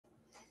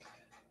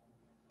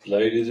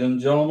Ladies and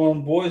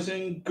gentlemen, boys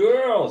and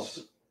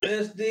girls,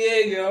 it's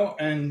Diego,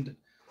 and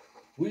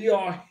we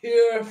are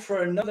here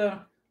for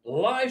another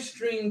live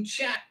stream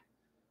chat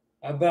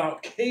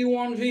about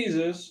K1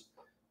 visas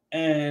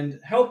and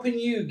helping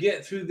you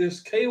get through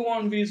this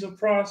K1 visa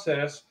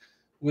process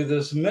with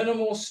as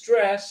minimal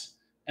stress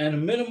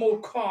and minimal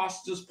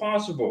cost as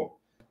possible.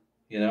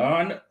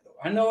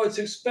 I know it's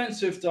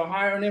expensive to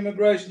hire an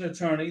immigration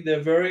attorney, they're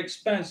very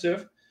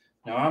expensive.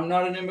 Now, I'm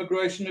not an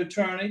immigration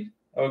attorney,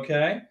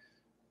 okay?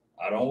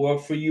 I don't work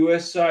for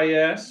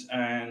USIS,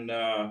 and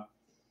I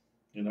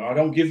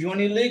don't give you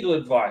any legal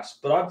advice.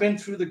 But I've been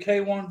through the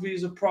K1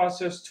 visa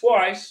process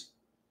twice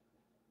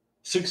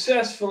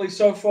successfully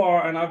so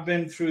far, and I've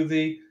been through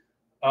the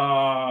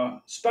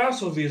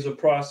spousal visa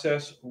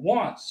process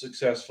once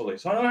successfully.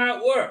 So I know how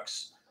it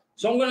works.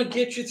 So I'm going to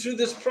get you through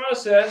this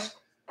process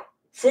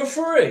for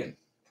free.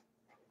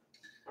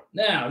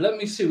 Now, let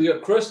me see. We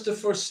got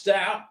Christopher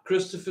Stout.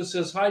 Christopher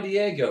says, "Hi,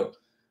 Diego.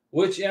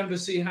 Which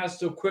embassy has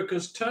the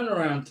quickest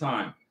turnaround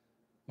time?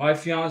 My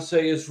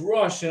fiance is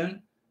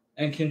Russian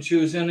and can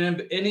choose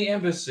any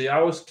embassy.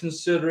 I was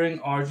considering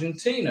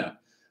Argentina."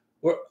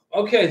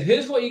 Okay,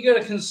 here's what you got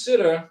to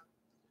consider,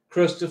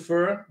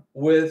 Christopher,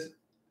 with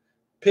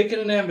picking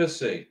an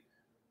embassy.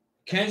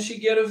 Can she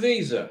get a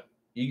visa?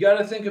 You got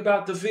to think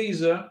about the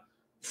visa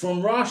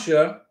from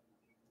Russia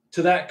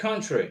to that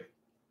country.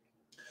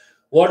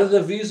 What are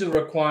the visa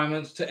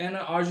requirements to enter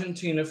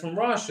Argentina from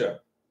Russia?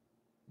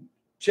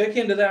 Check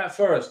into that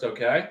first,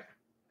 okay?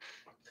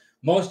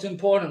 Most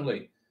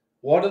importantly,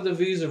 what are the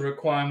visa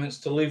requirements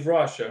to leave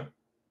Russia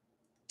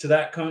to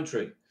that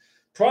country?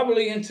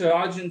 Probably into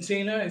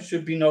Argentina, it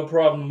should be no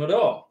problem at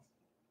all.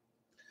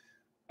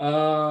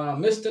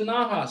 Mr.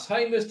 Nahas.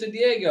 Hi, Mr.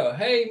 Diego.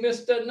 Hey,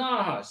 Mr.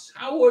 Nahas.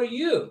 How are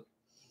you?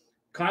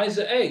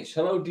 Kaiser H.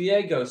 Hello,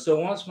 Diego. So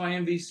once my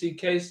MVC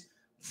case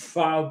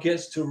file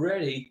gets to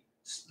ready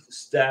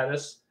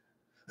status,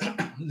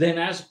 then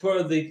as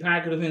per the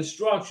packet of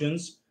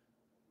instructions,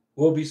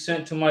 will be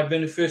sent to my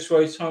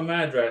beneficiary's home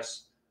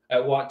address.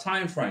 At what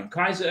time frame?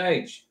 Kaiser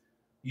H,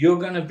 you're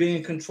going to be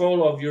in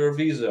control of your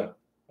visa,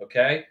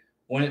 okay?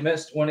 When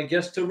it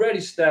gets to ready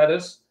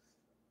status,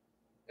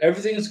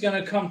 everything is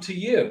going to come to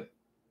you,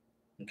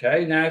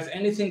 okay? Now, if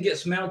anything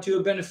gets mailed to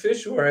your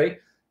beneficiary,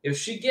 if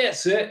she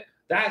gets it,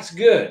 that's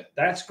good.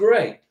 That's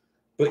great.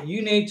 But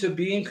you need to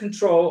be in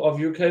control of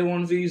your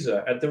K1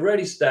 visa at the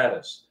ready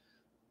status.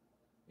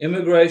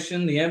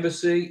 Immigration, the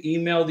embassy,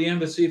 email the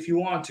embassy if you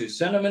want to.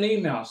 Send them an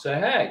email. Say,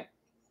 hey,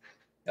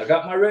 I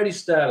got my ready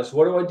status.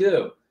 What do I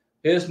do?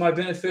 Here's my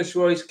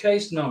beneficiary's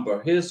case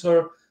number. Here's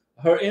her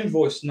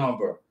invoice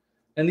number.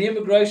 And the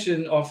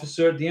immigration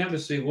officer at the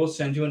embassy will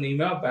send you an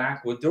email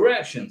back with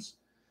directions.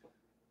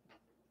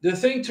 The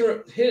thing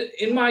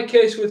in my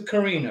case with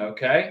Karina,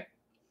 okay,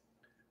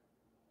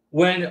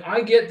 when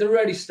I get the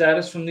ready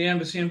status from the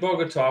embassy in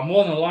Bogota,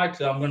 more than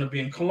likely I'm going to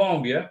be in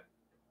Colombia.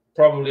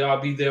 Probably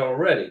I'll be there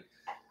already.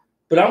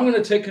 But I'm going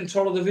to take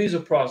control of the visa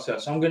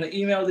process. I'm going to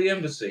email the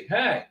embassy.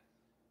 Hey,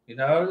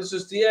 this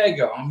is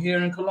Diego. I'm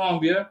here in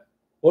Colombia.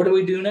 What do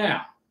we do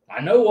now?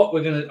 I know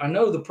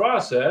the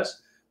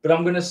process, but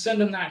I'm going to send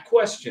them that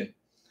question.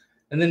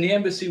 And then the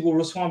embassy will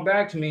respond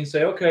back to me and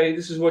say, okay,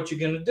 this is what you're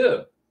going to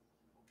do.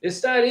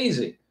 It's that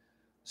easy.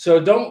 So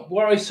don't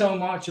worry so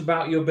much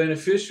about your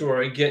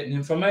beneficiary getting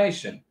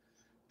information,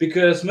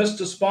 because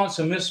Mr.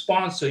 Sponsor, Miss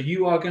Sponsor,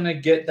 you are going to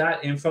get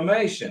that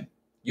information.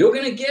 You're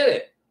going to get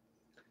it.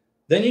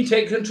 Then you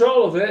take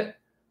control of it.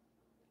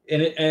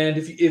 And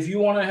if you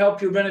want to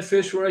help your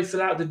beneficiary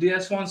fill out the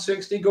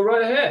DS-160, go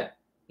right ahead.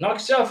 Knock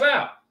yourself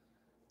out.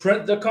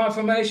 Print the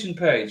confirmation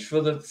page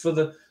for the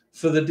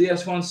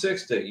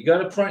DS-160. You got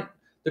to print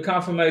the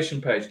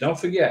confirmation page. Don't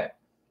forget.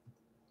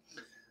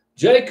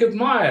 Jacob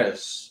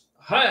Myers.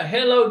 Hi,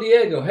 hello,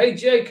 Diego. Hey,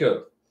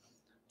 Jacob.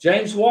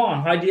 James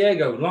Wan. Hi,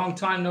 Diego. Long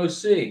time no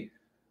see.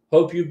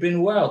 Hope you've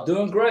been well.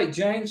 Doing great,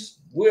 James.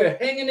 We're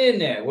hanging in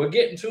there. We're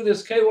getting through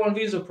this K1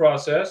 visa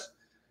process.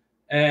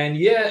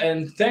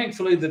 And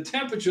thankfully the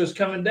temperature is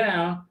coming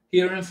down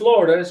here in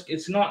Florida.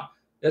 It's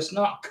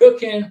not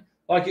cooking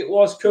like it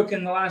was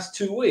cooking the last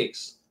 2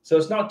 weeks. So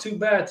it's not too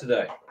bad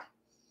today.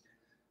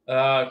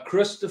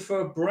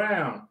 Christopher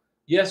Brown.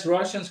 Yes,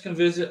 Russians can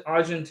visit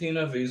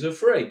Argentina visa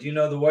free. Do you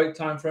know the wait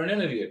time for an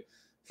interview?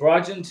 For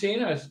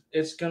Argentina,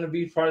 it's going to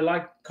be probably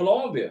like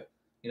Colombia.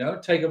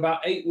 Take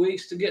about 8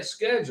 weeks to get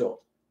scheduled.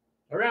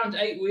 Around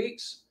 8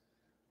 weeks.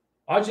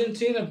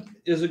 Argentina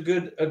is a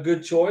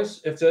good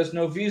choice if there's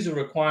no visa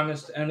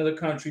requirements to enter the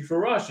country for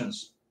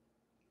Russians.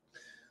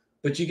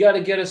 But you got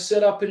to get her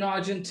set up in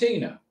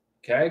Argentina.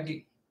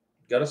 Okay?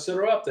 Got to set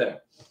her up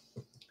there.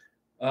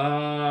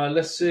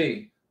 Let's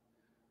see.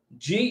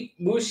 Jeet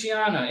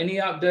Musiana, any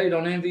update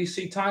on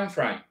MVC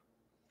timeframe?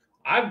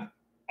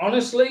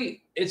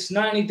 Honestly, it's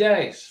 90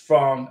 days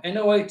from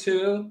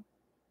NOA2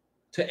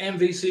 to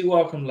MVC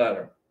welcome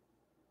letter.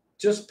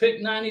 Just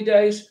pick 90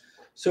 days.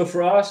 So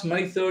for us,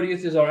 May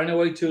 30th is our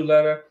NOA2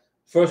 letter.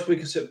 First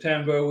week of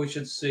September, we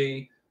should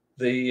see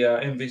the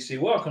MVC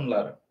welcome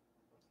letter.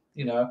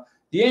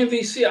 The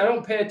MVC, I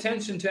don't pay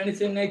attention to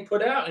anything they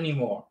put out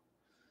anymore.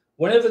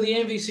 whenever the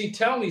NVC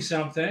tell me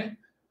something,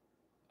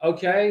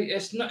 okay,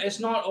 it's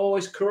not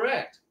always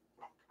correct.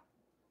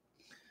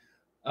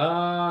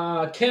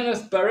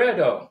 Kenneth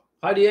Barreto.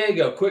 Hi,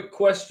 Diego. Quick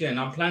question.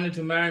 I'm planning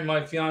to marry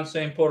my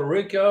fiance in Puerto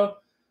Rico.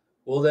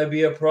 Will there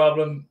be a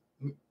problem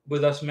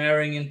with us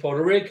marrying in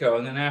Puerto Rico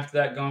and then after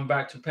that going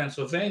back to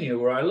Pennsylvania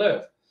where I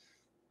live?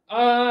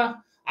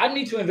 I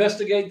need to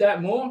investigate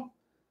that more.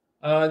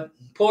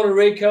 Puerto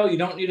Rico, you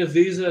don't need a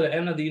visa to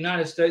enter the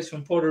United States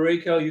from Puerto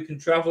Rico. You can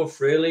travel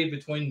freely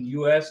between the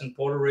U.S. and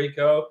Puerto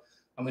Rico.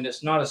 I mean,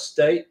 it's not a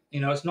state.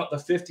 It's not the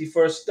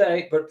 51st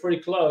state, but pretty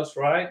close,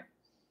 right?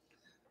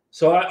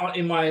 So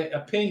in my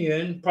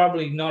opinion,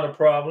 probably not a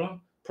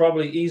problem.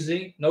 Probably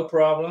easy, no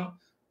problem.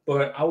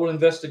 But I will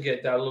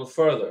investigate that a little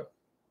further.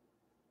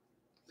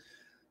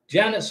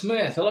 Janet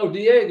Smith. Hello,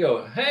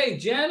 Diego. Hey,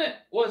 Janet.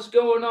 What's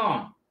going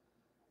on?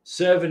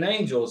 Seven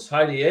Angels.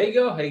 Hi,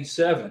 Diego. Hey,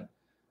 Seven.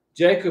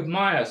 Jacob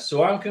Myers.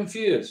 So I'm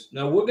confused.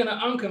 Now, we're going to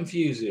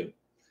unconfuse you.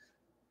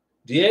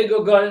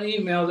 Diego got an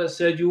email that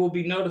said you will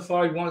be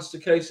notified once the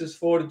case is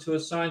forwarded to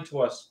assigned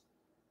to us,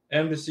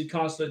 Embassy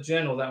Consulate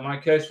General, that my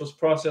case was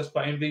processed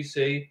by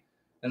NBC,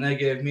 and they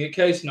gave me a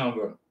case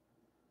number.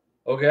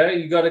 Okay,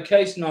 you got a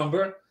case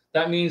number.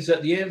 That means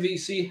that the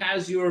NVC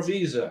has your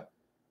visa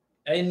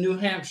in New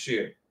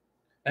Hampshire,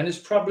 and it's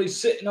probably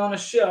sitting on a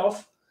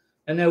shelf,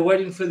 and they're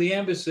waiting for the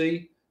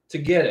embassy to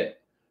get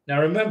it.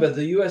 Now, remember,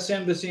 the U.S.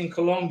 Embassy in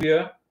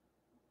Colombia,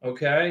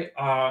 okay,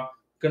 are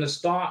going to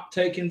start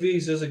taking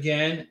visas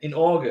again in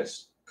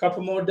August. A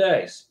couple more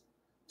days,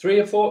 3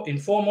 or 4. In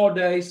 4 more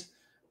days,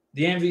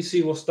 the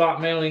NVC will start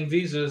mailing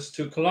visas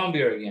to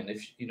Colombia again.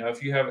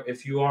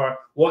 If you are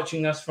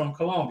watching us from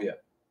Colombia.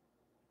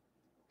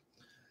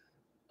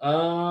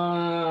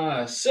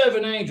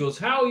 Seven Angels,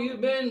 how you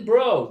been,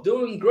 bro?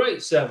 Doing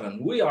great,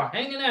 Seven. We are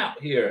hanging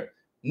out here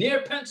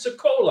near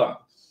Pensacola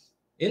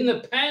in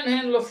the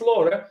Panhandle of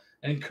Florida,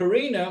 and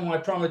Karina, my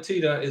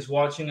prometida, is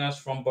watching us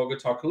from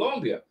Bogota,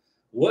 Colombia,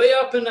 way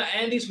up in the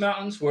Andes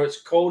Mountains where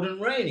it's cold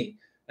and rainy,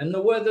 and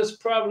the weather's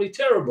probably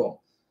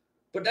terrible,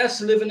 but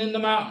that's living in the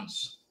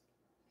mountains.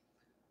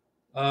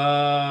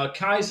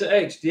 Kaiser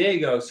H,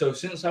 Diego, so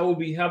since I will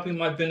be helping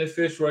my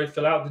beneficiary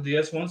fill out the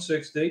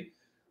DS-160,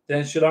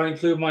 then should I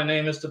include my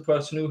name as the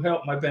person who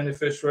helped my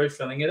beneficiary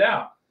filling it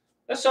out?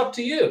 That's up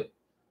to you.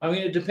 I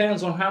mean, it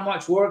depends on how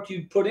much work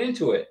you put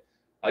into it.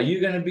 Are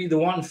you going to be the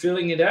one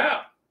filling it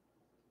out?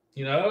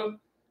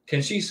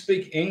 Can she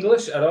speak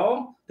English at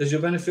all? Does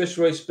your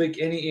beneficiary speak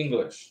any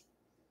English?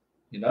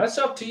 That's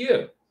up to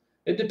you.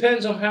 It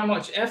depends on how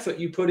much effort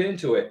you put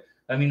into it.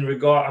 I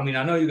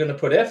know you're going to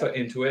put effort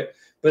into it,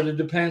 but it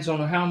depends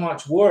on how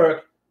much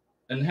work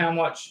and how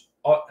much,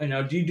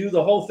 do you do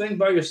the whole thing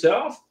by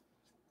yourself?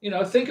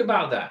 Think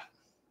about that.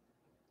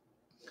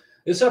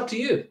 It's up to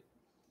you.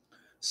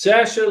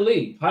 Sasha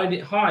Lee.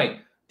 Hi.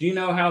 Do you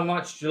know how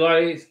much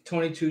July 8th,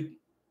 2022?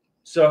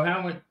 So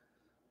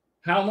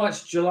how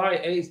much July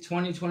 8th,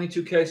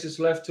 2022 cases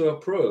left to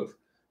approve?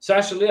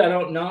 Sasha Lee, I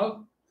don't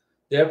know.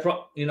 I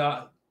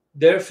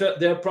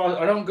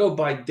don't go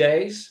by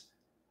days.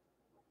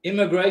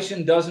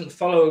 Immigration doesn't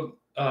follow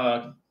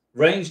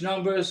range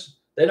numbers.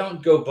 They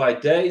don't go by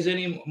days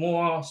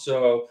anymore.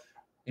 So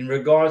in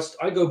regards,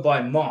 I go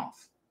by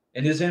month.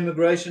 And is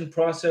immigration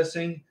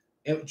processing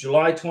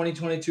July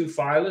 2022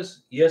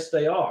 filers? Yes,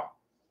 they are.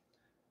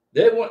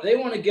 They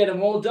want to get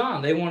them all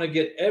done. They want to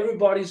get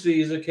everybody's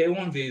visa,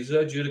 K1 visa,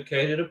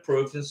 adjudicated,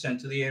 approved, and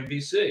sent to the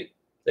NVC.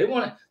 They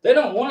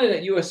don't want it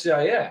at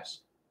USCIS.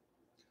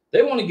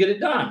 They want to get it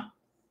done.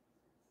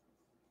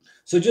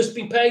 So just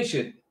be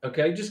patient,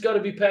 okay? Just got to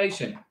be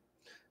patient,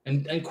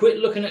 and quit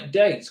looking at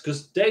dates,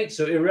 because dates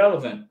are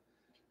irrelevant.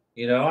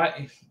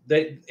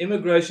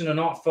 Immigration are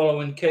not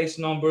following case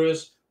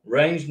numbers,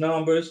 range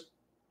numbers,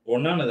 or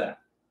none of that.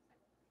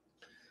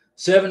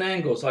 Seven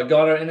Angels, I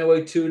got our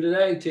NOA2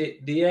 today,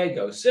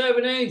 Diego.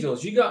 Seven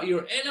Angels, you got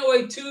your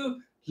NOA2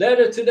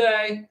 letter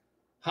today.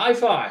 High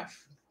five.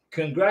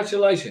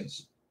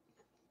 Congratulations.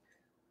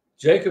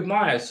 Jacob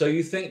Myers, so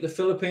you think the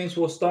Philippines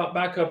will start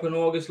back up in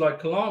August like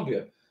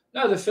Colombia?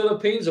 No, the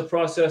Philippines are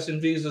processing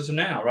visas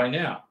right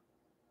now.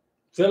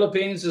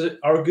 Philippines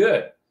are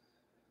good.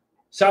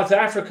 South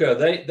Africa,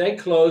 they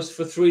closed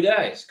for 3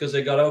 days because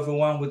they got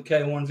overwhelmed with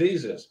K1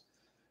 visas.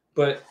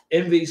 But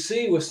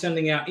NVC was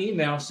sending out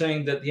emails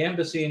saying that the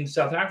embassy in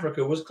South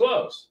Africa was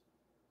closed.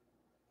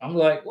 I'm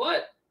like,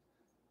 what?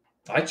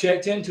 I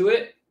checked into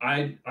it.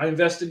 I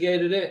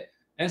investigated it.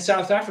 And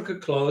South Africa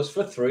closed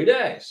for 3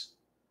 days.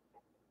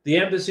 The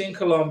embassy in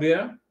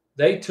Colombia,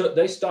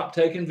 they stopped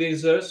taking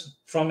visas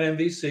from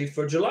NVC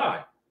for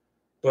July.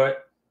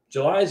 But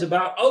July is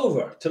about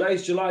over.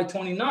 Today's July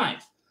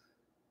 29th.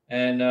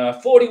 And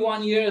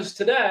 41 years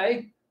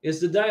today is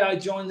the day I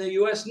joined the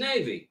U.S.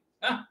 Navy.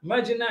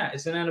 Imagine that.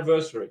 It's an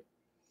anniversary.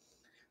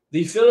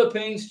 The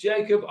Philippines,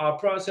 Jacob, are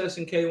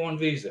processing K1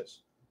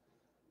 visas.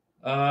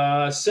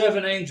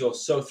 Seven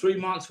Angels. So 3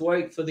 months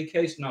wait for the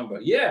case number.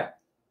 Yeah.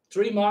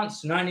 3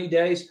 months, 90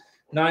 days,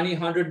 90,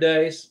 100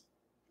 days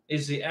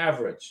is the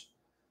average.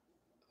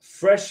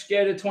 Fresh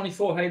Skater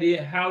 24. Hey,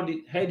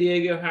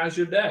 Diego, how's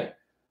your day?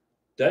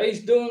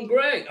 Day's doing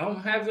great. I'm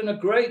having a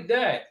great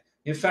day.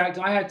 In fact,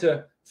 I had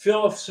to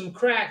fill up some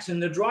cracks in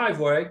the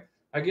driveway.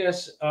 I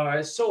guess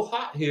it's so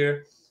hot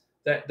here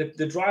that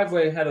the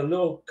driveway had a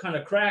little kind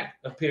of crack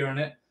appear in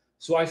it.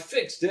 So I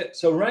fixed it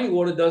so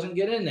rainwater doesn't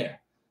get in there.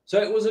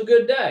 So it was a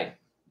good day.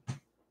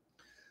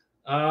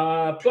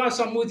 Plus,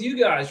 I'm with you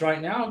guys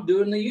right now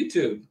doing the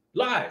YouTube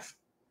live.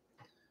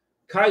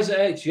 Kaiser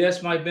H,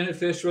 yes, my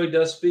beneficiary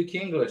does speak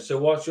English. So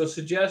what's your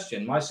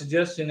suggestion? My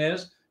suggestion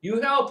is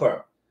you help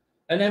her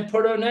and then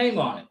put her name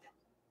on it.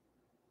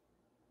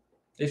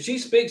 If she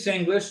speaks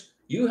English,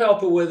 you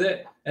help her with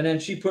it, and then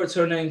she puts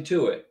her name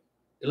to it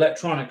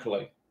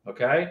electronically.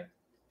 Okay?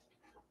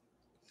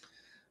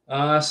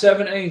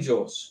 Seven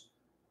Angels.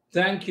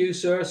 Thank you,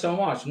 sir, so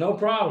much. No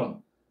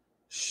problem.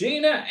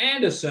 Sheena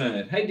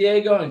Anderson. Hey,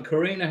 Diego and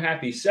Karina,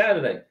 happy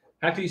Saturday.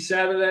 Happy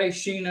Saturday,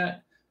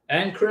 Sheena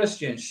and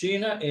Christian.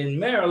 Sheena in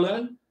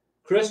Maryland,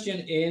 Christian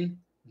in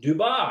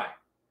Dubai.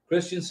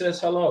 Christian says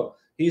hello.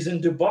 He's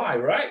in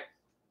Dubai, right?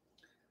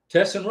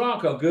 Tess and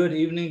Rocco, good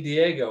evening,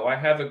 Diego. I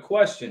have a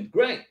question.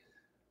 Great.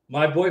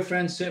 My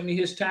boyfriend sent me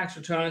his tax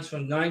returns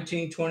from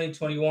 19, 20,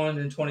 21,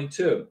 and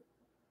 22.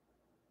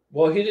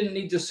 Well, he didn't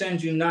need to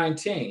send you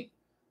 19.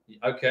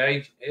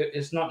 Okay,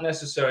 it's not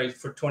necessary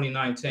for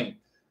 2019.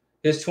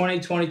 His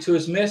 2022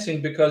 is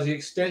missing because he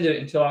extended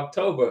it until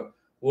October.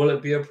 Will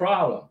it be a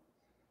problem?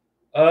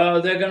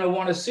 They're going to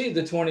want to see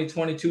the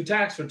 2022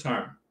 tax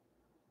return.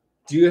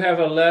 Do you have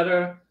a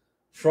letter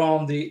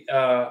from the,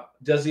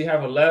 does he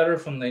have a letter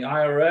from the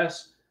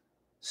IRS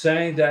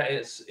saying that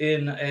it's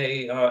in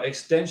a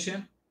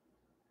extension?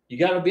 You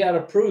got to be able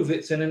to prove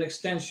it's in an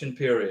extension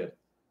period.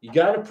 You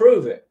got to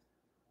prove it.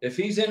 If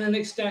he's in an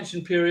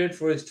extension period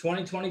for his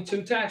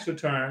 2022 tax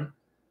return,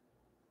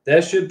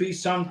 there should be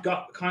some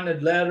kind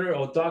of letter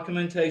or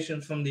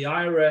documentation from the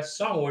IRS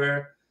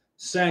somewhere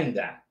saying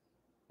that.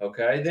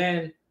 Okay,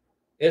 then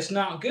it's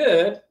not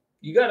good.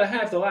 You got to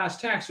have the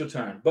last tax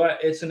return, but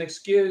it's an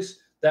excuse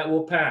that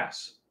will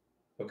pass.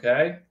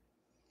 Okay,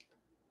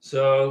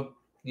 so,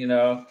 you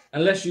know,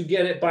 unless you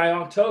get it by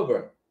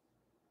October,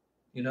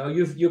 you know,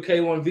 your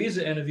K-1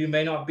 visa interview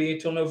may not be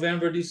until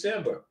November,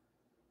 December.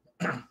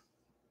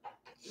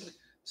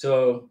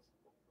 So,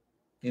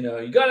 you know,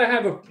 you gotta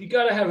have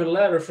a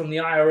letter from the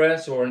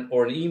IRS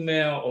or an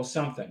email or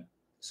something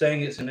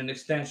saying it's in an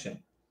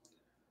extension.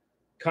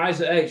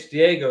 Kaiser H,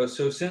 Diego.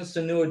 So since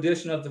the new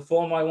edition of the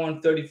Form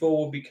I-134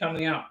 will be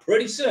coming out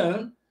pretty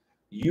soon,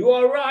 you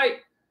are right.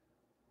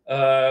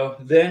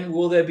 Then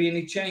will there be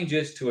any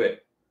changes to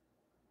it?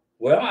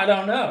 Well, I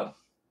don't know.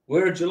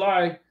 We're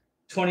July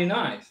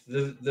 29th.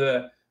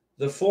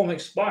 The form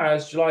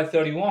expires July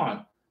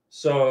 31.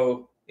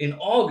 So in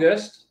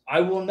August,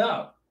 I will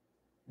know.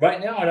 Right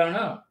now, I don't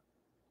know.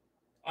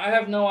 I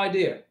have no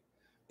idea.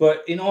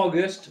 But in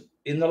August,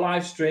 in the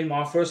live stream,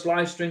 our first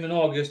live stream in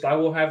August, I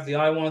will have the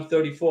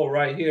I-134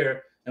 right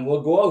here, and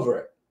we'll go over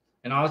it.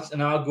 And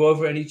I'll go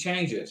over any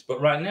changes.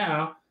 But right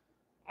now,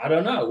 I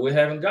don't know. We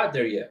haven't got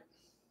there yet.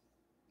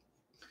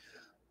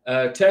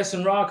 Tess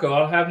and Rocco,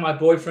 I'll have my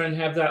boyfriend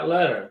have that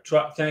letter.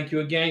 Thank you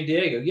again,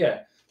 Diego.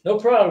 Yeah, no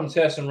problem,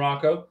 Tess and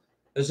Rocco.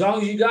 As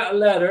long as you got a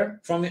letter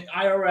from the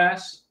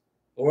IRS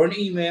or an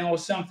email or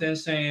something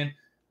saying,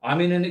 I'm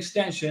in an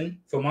extension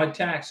for my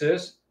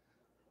taxes.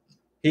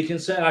 He can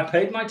say, I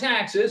paid my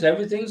taxes,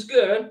 everything's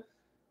good.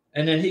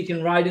 And then he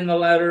can write in the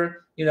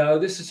letter, you know,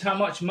 this is how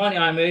much money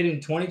I made in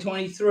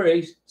 2023,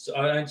 in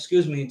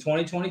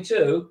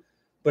 2022,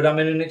 but I'm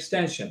in an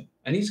extension.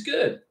 And he's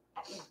good.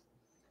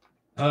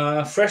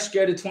 Fresh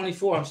Skater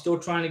 24, I'm still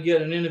trying to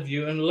get an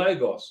interview in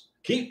Lagos.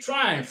 Keep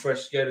trying,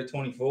 Fresh Skater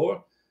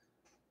 24.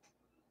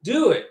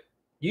 Do it.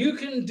 You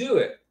can do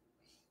it.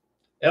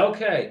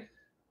 LK.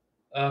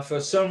 For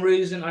some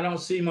reason, I don't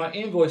see my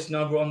invoice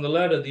number on the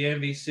letter the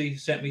NVC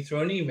sent me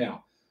through an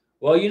email.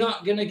 Well, you're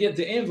not going to get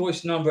the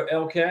invoice number,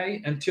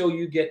 LK, until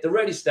you get the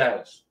ready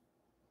status.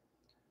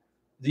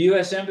 The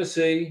U.S.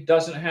 Embassy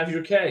doesn't have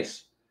your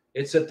case.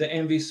 It's at the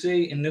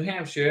NVC in New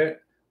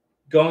Hampshire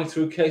going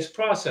through case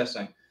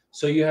processing.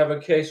 So you have a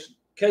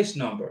case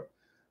number.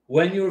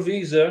 When your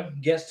visa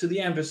gets to the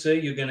embassy,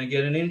 you're going to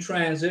get an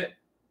in-transit,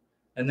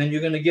 and then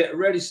you're going to get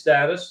ready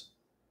status.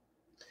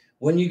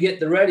 When you get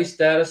the ready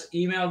status,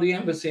 email the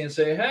embassy and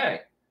say,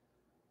 hey,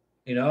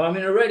 you know, I'm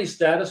in a ready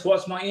status.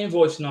 What's my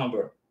invoice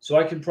number? So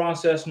I can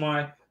process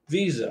my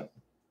visa.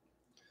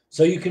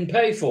 So you can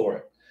pay for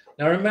it.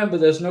 Now, remember,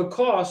 there's no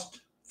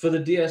cost for the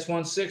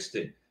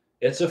DS-160.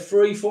 It's a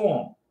free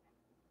form.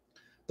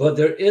 But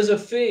there is a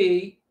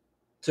fee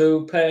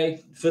to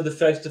pay for the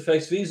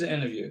face-to-face visa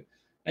interview.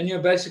 And you're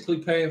basically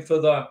paying for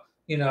the,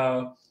 you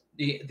know,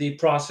 the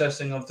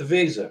processing of the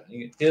visa.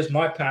 Here's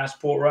my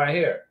passport right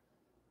here.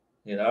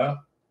 You know,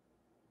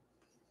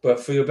 but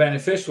for your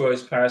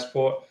beneficiary's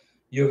passport,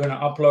 you're going to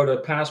upload a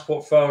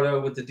passport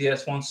photo with the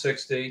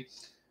DS-160,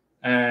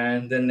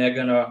 and then they're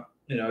going to,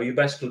 you know, you're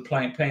basically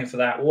paying for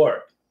that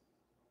work.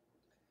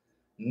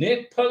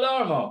 Nick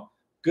Palermo,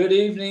 good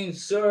evening,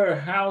 sir.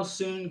 How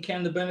soon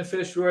can the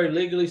beneficiary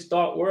legally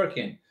start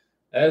working?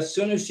 As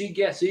soon as she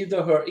gets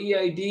either her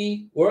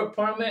EAD work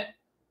permit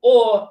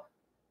or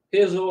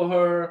his or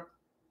her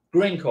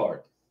green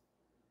card.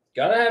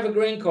 Got to have a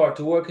green card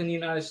to work in the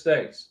United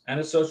States and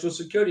a social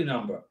security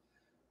number.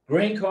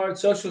 Green card,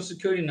 social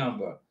security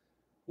number,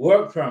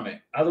 work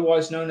permit,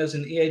 otherwise known as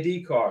an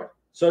EAD card,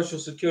 social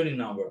security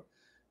number,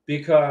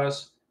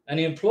 because an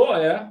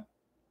employer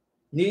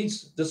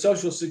needs the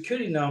social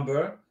security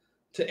number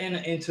to enter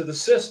into the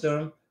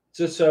system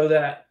so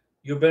that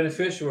your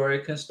beneficiary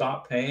can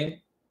start paying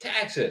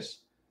taxes,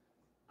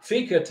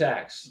 FICA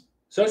tax,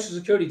 social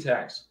security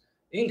tax,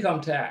 income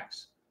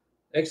tax,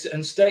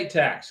 and state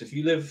tax. If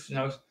you live,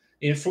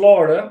 in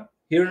Florida,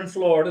 here in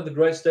Florida, the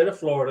great state of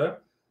Florida,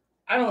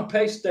 I don't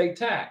pay state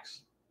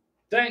tax.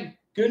 Thank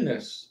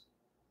goodness.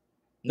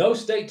 No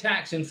state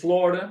tax in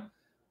Florida,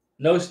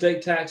 no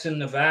state tax in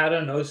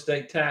Nevada, no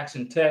state tax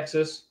in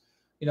Texas.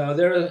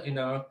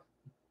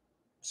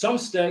 Some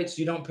states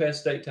you don't pay a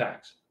state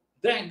tax.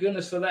 Thank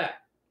goodness for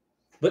that.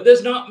 But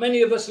there's not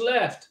many of us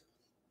left.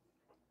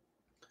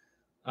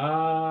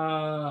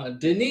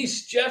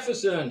 Denise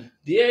Jefferson,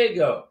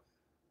 Diego,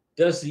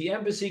 does the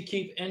embassy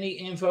keep any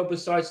info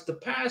besides the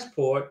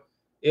passport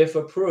if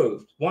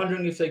approved?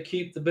 Wondering if they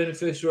keep the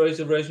beneficiary's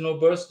original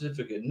birth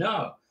certificate.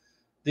 No.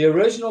 The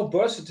original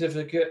birth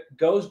certificate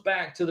goes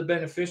back to the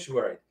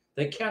beneficiary.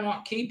 They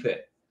cannot keep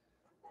it.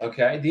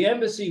 Okay? The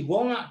embassy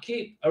will not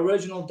keep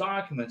original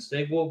documents.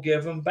 They will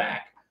give them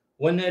back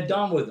when they're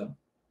done with them.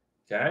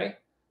 Okay?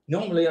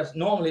 Normally it's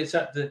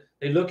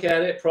they look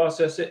at it,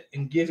 process it,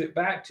 and give it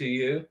back to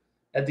you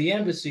at the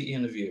embassy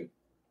interview.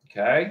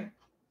 Okay?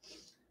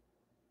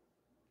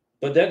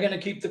 But they're going to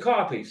keep the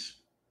copies.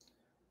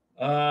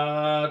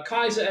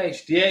 Kaiser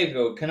H.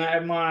 Diego, can I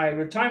have my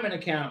retirement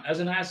account as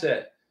an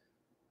asset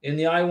in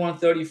the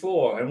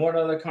I-134? And what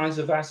other kinds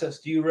of assets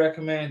do you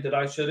recommend that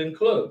I should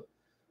include?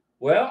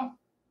 Well,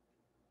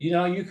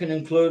 you can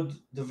include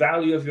the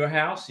value of your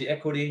house, the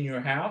equity in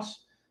your house.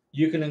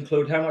 You can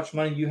include how much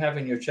money you have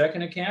in your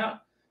checking account,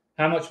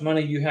 how much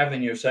money you have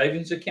in your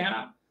savings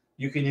account.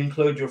 You can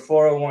include your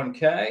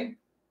 401k,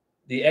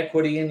 the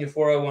equity in your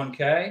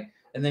 401k,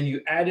 and then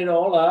you add it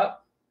all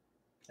up,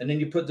 and then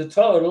you put the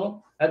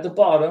total at the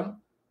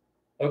bottom.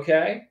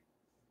 Okay?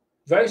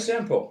 Very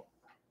simple.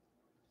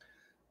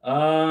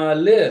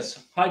 Liz,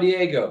 hi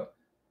Diego.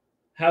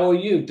 How are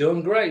you?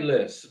 Doing great,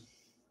 Liz.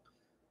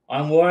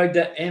 I'm worried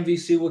that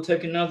MVC will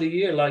take another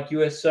year like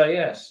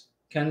USCIS.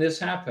 Can this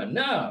happen?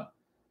 No.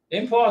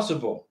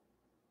 Impossible.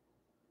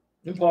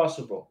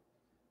 Impossible.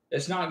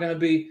 It's going to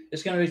be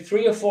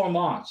 3 or 4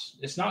 months.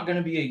 It's not going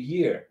to be a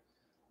year.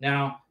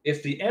 Now,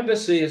 if the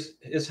embassy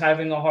is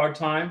having a hard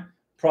time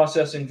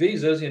processing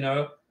visas,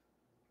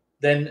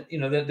 then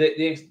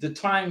the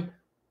time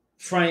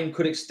frame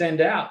could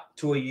extend out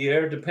to a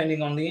year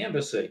depending on the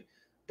embassy.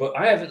 But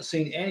I haven't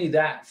seen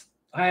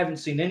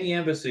any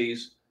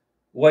embassies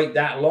wait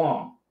that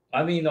long.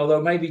 I mean,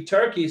 although maybe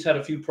Turkey's had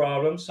a few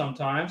problems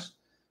sometimes,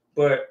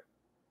 but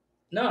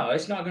no,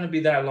 it's not going to be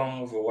that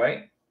long of a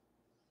wait.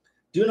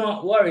 Do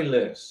not worry,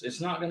 Liz.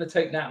 It's not going to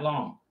take that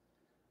long.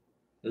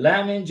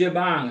 Lamin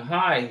Jabang,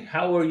 hi.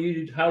 How are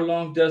you? How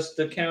long does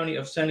the country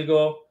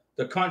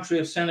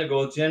of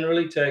Senegal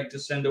generally take to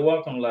send a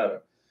welcome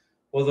letter?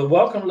 Well, the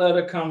welcome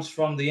letter comes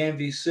from the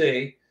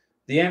MVC.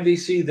 The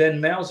MVC then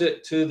mails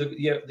it to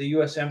the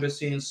U.S.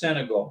 Embassy in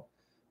Senegal.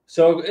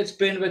 So it's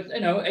been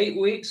 8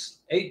 weeks,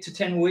 8 to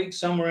 10 weeks,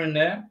 somewhere in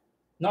there.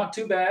 Not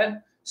too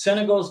bad.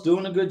 Senegal's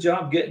doing a good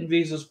job getting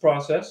visas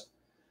processed.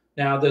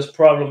 Now there's a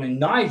problem in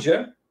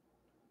Niger.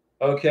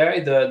 Okay,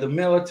 the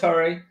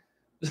military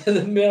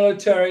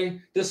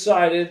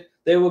decided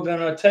they were going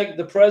to take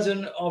the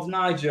president of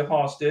Niger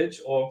hostage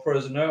or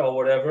prisoner or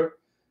whatever,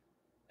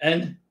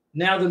 and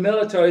now the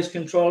military is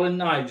controlling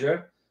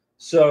Niger.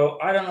 So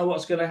I don't know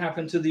what's going to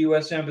happen to the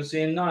U.S.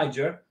 Embassy in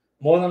Niger.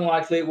 More than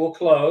likely it will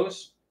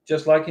close,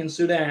 just like in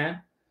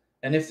Sudan.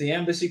 And if the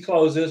embassy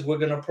closes, we're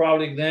going to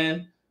probably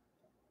then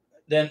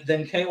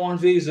K-1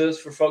 visas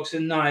for folks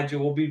in Niger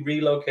will be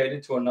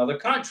relocated to another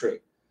country,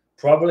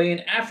 probably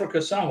in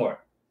Africa somewhere.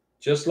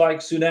 Just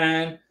like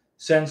Sudan,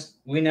 since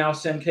we now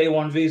send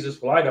K-1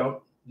 visas. Well, I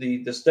don't.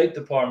 The State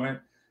Department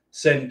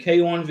send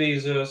K-1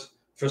 visas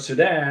for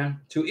Sudan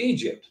to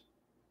Egypt.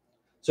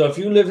 So if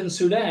you live in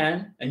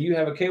Sudan and you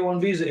have a K-1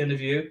 visa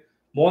interview,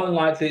 more than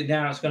likely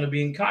now it's going to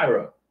be in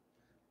Cairo.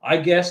 I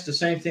guess the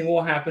same thing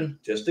will happen,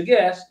 just a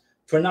guess,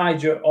 for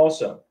Niger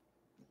also.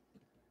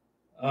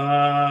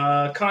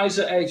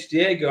 Kaiser H.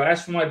 Diego,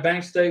 as for my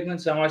bank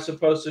statements, am I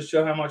supposed to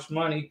show how much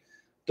money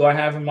do I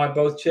have in my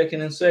both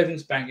checking and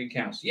savings bank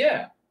accounts?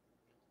 Yeah.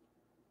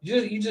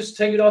 You just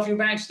take it off your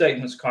bank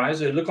statements,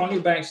 Kaiser. Look on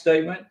your bank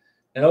statement,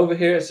 and over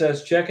here it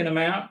says checking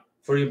amount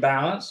for your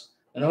balance,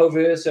 and over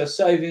here it says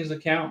savings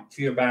account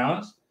for your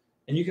balance,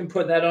 and you can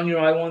put that on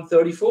your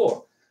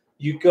I-134.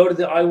 You go to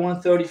the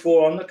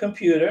I-134 on the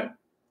computer,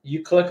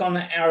 you click on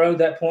the arrow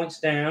that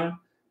points down,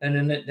 and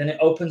then it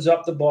opens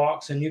up the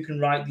box, and you can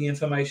write the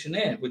information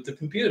in with the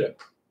computer.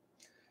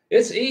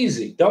 It's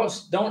easy. Don't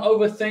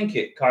overthink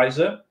it,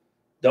 Kaiser.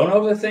 Don't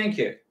overthink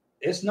it.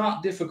 It's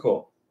not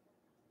difficult.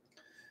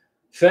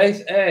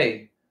 Faith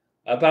A,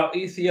 about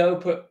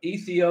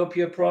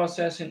Ethiopia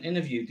process and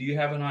interview. Do you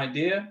have an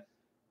idea?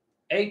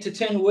 8 to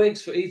 10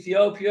 weeks for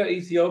Ethiopia.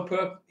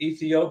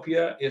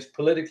 Ethiopia is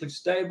politically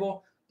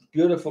stable,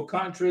 beautiful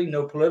country,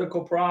 no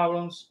political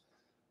problems.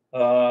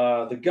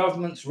 The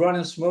government's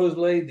running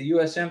smoothly. The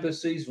U.S.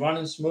 embassy's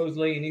running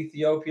smoothly in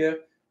Ethiopia.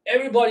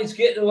 Everybody's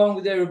getting along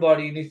with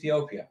everybody in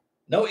Ethiopia.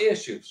 No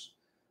issues.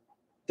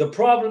 The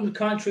problem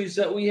countries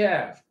that we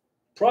have,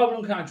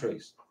 problem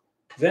countries,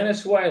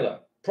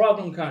 Venezuela,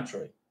 problem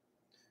country,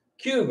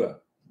 Cuba,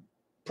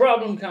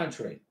 problem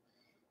country,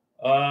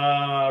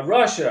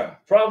 Russia,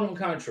 problem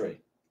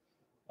country,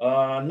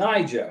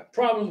 Niger,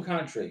 problem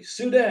country,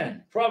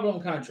 Sudan,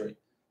 problem country.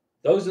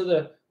 Those are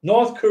the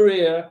North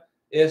Korea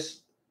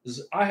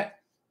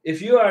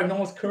if you are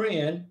North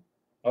Korean,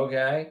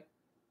 okay,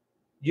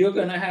 you're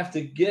going to have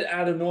to get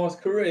out of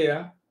North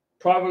Korea,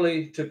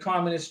 probably to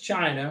communist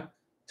China,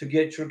 to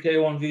get your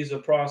K-1 visa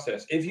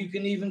process. If you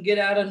can even get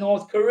out of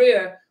North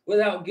Korea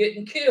without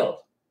getting killed,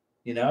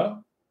 you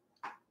know?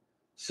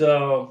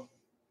 So,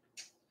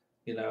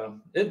 you know,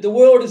 the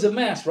world is a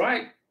mess,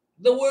 right?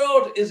 The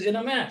world is in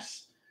a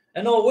mess.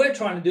 And all we're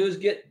trying to do is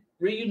get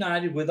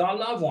reunited with our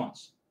loved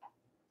ones.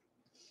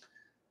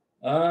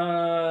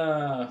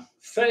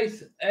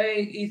 Faith A,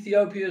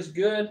 Ethiopia is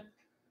good.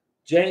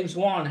 James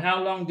 1,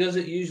 how long does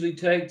it usually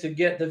take to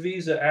get the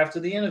visa after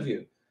the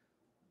interview?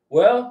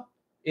 Well,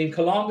 in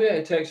Colombia,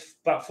 it takes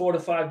about 4 to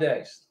 5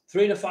 days,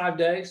 3 to 5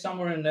 days,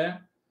 somewhere in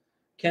there.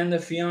 Can the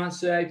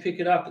fiance pick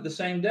it up at the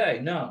same day?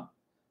 No.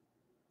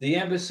 The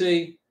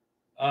embassy,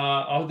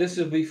 this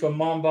will be from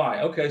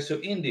Mumbai. Okay, so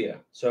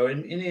India. So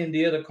in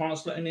India, the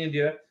consulate in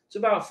India, it's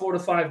about 4 to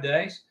 5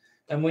 days.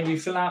 And when you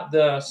fill out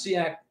the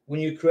SEAC, when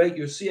you create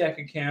your SEAC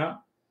account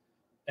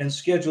and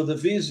schedule the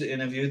visa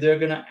interview, they're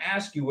going to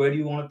ask you, where do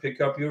you want to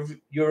pick up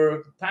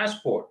your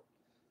passport?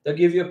 They'll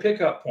give you a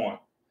pickup point.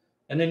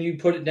 And then you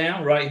put it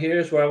down, right here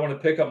is where I want to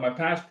pick up my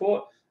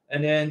passport.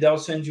 And then they'll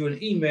send you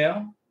an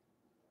email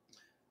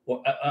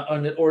or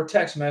a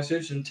text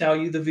message and tell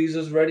you the visa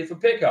is ready for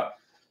pickup.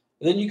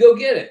 And then you go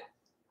get it.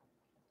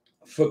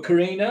 For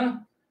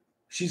Karina,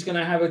 she's going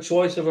to have a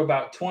choice of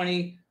about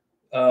 20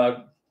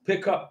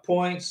 pickup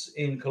points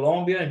in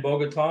Colombia, in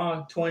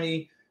Bogota,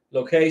 20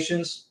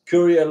 locations,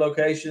 courier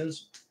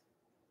locations,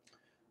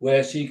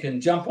 where she can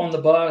jump on the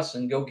bus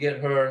and go get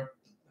her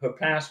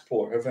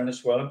passport, her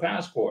Venezuelan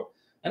passport.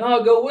 And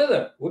I'll go with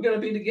her. We're going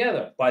to be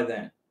together by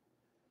then.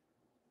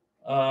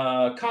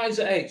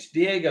 Kaiser H,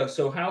 Diego,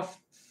 so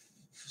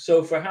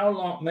for how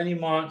long, many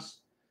months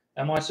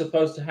am I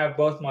supposed to have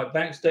both my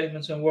bank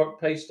statements and work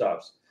pay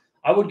stubs?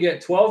 I would get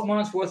 12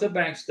 months worth of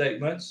bank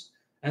statements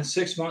and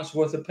 6 months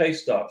worth of pay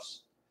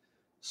stubs.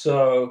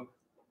 So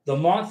the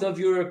month of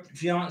your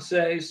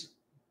fiance's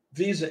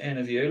visa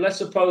interview, let's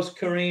suppose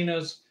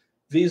Karina's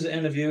visa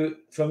interview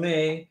for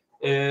me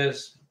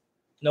is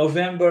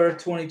November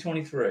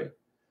 2023.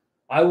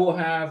 I will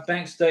have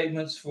bank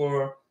statements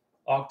for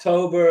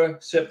October,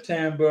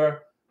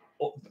 September.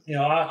 You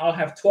know, I'll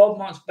have 12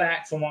 months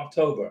back from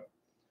October.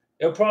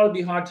 It'll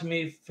probably be hard for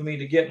me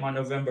to get my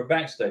November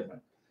bank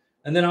statement.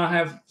 And then I'll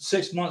have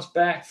 6 months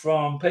back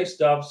from pay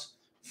stubs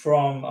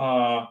from,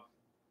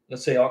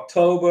 let's say,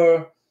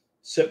 October,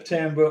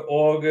 September,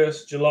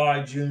 August,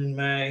 July, June,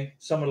 May,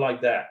 something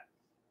like that.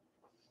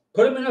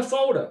 Put them in a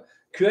folder.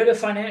 Create a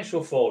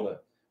financial folder.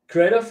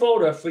 Create a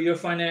folder for your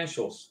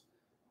financials.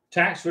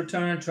 Tax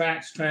return,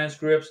 tax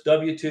transcripts,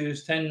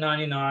 W-2s,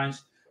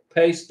 1099s,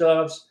 pay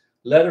stubs,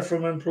 letter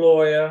from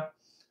employer,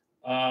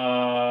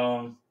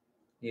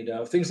 you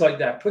know, things like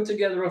that. Put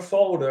together a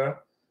folder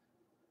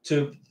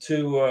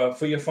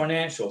for your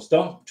financials.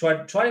 Don't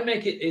try to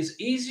make it as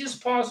easy as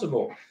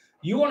possible.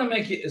 You want to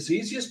make it as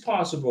easy as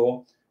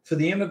possible for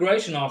the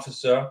immigration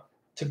officer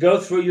to go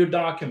through your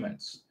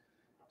documents.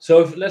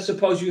 So let's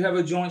suppose you have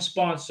a joint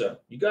sponsor.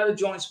 You got a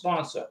joint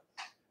sponsor.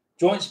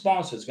 Joint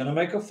sponsor is going to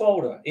make a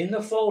folder. In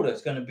the folder,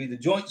 it's going to be the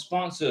joint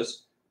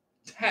sponsor's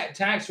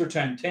tax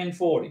return,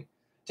 1040,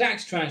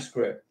 tax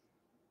transcript,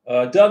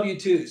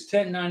 W-2s,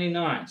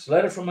 1099s,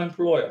 letter from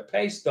employer,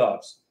 pay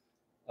stubs,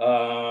 you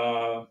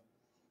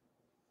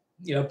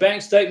know,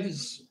 bank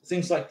statements,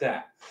 things like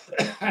that.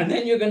 And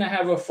then you're going to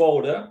have a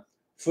folder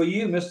for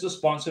you, Mr.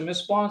 Sponsor, Miss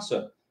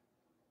Sponsor,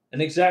 an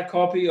exact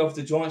copy of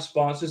the joint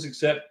sponsors,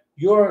 except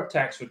your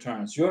tax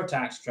returns, your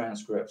tax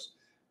transcripts,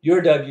 your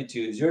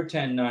W-2s, your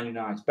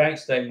 1099s, bank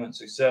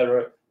statements,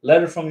 etc.,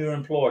 letter from your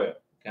employer,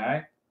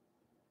 okay?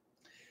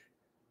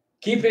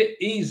 Keep it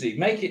easy.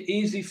 Make it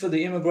easy for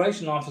the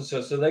immigration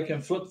officer so they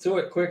can flip through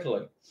it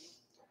quickly.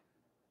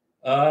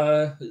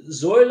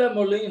 Zoila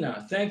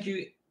Molina, thank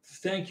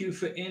you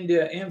for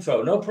India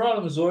info. No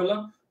problem,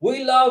 Zoila.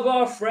 We love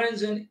our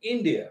friends in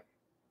India.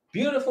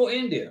 Beautiful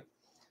India.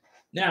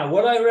 Now,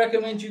 what I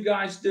recommend you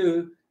guys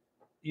do,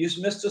 use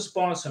Mr.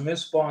 Sponsor,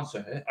 Miss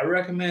Sponsor. I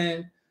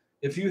recommend,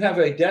 if you have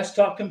a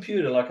desktop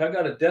computer, like I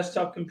got a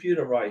desktop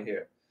computer right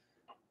here,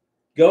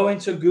 go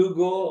into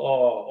Google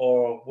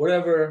or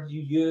whatever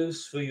you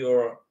use for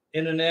your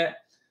internet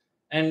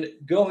and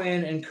go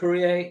in and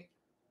create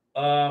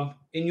in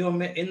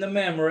the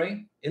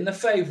memory, in the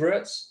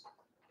favorites,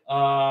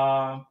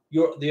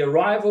 the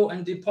arrival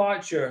and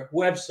departure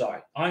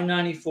website,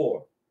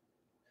 I-94.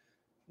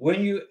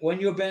 when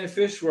your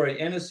beneficiary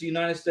enters the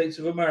United States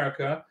of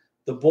America,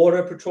 the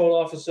Border Patrol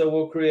officer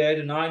will create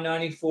an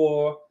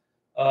I-94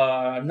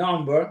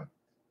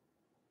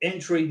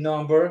 entry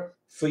number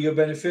for your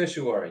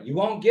beneficiary. You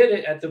won't get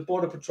it at the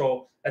Border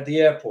Patrol at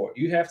the airport.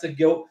 You have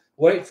to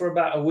wait for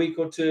about a week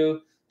or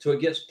two till it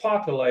gets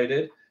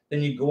populated.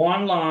 Then you go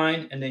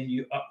online, and then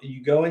you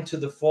go into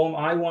the form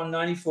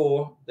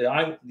I-194,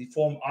 the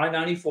form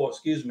I-94,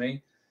 excuse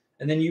me,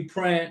 and then you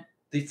print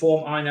the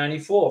form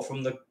I-94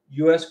 from the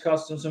U.S.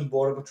 Customs and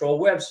Border Patrol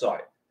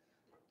website.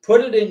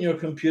 Put it in your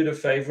computer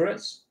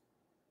favorites,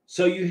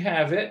 so you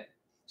have it,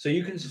 so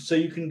you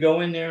can go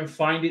in there and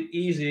find it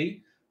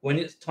easy when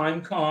its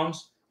time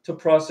comes to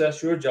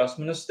process your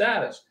adjustment of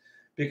status.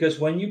 Because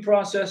when you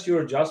process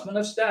your adjustment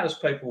of status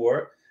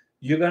paperwork,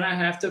 you're going to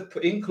have to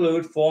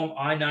include form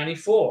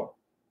I-94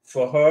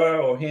 for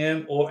her or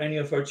him or any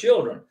of her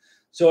children.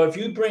 So if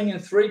you bring in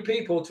 3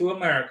 people to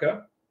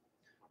America,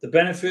 the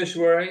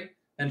beneficiary,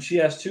 and she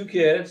has 2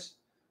 kids,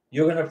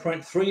 you're going to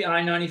print 3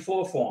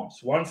 I-94 forms,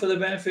 one for the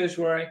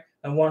beneficiary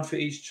and one for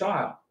each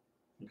child.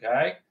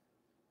 Okay?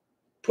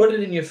 Put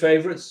it in your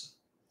favorites.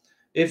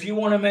 If you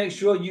want to make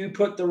sure you're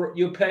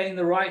paying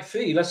the right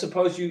fee, let's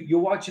suppose you're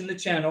watching the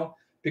channel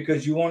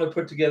because you want to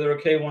put together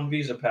a K-1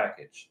 visa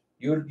package.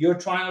 You're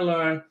trying to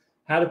learn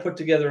how to put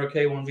together a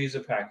K-1 visa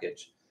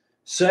package.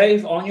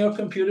 Save on your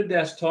computer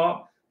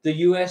desktop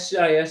the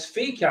USCIS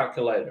fee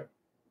calculator.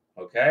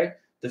 Okay?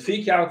 The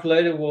fee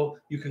calculator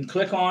you can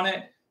click on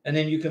it, and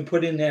then you can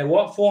put in there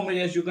what form it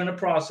is you're going to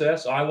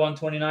process,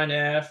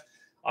 I-129F,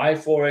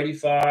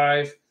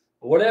 I-485,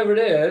 whatever it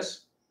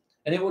is,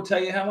 and it will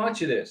tell you how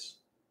much it is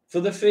for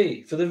the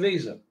fee, for the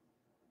visa.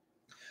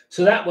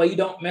 So that way you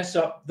don't mess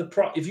up the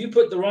price. If you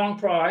put the wrong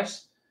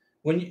price,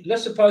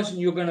 let's suppose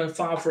you're going to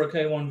file for a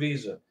K-1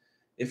 visa.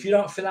 If you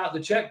don't fill out the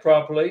check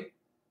properly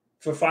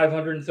for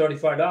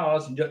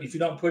 $535, and if you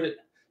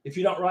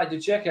don't write the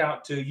check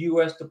out to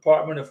U.S.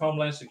 Department of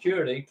Homeland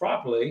Security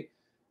properly,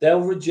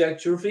 they'll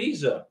reject your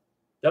visa.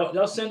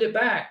 They'll send it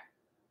back,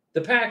 the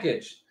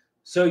package.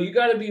 So you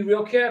got to be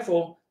real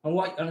careful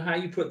on how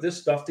you put this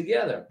stuff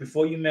together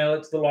before you mail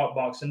it to the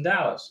lockbox in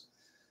Dallas.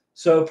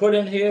 So put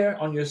in here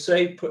on your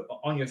put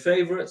on your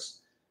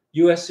favorites,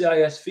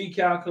 USCIS fee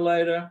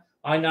calculator,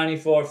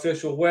 I-94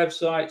 official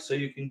website, so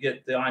you can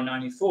get the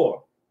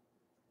I-94.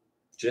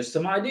 Just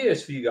some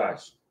ideas for you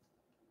guys.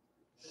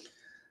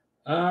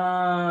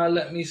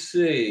 Let me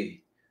see.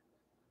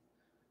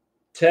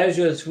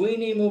 Teja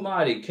Sweeney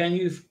Mumadi,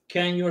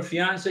 can your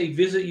fiance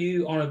visit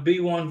you on a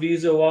B1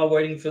 visa while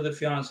waiting for the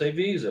fiance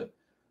visa?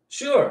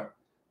 Sure.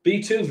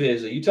 B2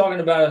 visa. You're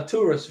talking about a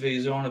tourist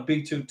visa on a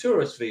B2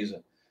 tourist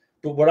visa.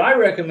 But what I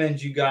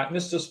recommend you got,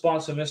 Mr.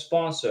 Sponsor, Miss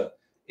Sponsor,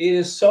 it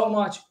is so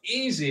much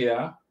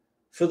easier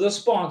for the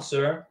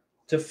sponsor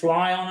to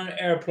fly on an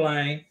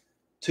airplane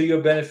to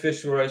your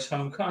beneficiary's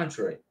home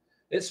country.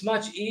 It's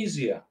much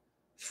easier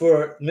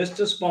for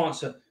Mr.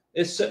 Sponsor.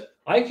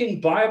 I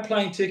can buy a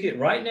plane ticket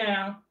right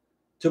now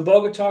to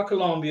Bogota,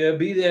 Colombia,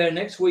 be there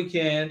next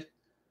weekend,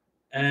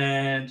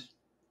 and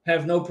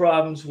have no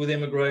problems with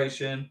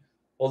immigration.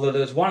 Although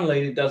there's one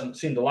lady that doesn't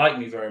seem to like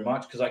me very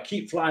much because I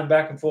keep flying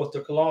back and forth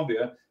to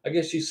Colombia. I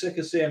guess she's sick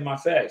of seeing my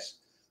face.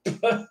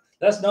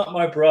 That's not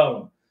my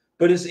problem.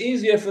 But it's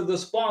easier for the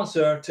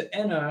sponsor to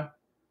enter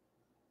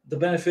the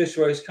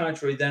beneficiary's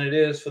country than it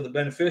is for the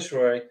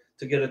beneficiary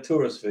to get a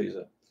tourist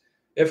visa.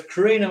 If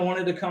Karina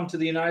wanted to come to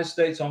the United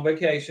States on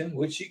vacation,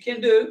 which she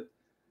can do,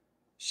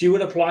 she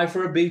would apply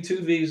for a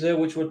B2 visa,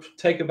 which would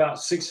take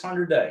about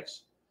 600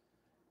 days.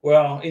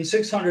 Well, in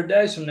 600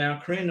 days from now,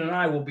 Karina and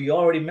I will be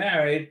already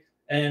married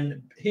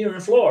and here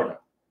in Florida.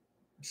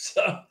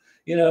 So,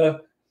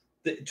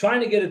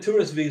 trying to get a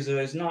tourist visa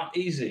is not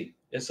easy.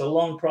 It's a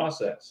long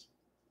process.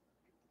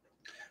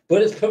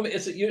 But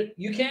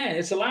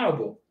it's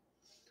allowable.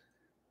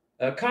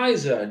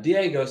 Kaiser,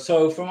 Diego,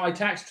 so for my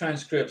tax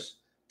transcripts,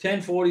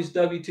 1040s,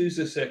 W-2s,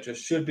 etc.,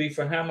 should be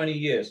for how many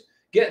years?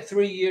 Get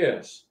 3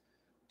 years,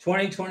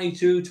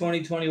 2022,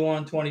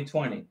 2021,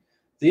 2020.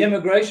 The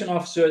immigration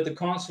officer at the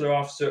consular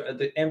officer at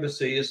the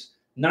embassy is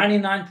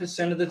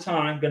 99% of the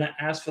time going to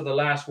ask for the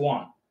last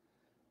one,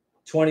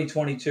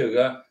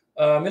 2022.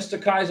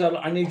 Mr. Kaiser,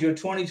 I need your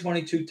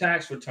 2022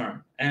 tax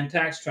return and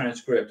tax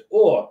transcript,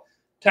 or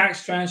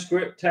tax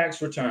transcript,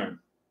 tax return,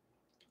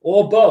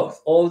 or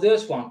both, or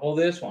this one, or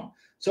this one.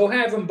 So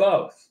have them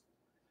both.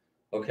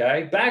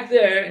 Okay, back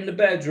there in the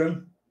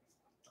bedroom,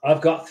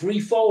 I've got 3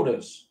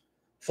 folders.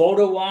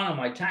 Folder 1 are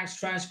my tax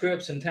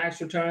transcripts and tax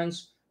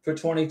returns for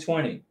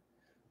 2020.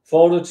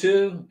 Folder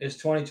 2 is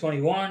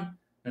 2021,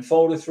 and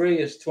folder 3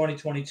 is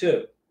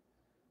 2022.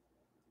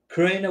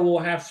 Karina will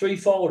have 3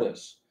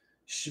 folders.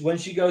 When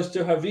she goes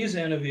to her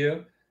visa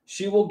interview,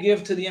 she will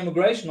give to the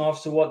immigration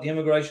officer what the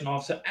immigration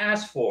officer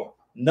asked for,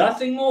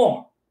 nothing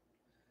more.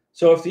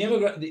 So if the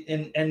immigrant,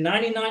 and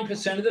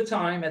 99% of the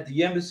time at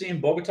the embassy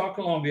in Bogota,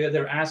 Colombia,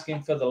 they're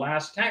asking for the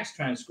last tax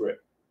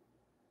transcript.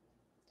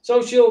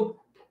 So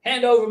she'll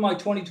hand over my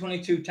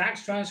 2022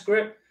 tax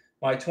transcript,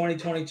 my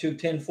 2022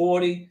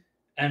 1040,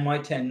 and my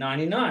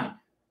 1099.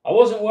 I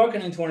wasn't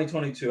working in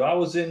 2022. I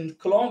was in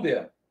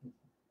Colombia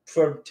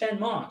for 10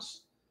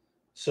 months.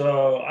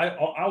 So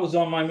I was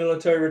on my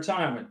military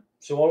retirement.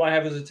 So all I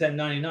have is a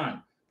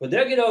 1099. But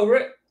they'll get over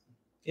it.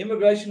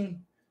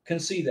 Immigration can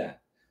see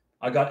that.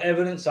 I got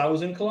evidence I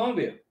was in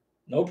Colombia.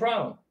 No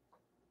problem.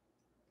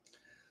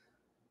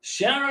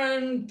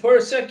 Sharon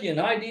Persekian.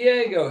 Hi,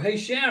 Diego. Hey,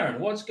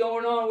 Sharon. What's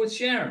going on with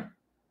Sharon?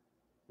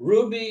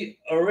 Ruby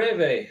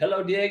Areve.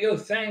 Hello, Diego.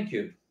 Thank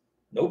you.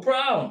 No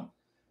problem.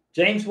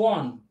 James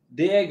 1.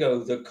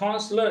 Diego, the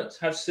consulates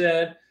have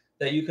said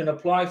that you can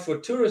apply for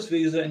tourist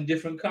visa in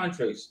different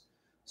countries.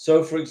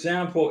 So, for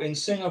example, in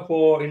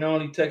Singapore, it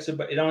only takes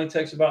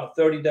about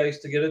 30 days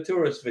to get a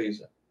tourist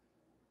visa.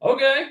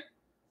 Okay,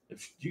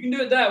 if you can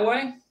do it that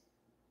way.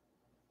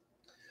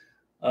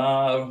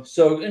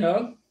 So,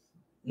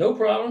 no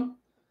problem.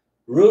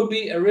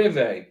 Ruby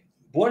Arrive.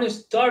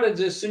 Buenas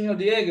tardes, Señor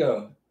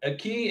Diego.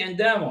 Aquí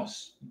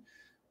andamos.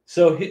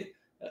 So,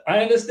 I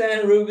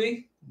understand,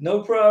 Ruby.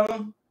 No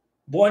problem.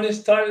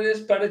 Buenas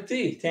tardes para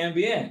ti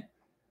también.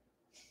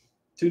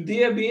 Tu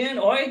día bien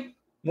hoy?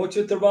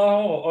 Mucho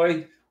trabajo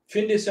hoy.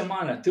 Fin de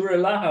semana. Tu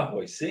relaja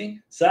hoy, ¿sí?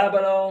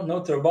 Sábado,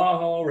 no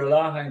trabajo,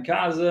 relaja en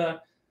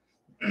casa.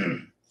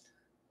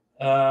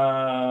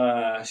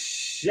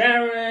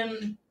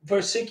 Sharon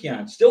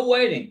Persikian, still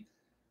waiting.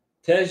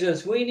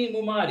 Tejaswini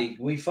Mumadi,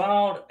 we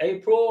filed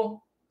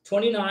April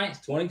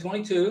 29th,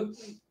 2022,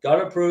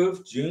 got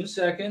approved June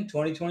 2nd,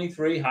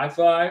 2023, high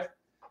five,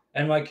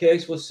 and my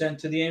case was sent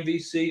to the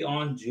MVC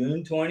on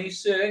June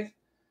 26th,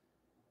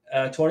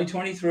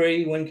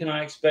 2023. When can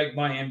I expect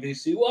my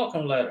MVC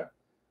welcome letter?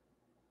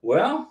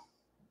 Well,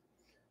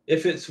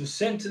 if it was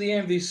sent to the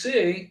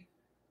MVC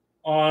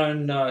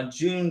on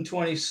June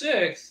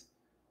 26th,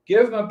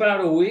 give them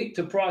about a week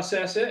to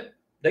process it.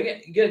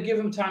 They give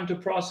them time to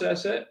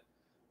process it,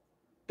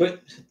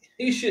 but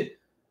you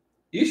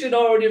should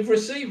already have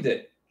received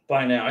it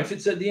by now. If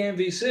it's at the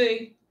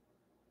MVC,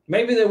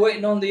 maybe they're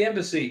waiting on the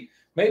embassy.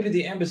 Maybe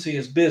the embassy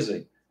is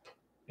busy.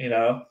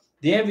 The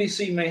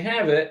MVC may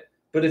have it,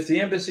 but if the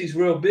embassy's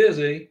real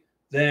busy,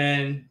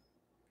 then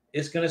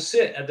it's going to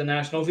sit at the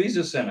National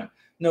Visa Center.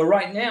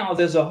 Right now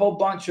there's a whole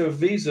bunch of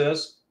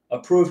visas,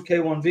 approved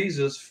K1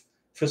 visas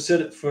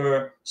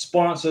for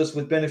sponsors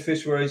with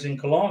beneficiaries in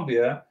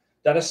Colombia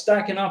that are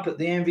stacking up at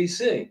the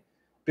MVC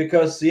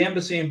because the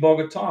embassy in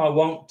Bogota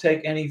won't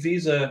take any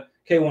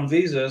K1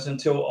 visas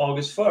until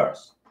August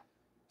 1st.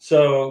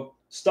 So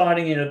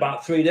starting in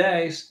about 3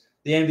 days,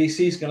 the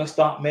MVC is going to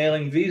start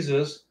mailing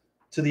visas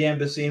to the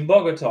embassy in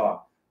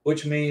Bogota,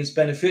 which means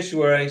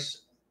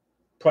beneficiaries,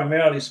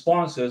 primarily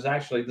sponsors,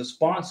 actually the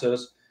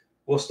sponsors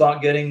will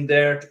start getting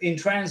their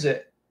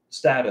in-transit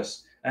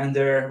status and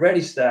their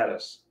ready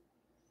status.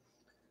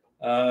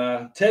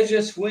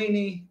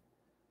 Tejaswini,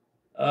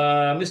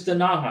 Mr.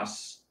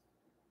 Nahas,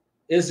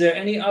 is there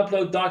any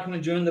upload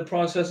document during the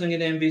processing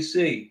at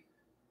MVC?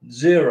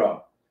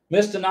 0.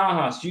 Mr.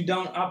 Nahas, you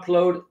don't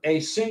upload a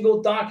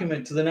single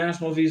document to the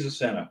National Visa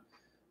Center.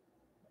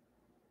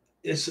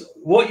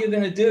 What you're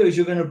going to do is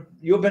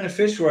your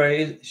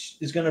beneficiary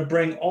is going to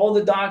bring all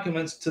the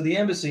documents to the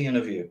embassy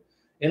interview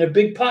in a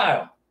big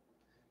pile.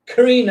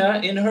 Karina,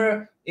 in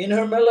her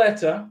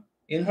maleta,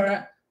 in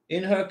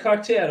her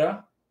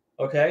cartera,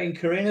 okay, in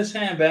Karina's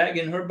handbag,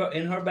 in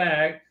her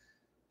bag,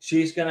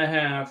 she's going to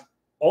have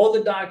all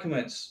the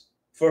documents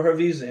for her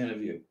visa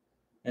interview,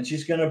 and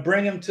she's going to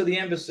bring them to the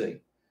embassy.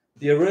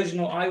 The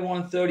original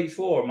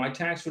I-134, my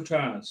tax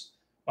returns,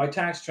 my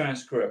tax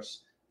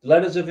transcripts,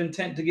 letters of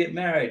intent to get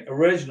married,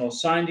 original,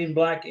 signed in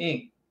black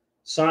ink,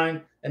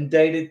 signed and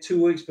dated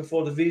 2 weeks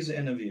before the visa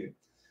interview.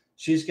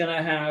 She's going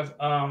to have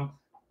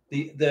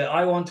the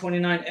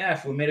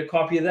I-129F. We made a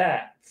copy of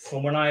that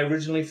from when I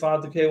originally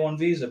filed the K1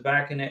 visa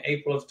back in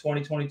April of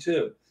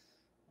 2022.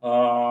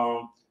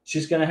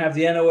 She's going to have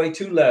the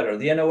NOA2 letter,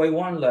 the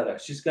NOA1 letter.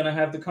 She's going to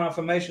have the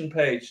confirmation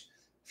page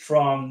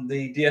from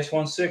the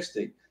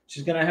DS-160.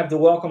 She's going to have the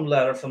welcome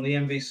letter from the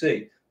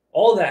MVC.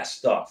 All that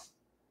stuff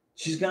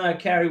she's going to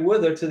carry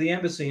with her to the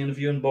embassy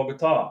interview in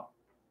Bogota.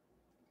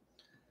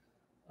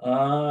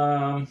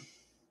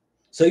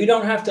 So you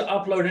don't have to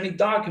upload any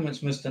documents,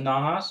 Mr.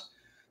 Nahas.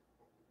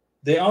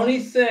 The only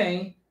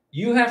thing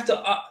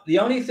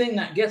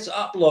that gets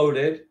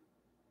uploaded,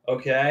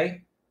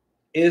 okay,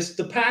 is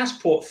the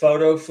passport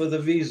photo for the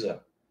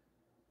visa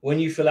when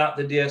you fill out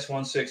the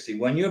DS-160.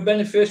 When you're a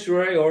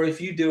beneficiary, or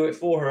if you do it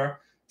for her,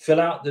 fill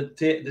out the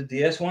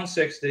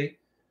DS-160.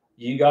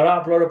 You got to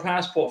upload a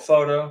passport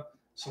photo,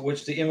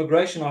 which the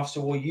immigration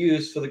officer will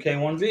use for the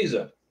K1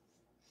 visa.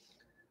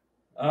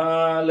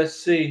 Let's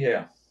see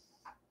here.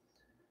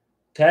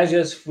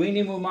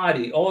 Tejaswini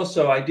Mumadi.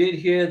 Also, I did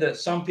hear that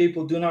some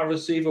people do not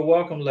receive a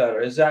welcome letter.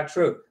 Is that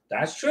true?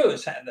 That's true.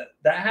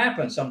 That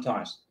happens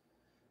sometimes.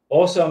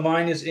 Also,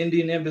 mine is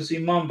Indian Embassy,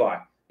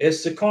 Mumbai.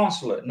 It's the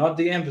consulate, not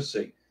the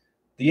embassy.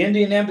 The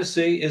Indian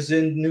Embassy is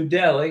in New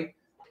Delhi.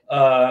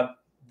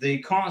 The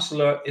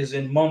consulate is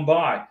in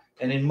Mumbai.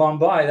 And in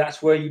Mumbai,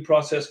 that's where you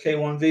process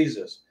K1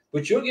 visas.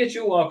 But you'll get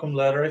your welcome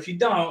letter. If you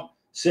don't,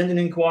 send an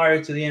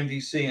inquiry to the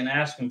MVC and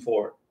ask them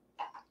for it.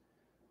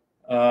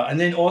 And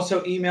then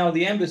also email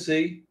the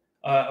embassy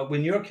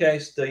in your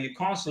case, the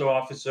consular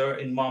officer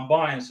in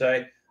Mumbai and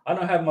say, I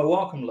don't have my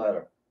welcome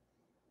letter.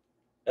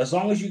 As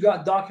long as you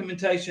got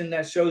documentation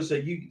that shows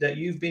that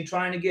you've been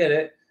trying to get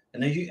it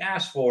and then you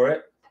ask for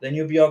it, then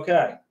you'll be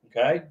okay.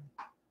 Okay.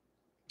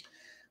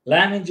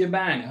 Lamin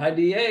Jabang, hi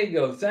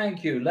Diego,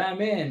 thank you.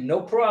 Lamin,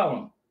 no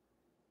problem.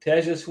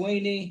 Teja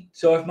Sweeney,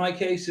 so if my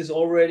case is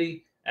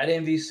already at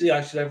MVC,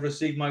 I should have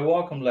received my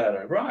welcome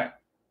letter. Right.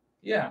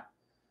 Yeah.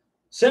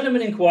 Send him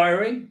an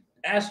inquiry.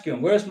 Ask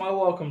him, where's my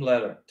welcome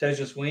letter,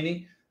 Teja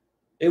Sweeney?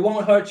 It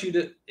won't hurt you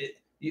to.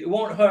 It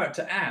won't hurt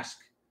to ask.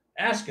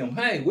 Ask him,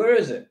 hey, where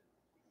is it?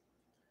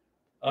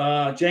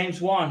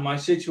 James 1, my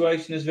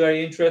situation is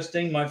very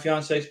interesting. My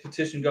fiance's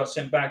petition got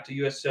sent back to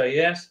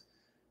USCIS.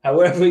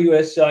 However,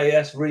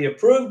 USCIS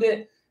reapproved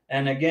it.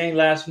 And again,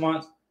 last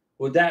month,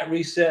 would that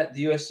reset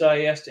the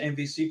USCIS to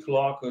MVC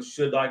clock, or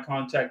should I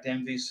contact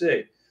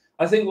MVC?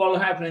 I think what will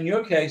happen in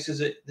your case is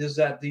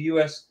that the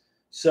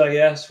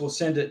USCIS will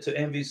send it to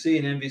MVC,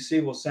 and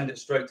MVC will send it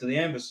straight to the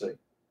embassy.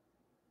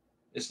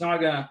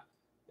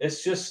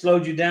 It's just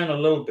slowed you down a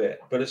little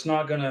bit, but it's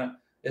not gonna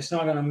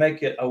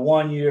make it a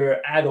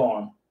 1-year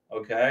add-on.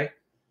 Okay.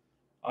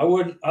 I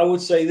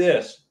would say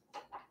this.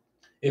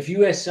 If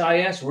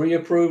USCIS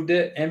reapproved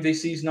it,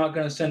 MVC is not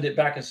going to send it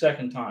back a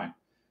second time.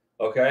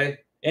 Okay.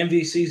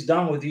 MVC's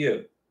done with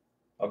you.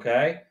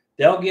 Okay.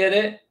 They'll get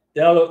it.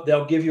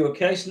 They'll give you a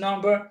case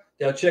number.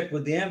 They'll check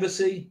with the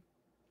embassy,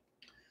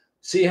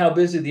 see how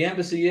busy the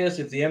embassy is.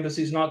 If the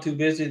embassy's not too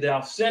busy,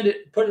 they'll send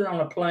it, put it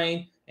on a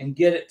plane, and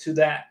get it to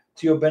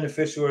your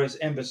beneficiary's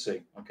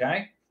embassy.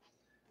 Okay.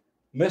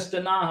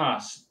 Mr.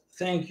 Nahas,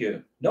 thank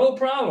you. No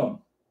problem.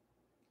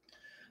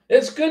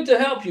 It's good to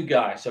help you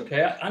guys,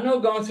 okay? I know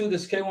going through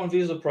this K-1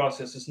 visa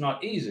process is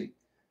not easy.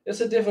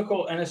 It's a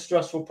difficult and a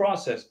stressful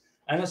process,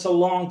 and it's a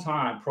long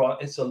time.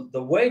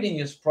 The waiting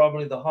is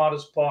probably the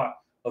hardest part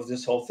of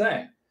this whole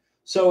thing.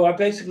 So I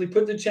basically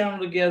put the channel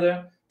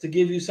together to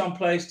give you some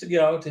place to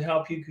go, to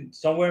help you,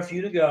 somewhere for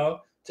you to go,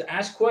 to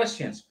ask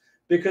questions,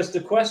 because the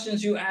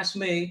questions you ask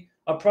me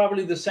are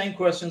probably the same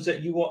questions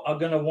that you are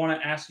going to want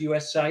to ask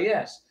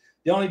USCIS.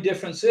 The only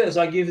difference is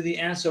I give you the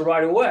answer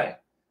right away.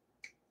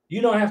 You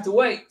don't have to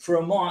wait for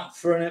a month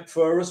for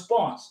a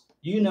response.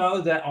 You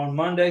know that on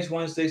Mondays,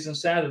 Wednesdays, and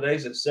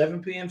Saturdays at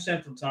 7 p.m.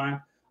 Central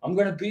Time, I'm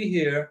going to be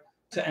here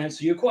to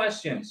answer your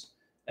questions.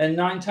 And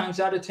 9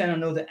 times out of 10, I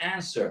know the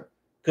answer,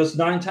 because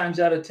 9 times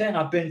out of 10,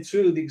 I've been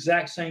through the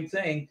exact same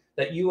thing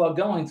that you are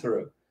going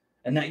through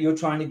and that you're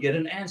trying to get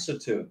an answer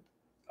to.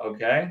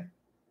 Okay?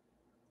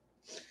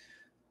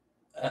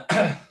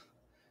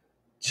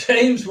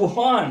 James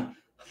 1,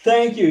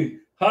 thank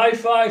you. High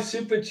five,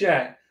 super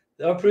chat.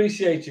 I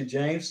appreciate you,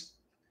 James.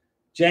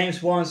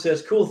 James 1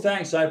 says, cool,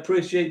 thanks. I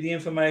appreciate the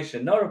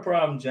information. Not a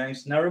problem,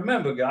 James. Now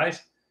remember,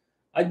 guys,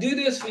 I do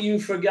this for you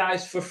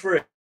guys for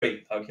free.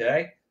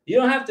 Okay? You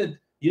don't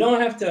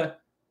have to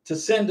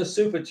send a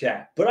super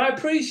chat, but I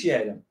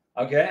appreciate them.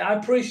 Okay? I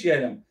appreciate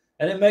them.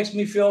 And it makes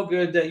me feel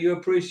good that you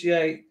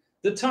appreciate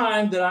the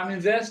time that I'm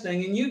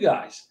investing in you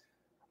guys.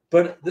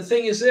 But the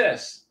thing is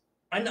this,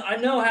 I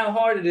know how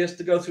hard it is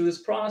to go through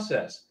this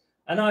process.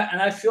 And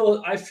I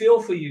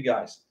feel for you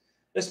guys.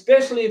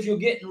 Especially if you're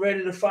getting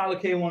ready to file a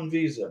K-1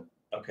 visa,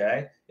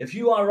 okay? If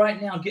you are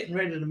right now getting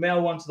ready to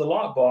mail one to the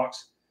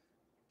lockbox,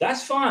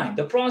 that's fine.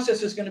 The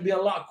process is going to be a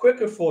lot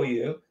quicker for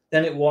you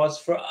than it was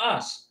for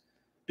us,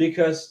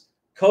 because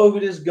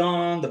COVID is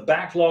gone. The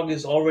backlog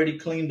is already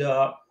cleaned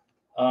up.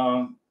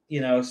 So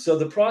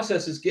the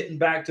process is getting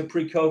back to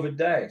pre-COVID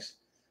days.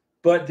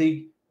 But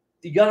you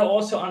got to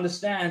also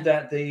understand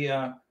that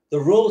the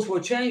rules were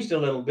changed a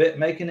little bit,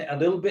 making it a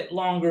little bit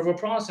longer of a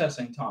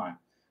processing time.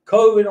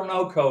 COVID or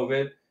no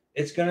COVID,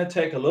 it's going to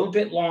take a little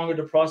bit longer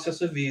to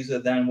process a visa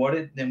than when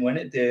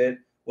it did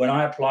when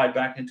I applied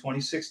back in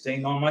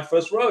 2016 on my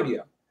first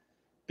rodeo,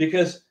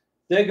 because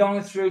they're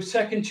going through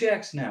second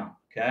checks now.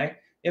 Okay,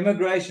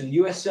 immigration,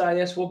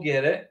 USCIS will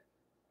get it.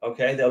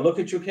 Okay, they'll look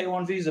at your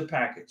K-1 visa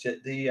package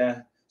at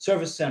the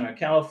Service Center,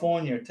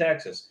 California,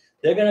 Texas.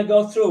 They're going to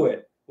go through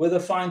it with a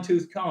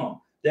fine-tooth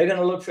comb. They're going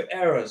to look for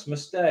errors,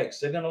 mistakes.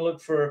 They're going to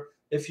look for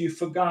if you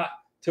forgot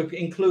to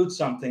include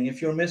something,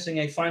 if you're missing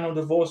a final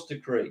divorce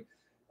decree,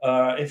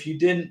 if you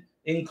didn't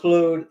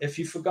include, if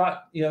you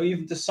forgot,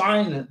 even to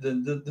sign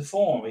the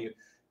form.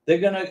 They're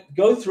going to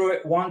go through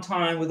it one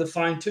time with a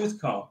fine-tooth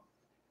comb.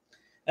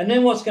 And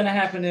then what's going to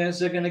happen is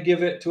they're going to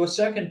give it to a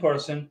second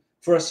person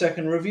for a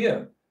second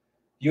review.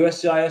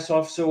 USCIS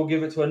officer will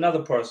give it to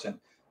another person.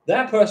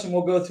 That person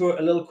will go through it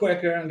a little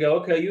quicker and go,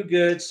 okay, you're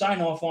good,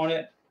 sign off on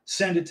it,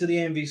 send it to the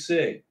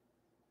MVC.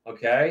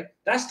 Okay?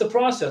 That's the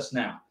process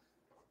now.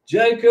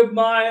 Jacob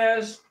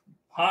Myers,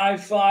 high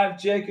five,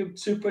 Jacob,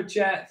 super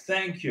chat,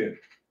 thank you.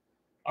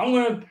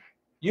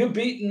 You're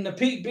beating the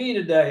Pete B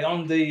today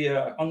on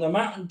the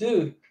Mountain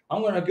Dew.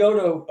 I'm gonna go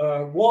to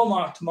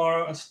Walmart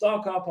tomorrow and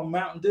stock up on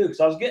Mountain Dew because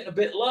I was getting a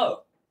bit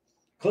low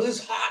because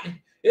it's hot.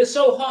 It's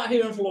so hot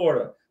here in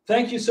Florida.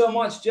 Thank you so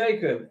much,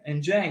 Jacob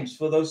and James,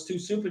 for those 2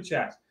 super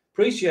chats.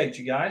 Appreciate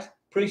you guys.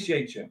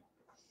 Appreciate you.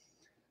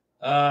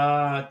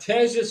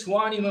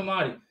 Tejaswani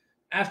Mamadi.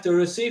 After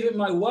receiving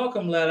my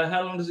welcome letter,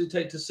 how long does it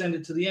take to send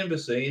it to the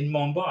embassy in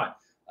Mumbai?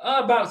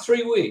 About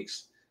 3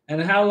 weeks.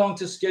 And how long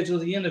to schedule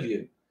the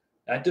interview?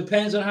 That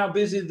depends on how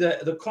busy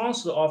the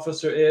consular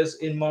officer is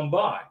in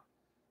Mumbai.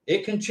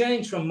 It can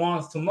change from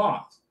month to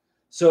month.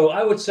 So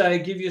I would say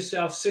give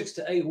yourself 6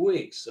 to 8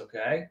 weeks,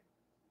 okay?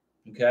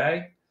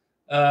 Okay?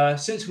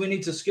 Since we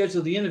need to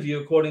schedule the interview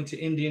according to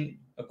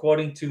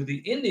the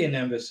Indian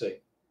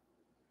embassy.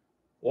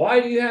 Why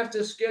do you have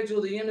to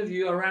schedule the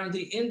interview around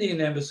the Indian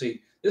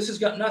embassy? This has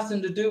got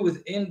nothing to do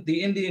with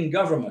the Indian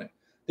government.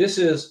 This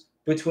is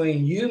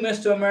between you,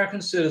 Mr.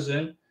 American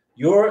citizen,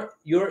 your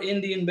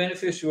Indian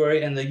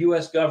beneficiary, and the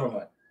U.S.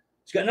 government.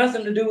 It's got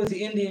nothing to do with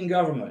the Indian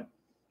government.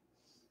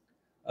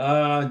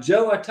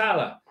 Joe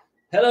Atala.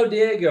 Hello,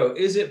 Diego.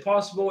 Is it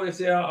possible, if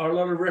there are a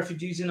lot of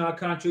refugees in our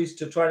countries,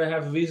 to try to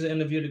have a visa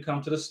interview to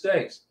come to the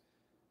States?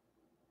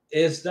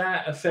 Is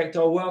that affect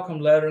our welcome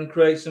letter and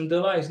create some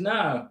delays?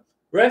 No.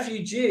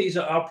 Refugees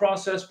are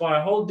processed by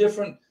a whole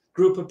different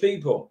group of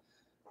people.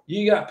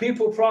 You got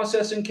people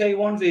processing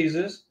K-1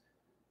 visas.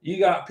 You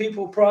got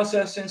people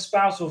processing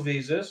spousal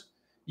visas.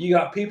 You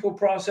got people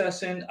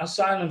processing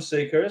asylum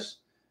seekers.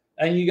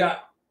 And you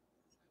got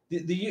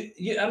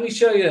let me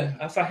show you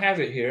if I have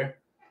it here.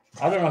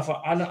 I don't know if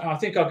I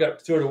think I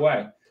got threw it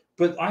away.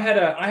 But I had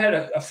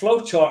a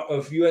flow chart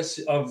of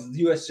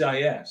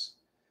USCIS.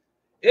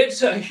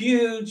 It's a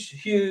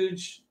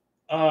huge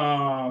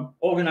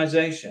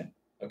organization,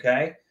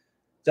 okay?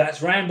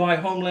 That's ran by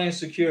Homeland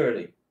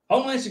Security.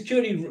 Homeland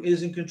Security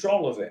is in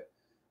control of it,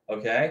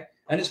 okay?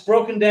 And it's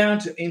broken down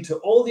into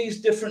all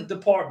these different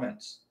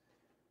departments.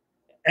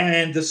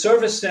 And the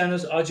service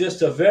centers are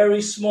just a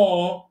very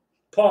small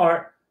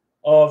part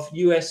of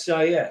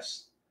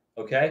USCIS,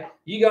 okay?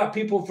 You got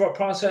people for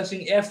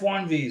processing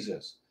F1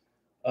 visas,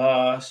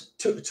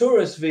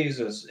 tourist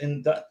visas,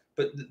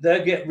 but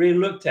they get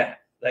re-looked at.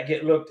 They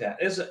get looked at.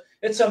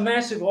 It's a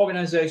massive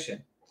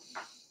organization.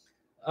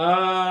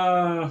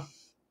 So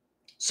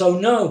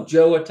no,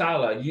 Joe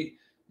Atala,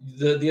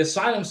 the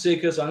asylum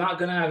seekers are not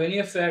going to have any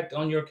effect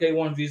on your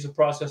K-1 visa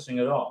processing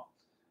at all.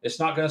 It's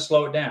not going to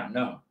slow it down.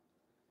 No.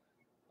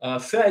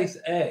 Faith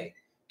A.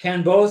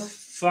 Can both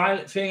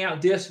filling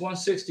out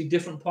DS-160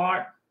 different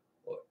part,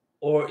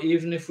 or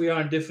even if we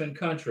are in different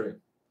country?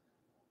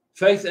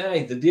 Faith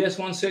A. The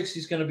DS-160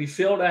 is going to be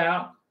filled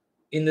out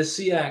in the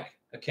SEAC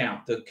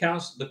account,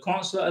 the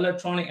Consular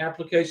Electronic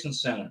Application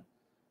Center.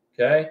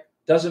 Okay,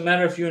 doesn't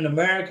matter if you're in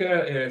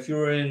America or if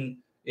you're in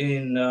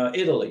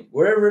Italy,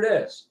 wherever it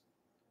is.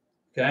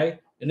 Okay,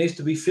 it needs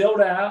to be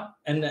filled out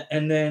and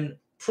then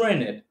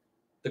printed.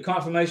 The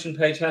confirmation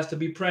page has to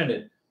be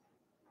printed.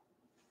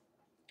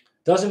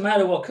 Doesn't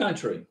matter what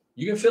country.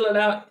 You can fill it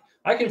out.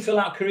 I can fill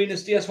out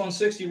Karina's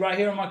DS-160 right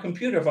here on my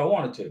computer if I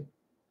wanted to.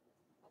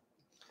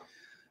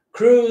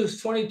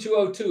 Cruz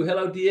 2202.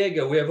 Hello,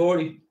 Diego. We have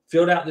already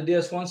filled out the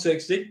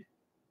DS-160.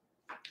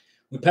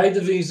 We paid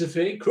the visa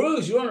fee.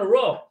 Cruz, you're on a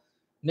roll.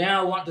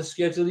 Now I want to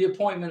schedule the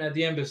appointment at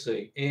the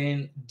embassy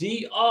in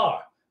DR,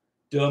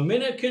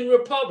 Dominican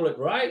Republic,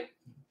 right?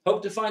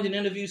 Hope to find an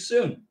interview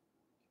soon.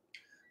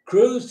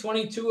 Cruz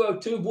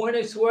 2202.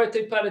 Buena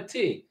suerte para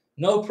ti.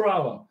 No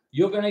problem.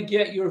 You're going to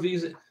get your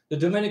visa. The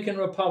Dominican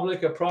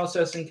Republic are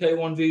processing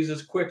K-1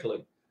 visas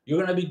quickly.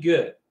 You're going to be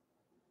good.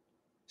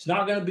 It's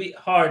not going to be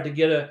hard to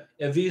get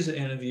a visa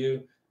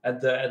interview at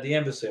the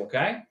embassy,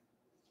 okay?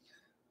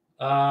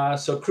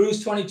 So Cruz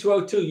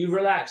 2202, you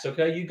relax,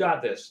 okay? You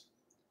got this.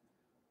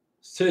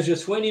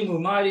 Tejaswini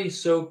Mumadi,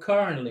 so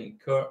currently.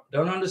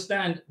 Don't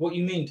understand what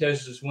you mean,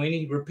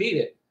 Tejaswini. Repeat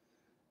it.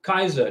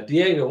 Kaiser,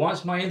 Diego,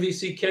 once my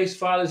MVC case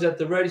file is at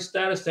the ready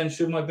status, then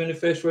should my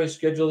beneficiary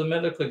schedule the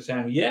medical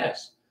exam?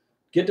 Yes.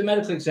 Get the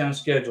medical exam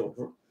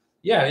scheduled.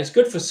 Yeah, it's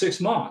good for 6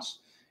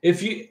 months.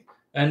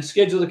 And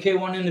schedule the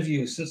K-1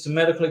 interview, since the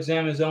medical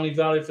exam is only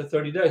valid for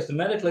 30 days. The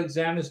medical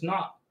exam is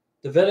not.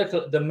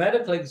 The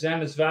medical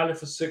exam is valid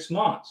for 6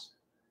 months.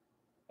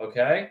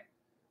 Okay?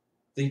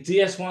 The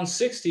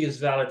DS-160 is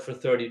valid for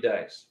 30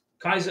 days.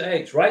 Kaiser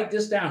H, write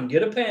this down.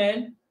 Get a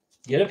pen.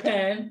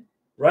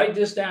 Write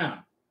this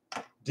down.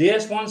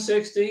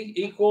 DS-160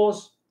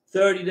 equals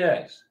 30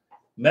 days.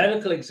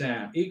 Medical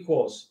exam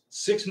equals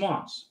 6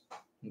 months.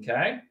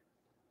 Okay?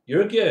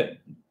 You're good.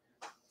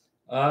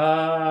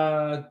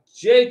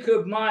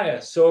 Jacob Meyer.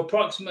 So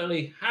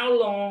approximately how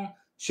long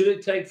should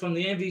it take from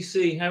the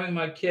MVC having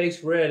my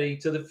case ready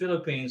to the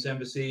Philippines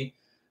embassy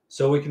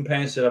so we can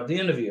pay and set up the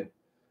interview?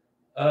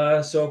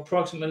 So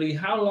approximately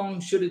how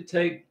long should it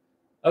take?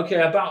 Okay,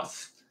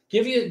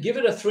 give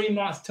it a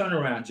 3-month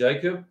turnaround,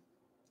 Jacob.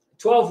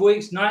 12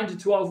 weeks, 9 to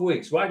 12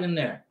 weeks, right in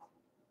there.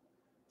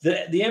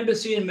 The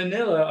embassy in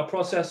Manila are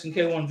processing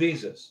K-1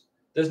 visas.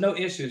 There's no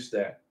issues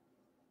there.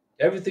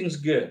 Everything's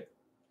good.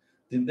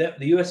 The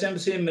U.S.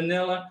 Embassy in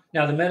Manila.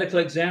 Now, the medical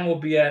exam will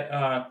be at,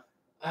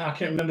 I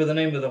can't remember the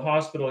name of the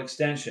hospital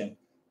extension.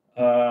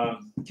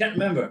 Can't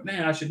remember.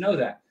 Man, I should know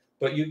that.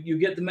 But you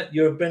get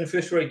your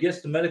beneficiary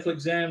gets the medical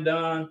exam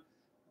done,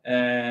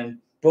 and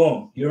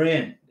boom, you're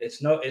in.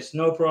 It's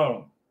no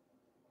problem.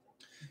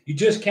 You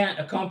just can't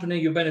accompany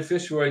your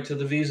beneficiary to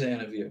the visa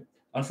interview,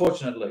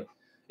 unfortunately.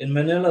 In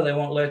Manila, they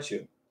won't let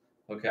you.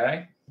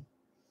 Okay.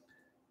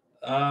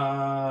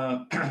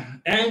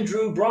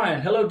 Andrew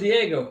Bryan. Hello,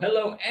 Diego.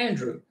 Hello,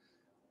 Andrew.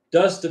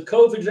 Does the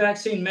COVID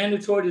vaccine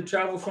mandatory to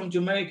travel from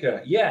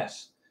Jamaica?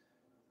 Yes.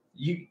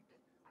 The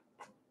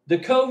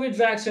COVID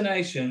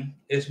vaccination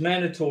is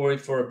mandatory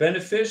for a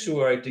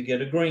beneficiary to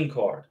get a green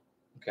card.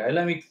 Okay,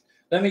 let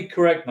me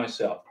correct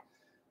myself.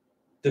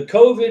 The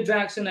COVID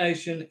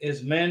vaccination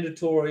is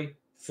mandatory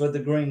for the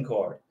green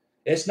card.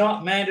 It's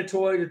not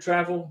mandatory to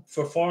travel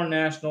for foreign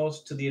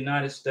nationals to the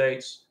United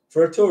States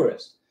for a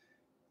tourist.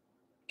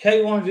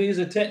 K1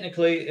 visa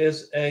technically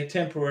is a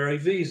temporary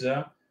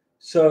visa,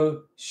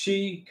 so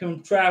she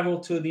can travel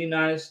to the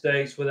United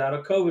States without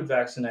a COVID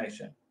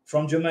vaccination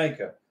from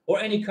Jamaica or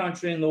any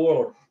country in the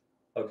world.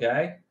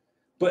 Okay?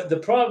 But the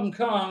problem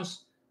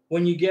comes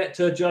when you get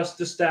to adjust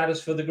the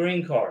status for the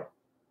green card.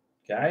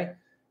 Okay?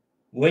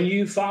 When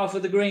you file for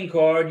the green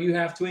card, you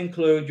have to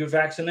include your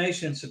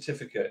vaccination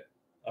certificate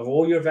of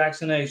all your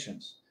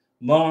vaccinations: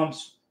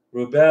 mumps,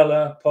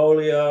 rubella,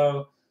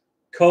 polio,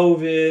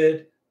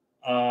 COVID,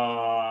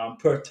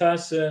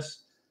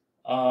 pertussis.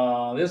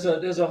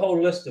 There's a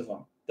whole list of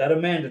them that are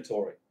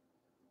mandatory.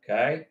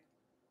 Okay,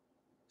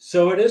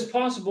 so it is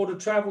possible to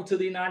travel to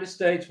the United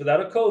States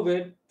without a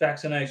COVID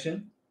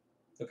vaccination.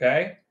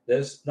 Okay,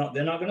 they're not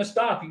going to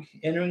stop you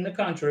entering the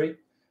country,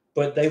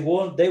 but they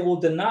will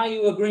deny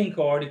you a green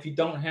card if you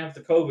don't have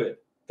the COVID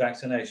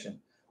vaccination,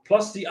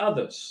 plus the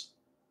others.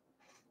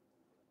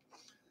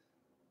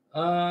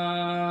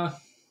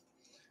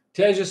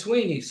 Teja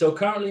Sweeney. So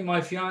currently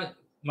my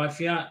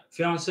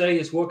fiance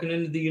is working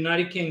in the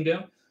United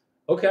Kingdom.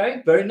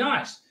 Okay, very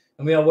nice.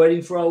 And we are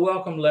waiting for our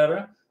welcome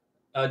letter.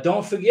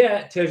 Don't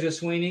forget, Teja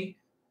Sweeney,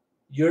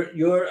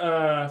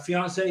 your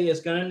fiance is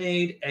going to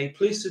need a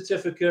police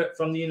certificate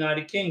from the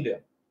United Kingdom,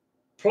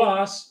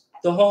 plus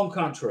the home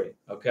country.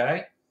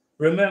 Okay,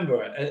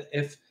 remember,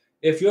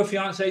 if your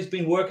fiance has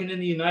been working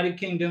in the United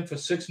Kingdom for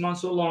 6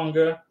 months or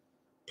longer,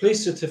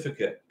 police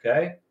certificate.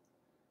 Okay,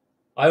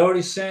 I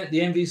already sent the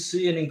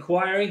NVC an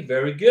inquiry.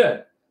 Very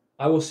good.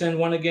 I will send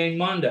one again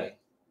Monday.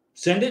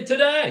 Send it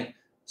today.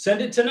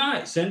 Send it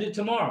tonight. Send it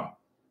tomorrow.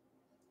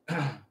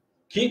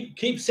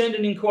 Keep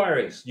sending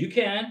inquiries. You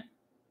can.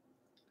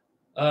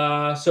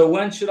 So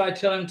when should I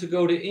tell him to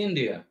go to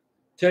India?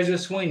 Teja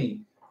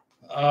Sweeney.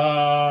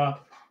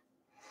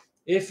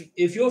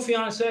 If your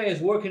fiance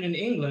is working in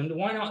England,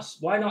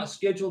 why not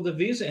schedule the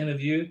visa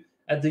interview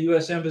at the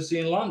U.S. Embassy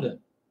in London?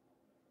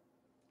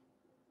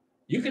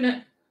 You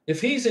can. If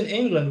he's in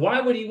England,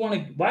 why would he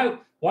want to?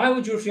 Why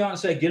would your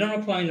fiance get on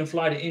a plane and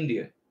fly to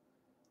India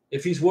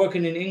if he's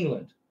working in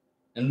England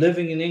and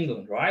living in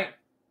England? Right?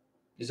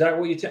 Is that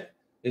what you?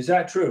 Is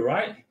that true?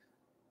 Right?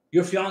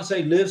 Your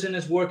fiance lives and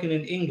is working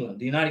in England,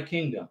 the United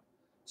Kingdom.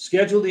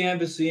 Schedule the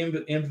embassy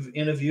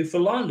interview for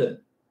London.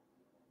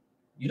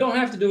 You don't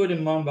have to do it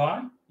in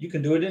Mumbai. You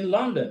can do it in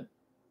London.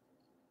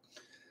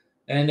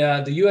 And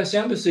the U.S.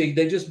 Embassy,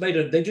 they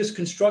just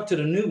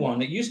constructed a new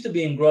one. It used to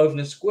be in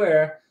Grosvenor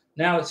Square.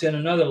 Now it's in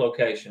another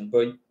location,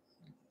 but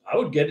I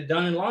would get it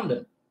done in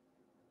London.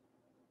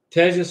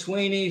 Teja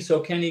Sweeney,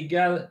 so he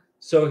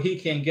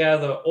can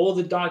gather all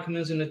the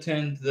documents and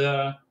attend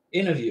the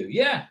interview.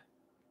 Yeah,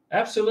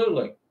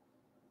 absolutely.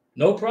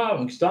 No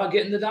problem. Start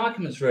getting the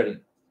documents ready.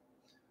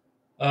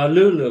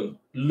 Lou.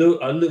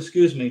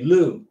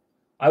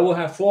 I will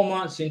have 4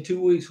 months in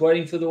 2 weeks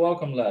waiting for the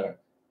welcome letter.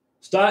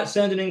 Start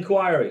sending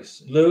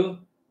inquiries, Lou.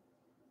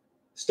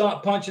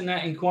 Start punching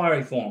that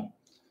inquiry form.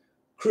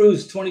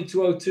 Cruz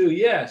 2202,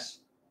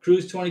 yes.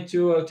 Cruz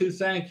 2202,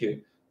 thank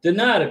you.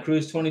 Denata,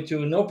 Cruz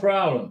 22, no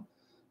problem.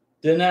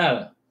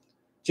 Denata.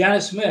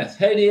 Janet Smith,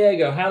 hey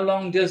Diego, how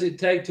long does it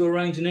take to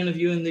arrange an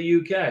interview in the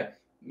UK?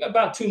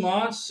 About 2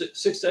 months,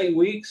 6 to 8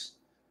 weeks.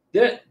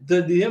 The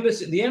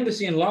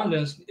embassy in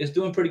London is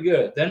doing pretty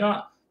good. They're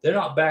not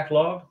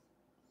backlogged.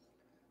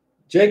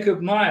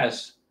 Jacob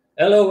Myers,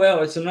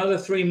 LOL, it's another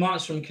 3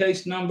 months from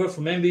case number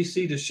from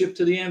NVC to ship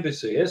to the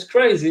embassy. It's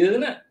crazy,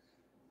 isn't it?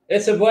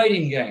 It's a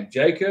waiting game,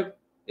 Jacob.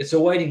 It's a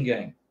waiting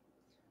game.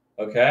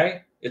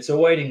 Okay? It's a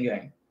waiting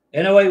game.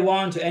 NOA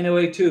 1 to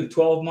NOA 2,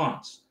 12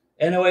 months.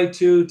 NOA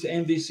 2 to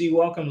NVC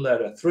welcome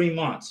letter, 3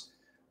 months.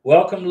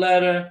 Welcome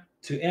letter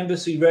to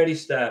embassy ready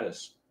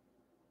status,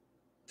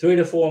 3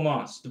 to 4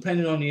 months,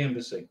 depending on the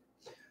embassy.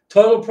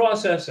 Total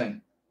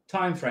processing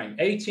time frame,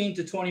 18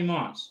 to 20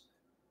 months.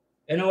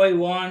 NOA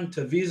 1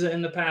 to visa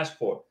in the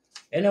passport.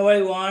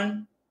 NOA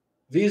 1,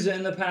 visa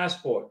in the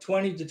passport,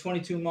 20 to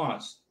 22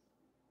 months.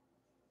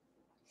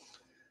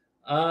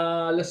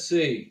 Let's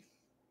see.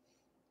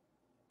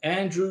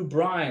 Andrew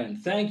Bryan,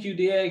 thank you,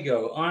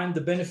 Diego. I'm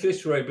the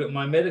beneficiary, but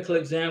my medical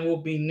exam will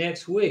be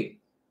next week.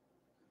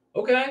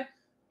 Okay,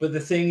 but the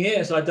thing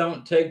is, I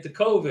don't take the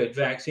COVID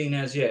vaccine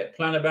as yet.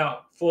 Plan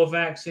about 4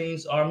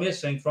 vaccines are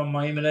missing from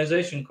my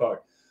immunization card.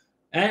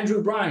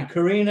 Andrew Bryan,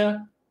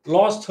 Karina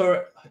lost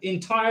her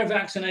entire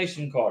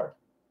vaccination card.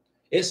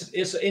 It's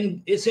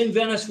in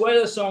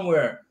Venezuela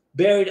somewhere,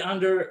 buried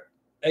under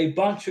a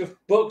bunch of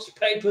books,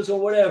 papers, or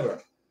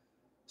whatever.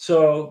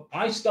 So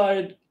I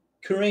started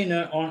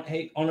Karina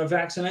on a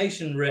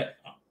vaccination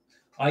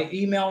I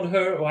emailed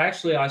her, or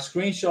actually I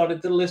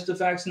screenshotted the list of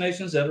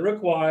vaccinations that are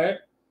required.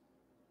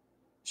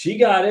 She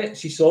got it.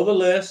 She saw the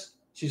list.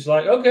 She's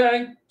like,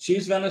 okay,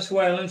 she's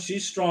Venezuelan.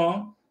 She's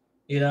strong.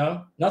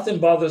 Nothing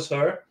bothers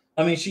her.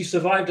 I mean, she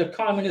survived a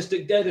communist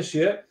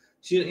dictatorship.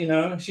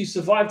 She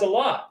survived a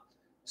lot.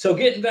 So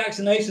getting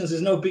vaccinations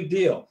is no big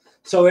deal.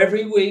 So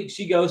every week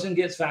she goes and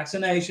gets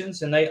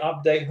vaccinations, and they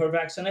update her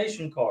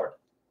vaccination card.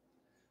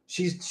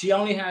 She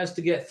only has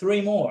to get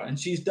 3 more, and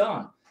she's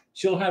done.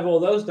 She'll have all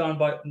those done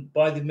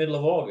by the middle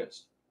of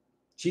August.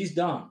 She's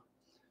done.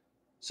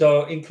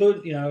 So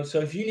so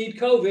if you need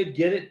COVID,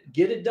 get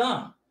it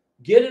done.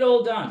 Get it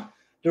all done.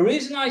 The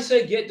reason I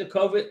say get the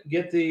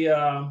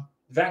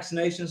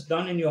vaccinations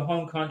done in your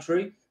home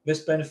country,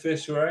 Mr.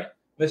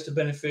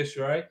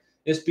 Beneficiary,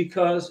 is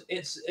because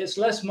it's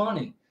less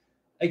money.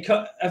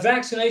 A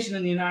vaccination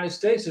in the United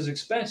States is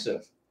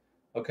expensive.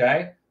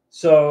 Okay.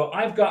 So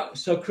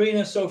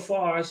Karina so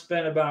far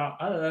spent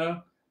about, I don't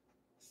know,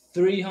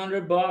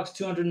 $300,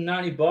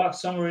 $290,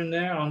 somewhere in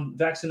there on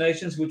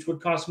vaccinations, which would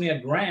cost me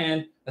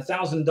 $1,000,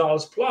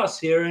 $1,000 plus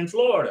here in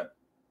Florida.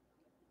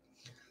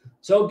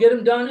 So get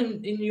them done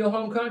in your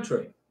home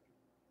country.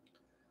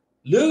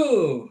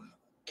 Lou,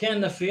 can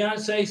the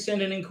fiance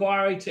send an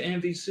inquiry to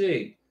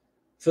MVC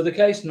for the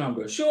case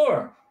number?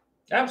 Sure,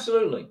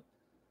 absolutely.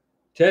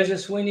 Teja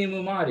Sweeney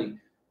Mumadi,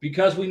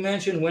 because we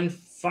mentioned when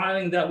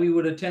filing that we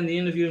would attend the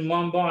interview in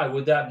Mumbai,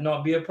 would that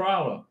not be a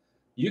problem?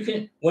 You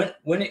can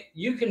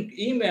you can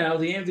email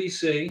the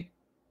MVC,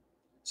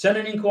 send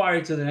an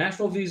inquiry to the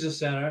National Visa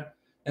Center,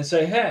 and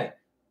say, hey,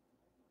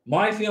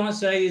 my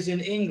fiance is in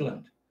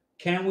England.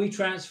 Can we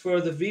transfer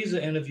the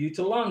visa interview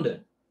to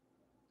London?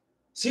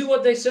 See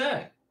what they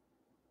say.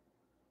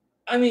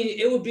 I mean,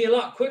 it would be a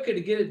lot quicker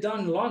to get it done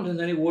in London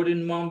than it would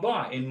in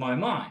Mumbai, in my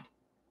mind.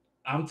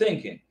 I'm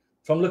thinking,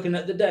 from looking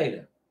at the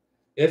data.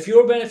 If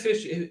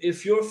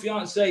your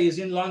fiance is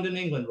in London,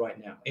 England right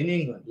now, in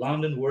England,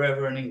 London,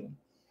 wherever in England,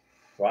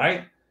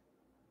 right?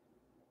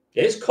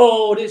 It's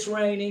cold, it's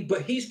rainy,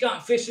 but he's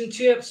got fish and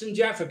chips and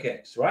Jaffa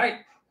cakes,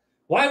 right?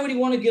 Why would he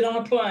want to get on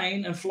a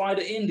plane and fly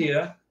to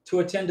India to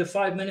attend a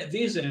 5-minute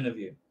visa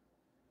interview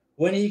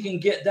when he can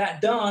get that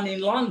done in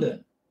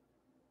London?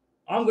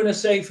 I'm going to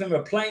save him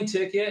a plane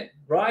ticket,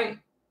 right?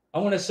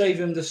 I'm going to save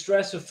him the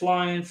stress of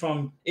flying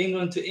from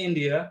England to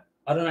India.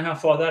 I don't know how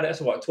far that is.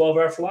 That's what,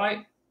 12-hour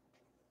flight?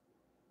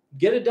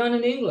 Get it done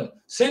in England.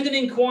 Send an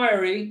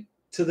inquiry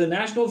to the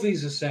National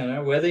Visa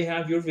Center where they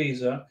have your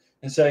visa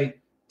and say,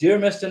 dear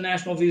Mr.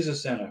 National Visa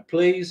Center,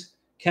 please,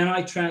 can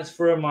I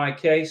transfer my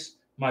case,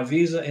 my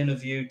visa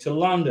interview to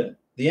London,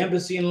 the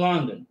embassy in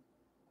London?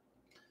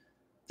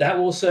 That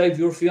will save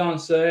your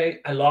fiance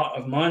a lot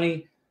of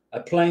money, a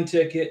plane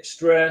ticket,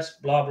 stress,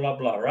 blah, blah,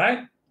 blah,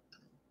 right?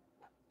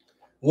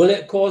 Will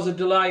it cause a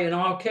delay in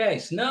our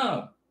case?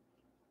 No,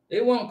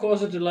 it won't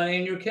cause a delay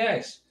in your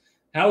case.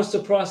 How is the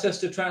process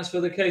to transfer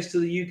the case to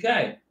the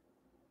UK?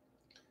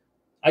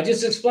 I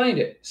just explained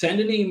it. Send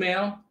an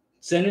email,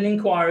 send an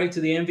inquiry to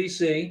the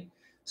MVC,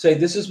 say,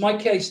 this is my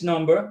case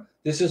number,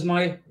 this is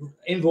my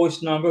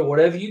invoice number,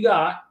 whatever you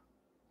got,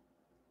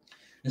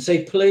 and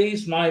say,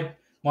 please, my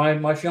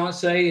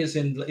fiance is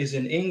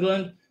in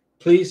England.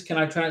 Please, can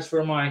I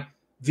transfer my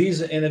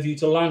visa interview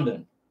to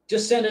London?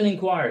 Just send an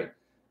inquiry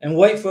and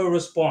wait for a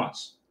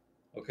response,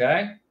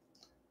 okay?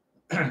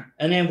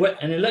 and then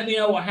let me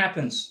know what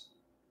happens.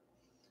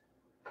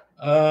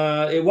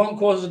 It won't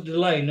cause a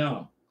delay,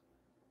 no.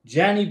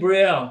 Janny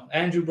Brielle,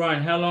 Andrew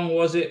Bryan, how long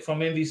was it from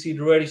MVC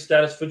to ready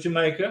status for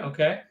Jamaica?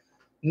 Okay.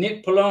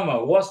 Nick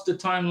Palomo, what's the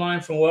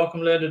timeline from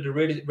welcome letter to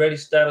ready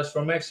status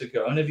for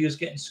Mexico? Interviews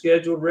getting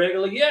scheduled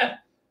regularly? Yeah.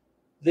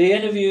 The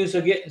interviews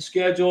are getting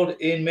scheduled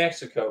in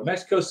Mexico,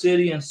 Mexico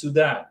City and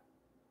Ciudad.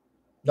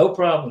 No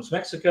problems.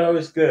 Mexico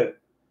is good.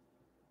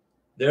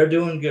 They're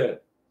doing good.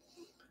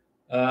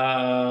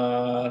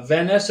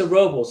 Vanessa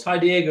Robles, hi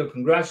Diego,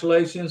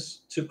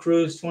 congratulations to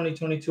Cruise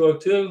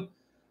 2022-02.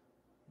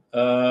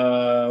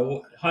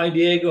 Hi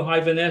Diego, hi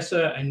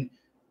Vanessa,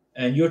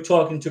 and you're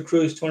talking to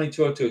Cruise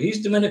 2202.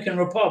 He's Dominican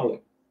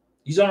Republic.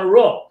 He's on a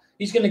roll.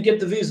 He's going to get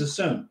the visa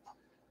soon.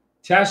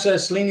 Tasha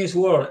Sleeney's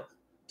World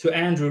to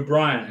Andrew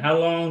Bryan. How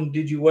long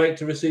did you wait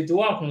to receive the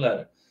welcome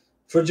letter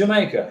for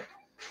Jamaica?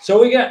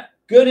 So we got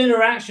good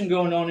interaction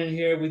going on in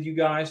here with you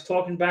guys,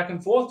 talking back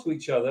and forth to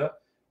each other,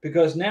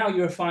 because now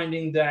you're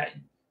finding that,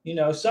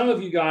 some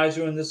of you guys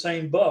are in the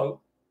same boat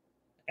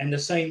and the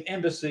same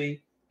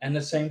embassy and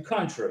the same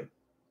country,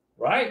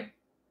 right?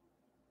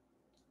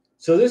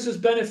 So this is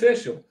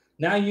beneficial.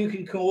 Now you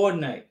can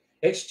coordinate,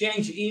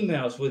 exchange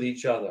emails with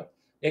each other,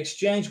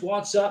 exchange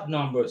WhatsApp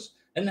numbers,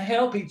 and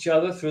help each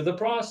other through the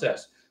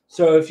process.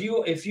 So if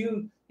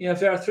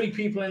there are 3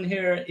 people in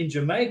here in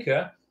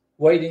Jamaica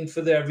waiting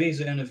for their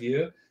visa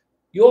interview,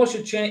 you all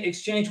should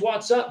exchange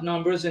WhatsApp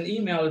numbers and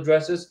email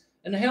addresses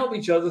and help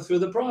each other through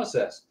the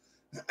process.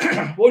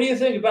 What do you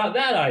think about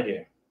that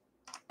idea?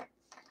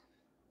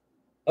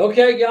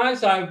 Okay,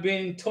 guys, I've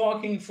been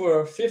talking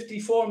for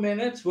 54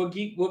 minutes. We'll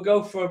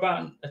go for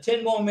about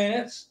 10 more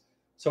minutes.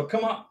 So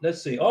come on,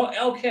 let's see. Oh,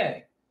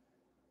 okay.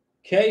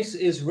 Case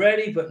is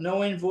ready, but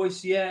no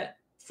invoice yet.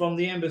 from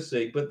the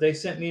embassy, but they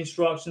sent me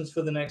instructions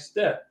for the next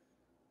step.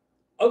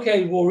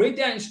 Okay, well, read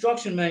that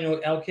instruction manual,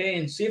 LK,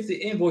 and see if the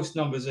invoice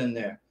number's in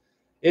there.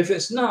 If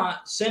it's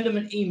not, send them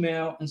an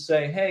email and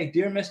say, hey,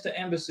 dear Mr.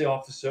 Embassy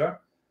Officer,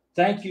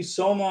 thank you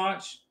so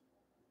much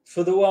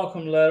for the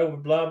welcome letter,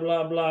 blah,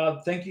 blah,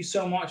 blah. Thank you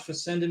so much for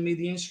sending me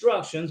the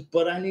instructions,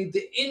 but I need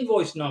the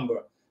invoice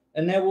number.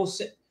 And they will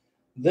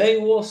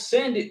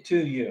send it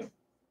to you.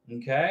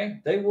 Okay?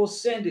 They will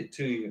send it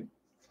to you.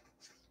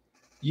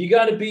 You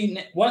got to be,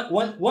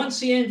 once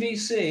the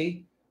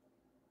NVC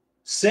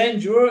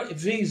send your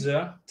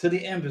visa to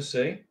the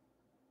embassy,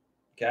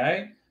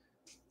 okay?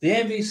 The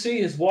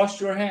NVC has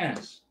washed your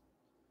hands.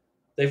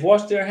 They've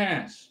washed their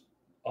hands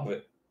of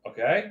it,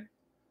 okay?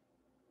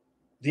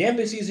 The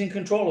embassy is in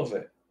control of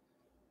it.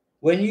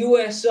 When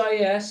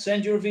USCIS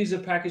send your visa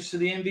package to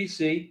the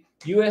NVC,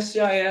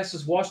 USCIS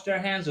has washed their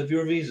hands of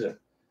your visa.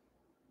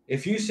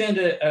 If you send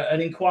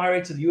an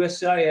inquiry to the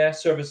USCIS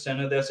Service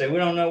Center, they'll say, we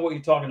don't know what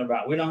you're talking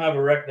about. We don't have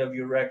a record of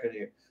your record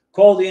here.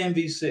 Call the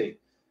NVC.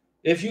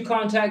 If you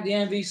contact the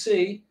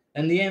NVC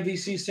and the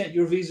NVC sent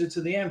your visa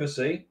to the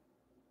embassy,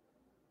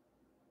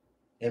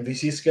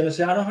 NVC is going to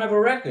say, I don't have a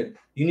record.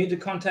 You need to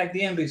contact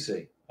the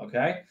embassy.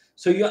 Okay?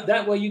 So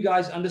that way you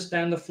guys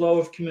understand the flow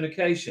of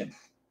communication.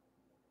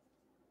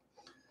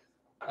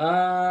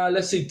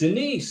 Let's see.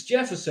 Denise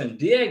Jefferson,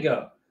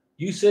 Diego,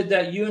 you said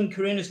that you and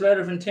Karina's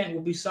letter of intent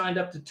will be signed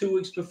up to 2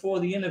 weeks before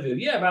the interview.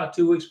 Yeah, about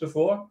 2 weeks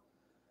before.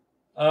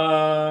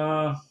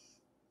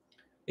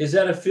 Is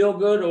that a feel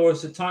good, or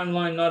is the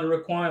timeline not a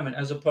requirement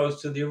as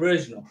opposed to the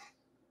original?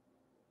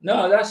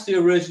 No, that's the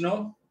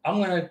original. I'm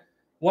going to,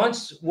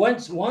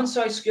 once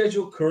I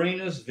schedule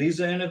Karina's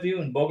visa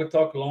interview in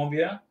Bogota,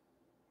 Colombia,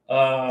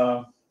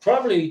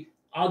 probably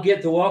I'll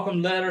get the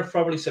welcome letter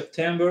probably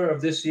September of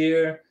this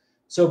year.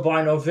 So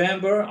by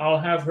November, I'll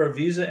have her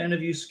visa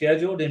interview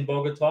scheduled in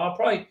Bogota,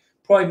 probably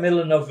middle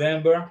of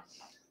November.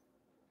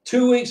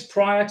 2 weeks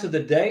prior to the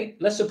date,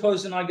 let's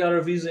suppose that I got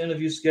her visa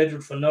interview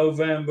scheduled for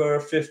November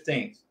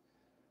 15th.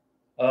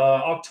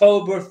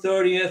 October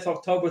 30th,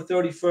 October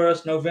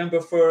 31st, November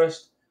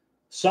 1st,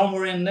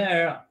 somewhere in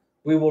there,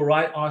 we will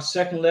write our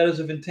second letters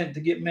of intent to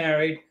get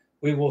married.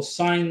 We will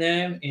sign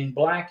them in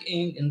black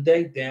ink and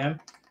date them.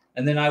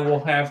 And then I will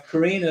have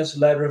Karina's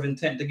letter of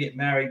intent to get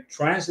married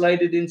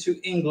translated into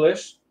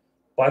English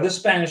by the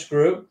Spanish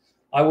group.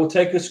 I will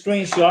take a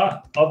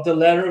screenshot of the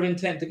letter of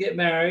intent to get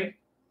married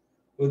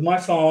with my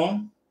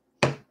phone.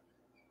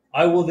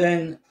 I will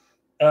then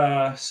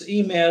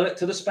email it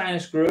to the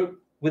Spanish group.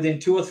 Within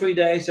 2 or 3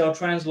 days, they'll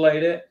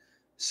translate it,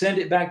 send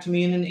it back to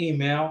me in an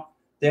email.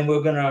 Then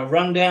we're going to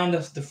run down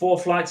the 4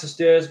 flights of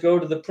stairs, go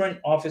to the print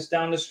office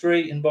down the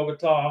street in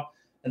Bogota,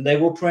 and they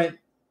will print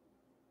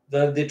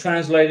the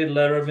translated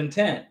letter of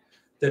intent.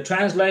 The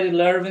translated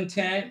letter of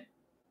intent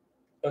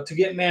to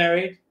get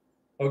married,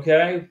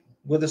 okay,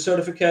 with the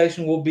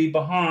certification will be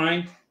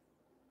behind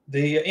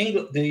the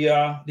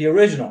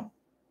original.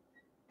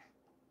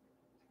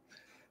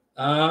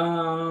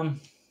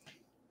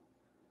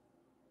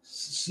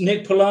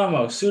 Nick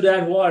Palermo,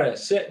 Ciudad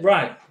Juarez,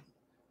 right?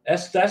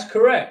 That's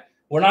correct.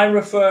 When I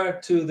refer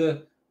to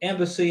the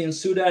embassy in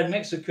Ciudad,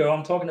 Mexico,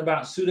 I'm talking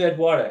about Ciudad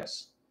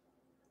Juarez.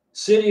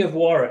 City of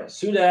Juarez.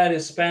 Ciudad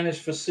is Spanish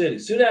for city.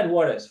 Ciudad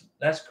Juarez.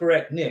 That's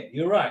correct, Nick.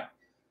 You're right.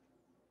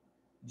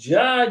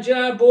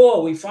 Jaja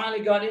Boy. We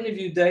finally got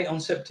interview date on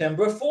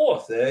September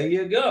 4th. There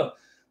you go.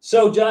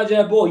 So,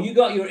 Jaja Boy, you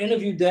got your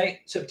interview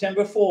date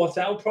September 4th.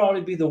 That will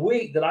probably be the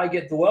week that I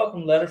get the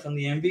welcome letter from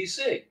the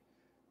NBC.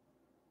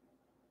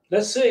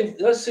 Let's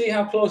see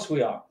how close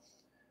we are.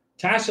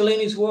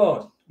 Tassolini's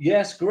World.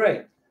 Yes,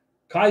 great.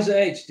 Kaiser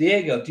H.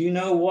 Diego, do you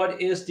know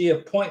what is the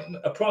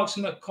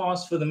approximate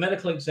cost for the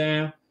medical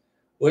exam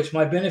which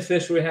my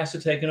beneficiary has to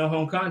take in her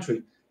home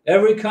country?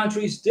 Every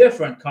country is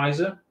different,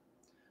 Kaiser.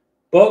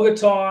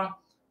 Bogota,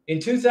 in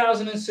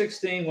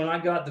 2016, when I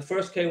got the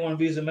first K1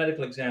 visa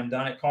medical exam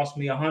done, it cost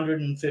me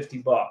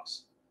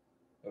 $150.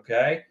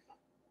 Okay?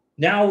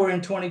 Now we're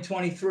in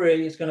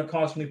 2023. It's going to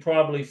cost me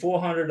probably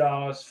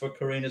 $400 for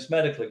Karina's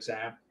medical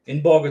exam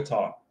in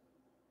Bogota.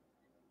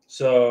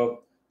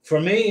 So for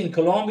me in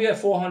Colombia,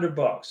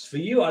 $400. For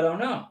you, I don't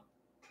know.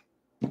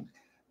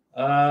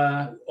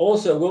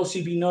 Also, will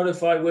she be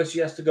notified where she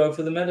has to go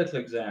for the medical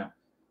exam?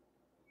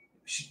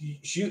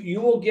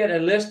 You will get a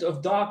list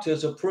of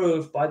doctors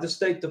approved by the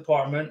State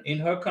Department in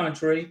her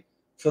country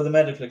for the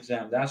medical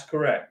exam. That's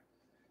correct.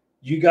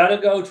 You got to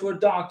go to a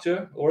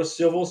doctor or a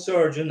civil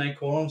surgeon. They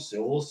call them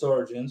civil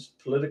surgeons,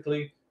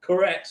 politically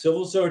correct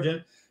civil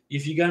surgeon.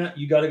 If you got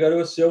to go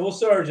to a civil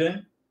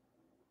surgeon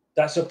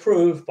that's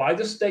approved by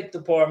the State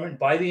Department,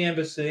 by the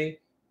embassy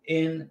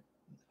in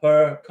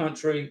her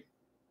country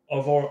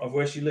of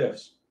where she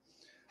lives.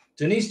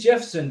 Denise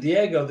Jefferson,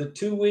 Diego, the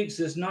 2 weeks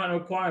is not a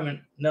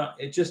requirement. No,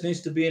 it just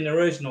needs to be an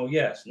original.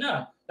 Yes.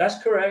 No,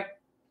 that's correct.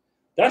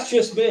 That's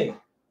just me.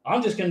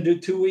 I'm just going to do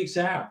 2 weeks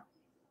out.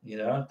 You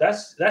know,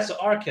 that's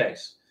our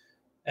case.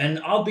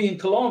 And I'll be in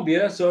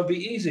Colombia, so it'll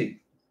be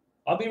easy.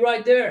 I'll be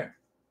right there.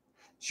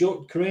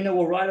 Karina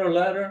will write her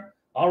letter.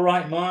 I'll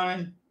write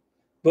mine.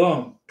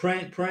 Boom.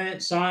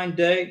 Print, sign,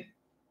 date.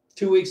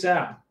 2 weeks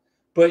out.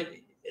 But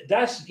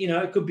that's,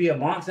 it could be a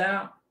month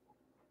out.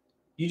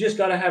 You just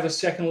got to have a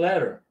second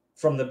letter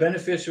from the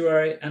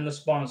beneficiary and the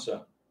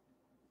sponsor.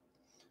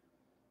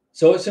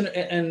 So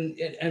and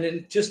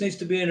it just needs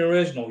to be an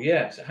original.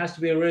 Yes, it has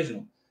to be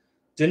original.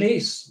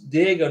 Denise,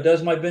 Diego,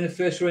 does my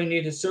beneficiary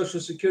need his social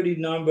security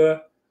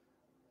number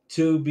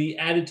to be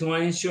added to my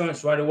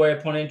insurance right away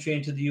upon entry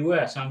into the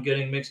U.S.? I'm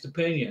getting mixed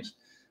opinions.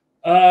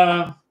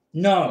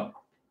 No.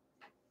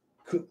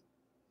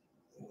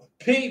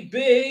 Pete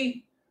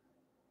B,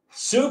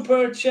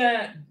 super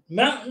chat,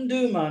 Mountain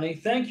Dew money.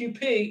 Thank you,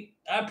 Pete.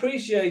 I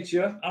appreciate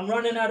you. I'm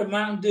running out of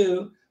Mountain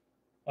Dew.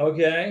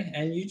 Okay,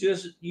 and you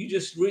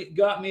just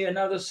got me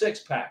another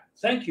 6-pack.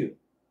 Thank you.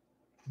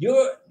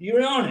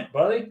 You're on it,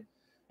 buddy.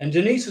 And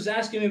Denise was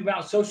asking me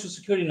about social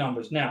security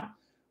numbers. Now,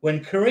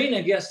 when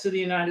Karina gets to the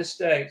United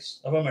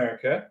States of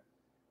America,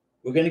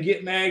 we're going to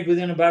get married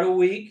within about a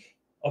week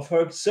of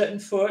her setting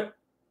foot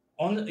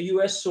on the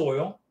U.S.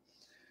 soil.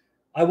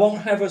 I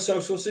won't have her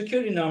social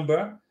security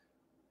number,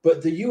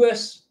 but the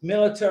U.S.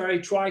 military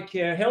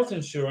TRICARE health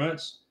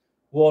insurance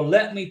will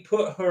let me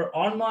put her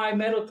on my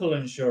medical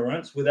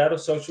insurance without a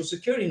social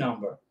security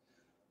number.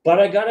 But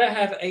I got to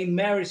have a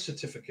marriage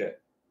certificate,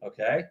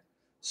 okay?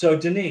 So,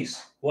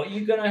 Denise, what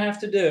you're going to have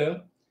to do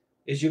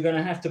is you're going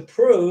to have to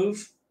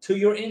prove to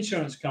your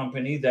insurance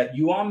company that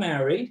you are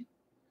married,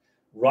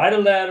 write a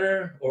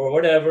letter or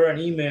whatever, an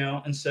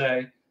email, and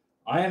say,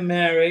 I am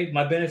married,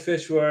 my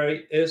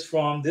beneficiary is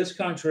from this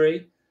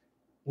country,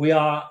 we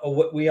are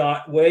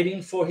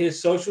waiting for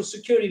his social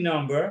security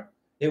number.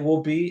 It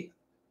will be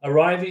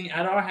arriving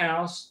at our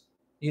house,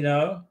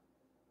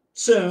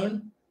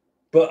 soon,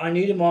 but I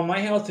need him on my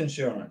health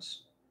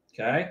insurance.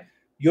 Okay.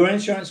 Your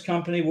insurance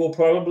company will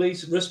probably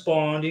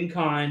respond in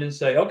kind and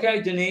say,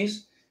 okay,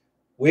 Denise,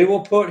 we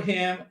will put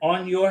him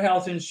on your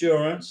health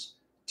insurance,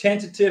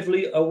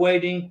 tentatively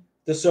awaiting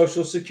the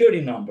social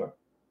security number.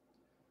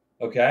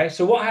 Okay.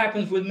 So what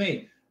happens with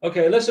me?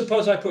 Okay. Let's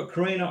suppose I put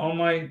Karina on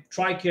my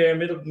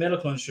TRICARE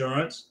medical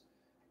insurance,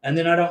 and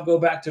then I don't go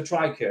back to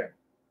TRICARE.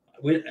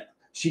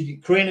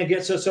 Karina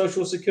gets her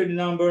social security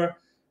number,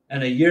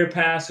 and a year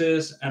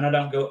passes, and I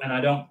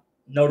don't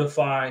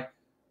notify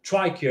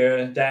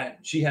TRICARE that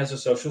she has a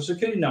social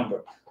security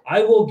number.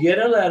 I will get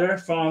a letter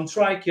from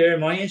TRICARE,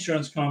 my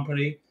insurance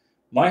company.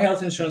 My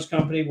health insurance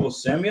company will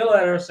send me a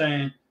letter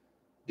saying,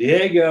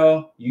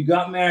 Diego, you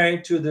got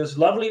married to this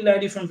lovely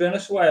lady from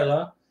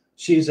Venezuela.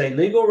 She's a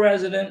legal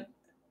resident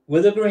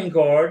with a green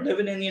card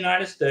living in the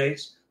United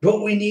States,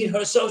 but we need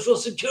her social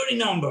security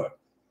number.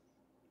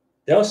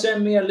 They'll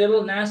send me a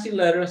little nasty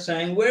letter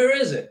saying, where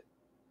is it?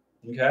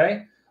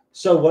 Okay.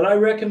 So what I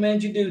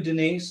recommend you do,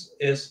 Denise,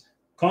 is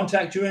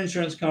contact your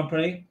insurance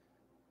company,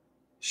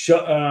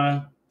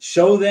 show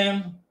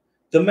them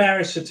the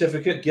marriage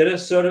certificate, get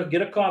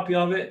a copy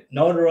of it,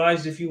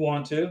 notarized if you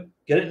want to,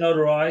 get it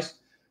notarized,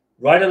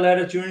 write a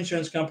letter to your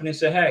insurance company and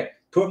say, hey,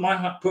 put my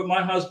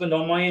husband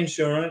on my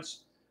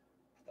insurance.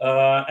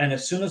 And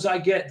as soon as I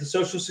get the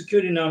social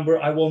security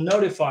number, I will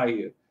notify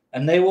you,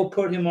 and they will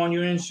put him on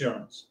your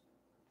insurance.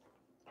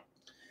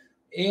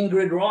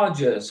 Ingrid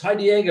Rogers. Hi,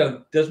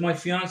 Diego. Does my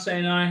fiance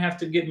and I have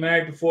to get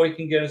married before he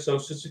can get a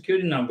social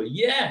security number?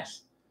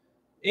 Yes,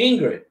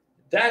 Ingrid,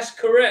 that's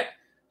correct.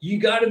 You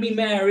got to be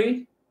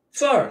married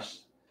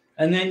first,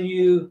 and then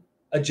you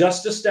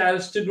adjust the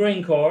status to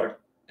green card,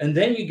 and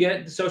then you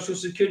get the social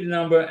security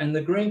number and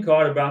the green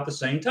card about the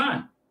same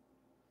time.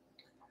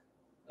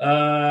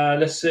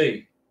 Let's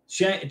see.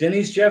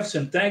 Denise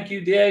Jefferson. Thank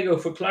you, Diego,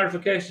 for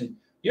clarification.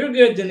 You're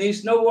good,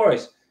 Denise. No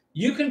worries.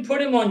 You can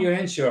put him on your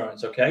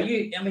insurance, okay?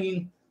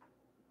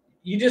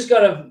 You just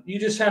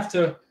have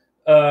to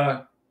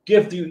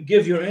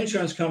give your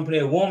insurance company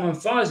a warm and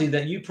fuzzy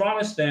that you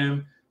promised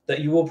them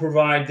that you will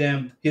provide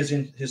them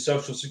his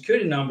social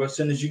security number as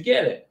soon as you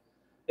get it.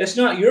 It's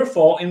not your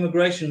fault.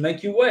 Immigration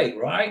make you wait,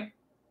 right?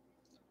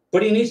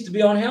 But he needs to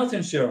be on health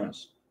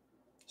insurance,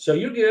 so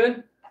you're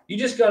good. You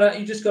just gotta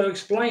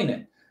explain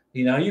it.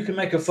 You can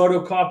make a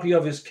photocopy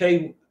of his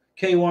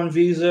K1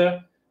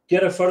 visa.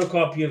 Get a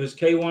photocopy of his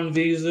K1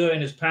 visa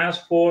and his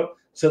passport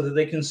so that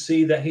they can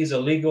see that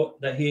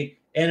that he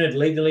entered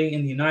legally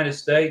in the United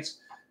States.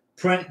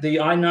 Print the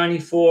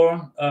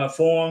I-94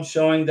 form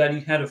showing that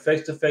he had a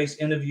face-to-face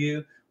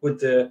interview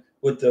with the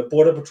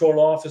Border Patrol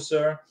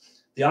officer.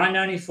 The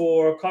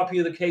I-94, copy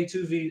of the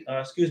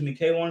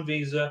K1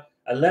 visa,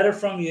 a letter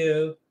from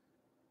you,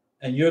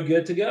 and you're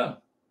good to go.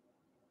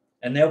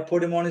 And they'll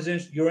put him on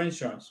your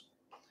insurance.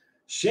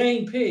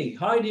 Shane P.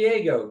 Hi,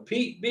 Diego.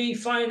 Pete B.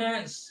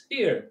 Finance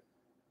here.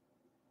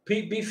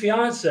 Pete B.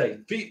 Fiance.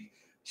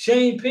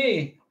 Shane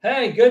P.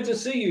 Hey, good to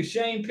see you,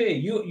 Shane P.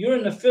 You're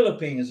in the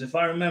Philippines, if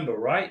I remember,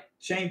 right?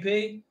 Shane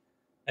P.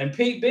 And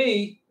Pete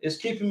B. is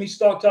keeping me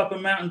stocked up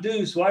in Mountain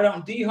Dew so I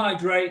don't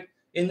dehydrate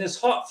in this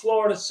hot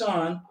Florida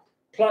sun,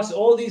 plus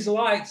all these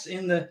lights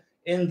in the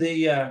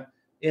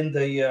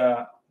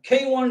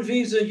K1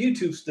 Visa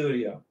YouTube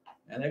studio.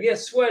 And I get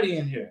sweaty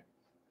in here,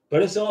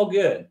 but it's all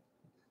good.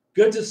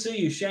 Good to see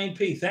you, Shane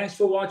P. Thanks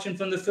for watching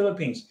from the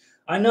Philippines.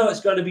 I know it's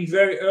got to be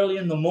very early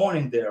in the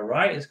morning there,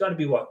 right? It's got to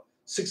be, what,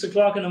 6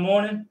 o'clock in the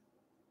morning.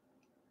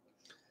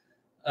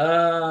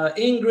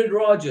 Ingrid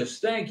Rogers,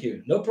 thank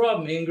you. No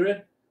problem,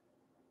 Ingrid.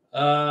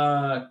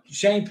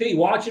 Shane P,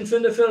 watching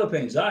from the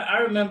Philippines. I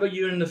remember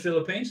you in the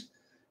Philippines.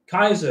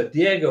 Kaiser,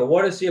 Diego,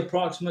 what is the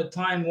approximate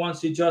time once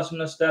the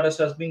adjustment of status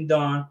has been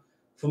done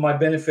for my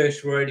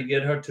beneficiary to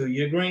get her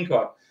 2-year green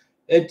card?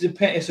 It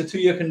depends. It's a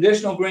 2-year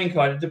conditional green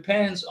card. It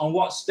depends on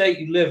what state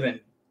you live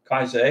in,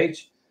 Kaiser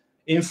H.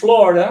 In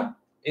Florida,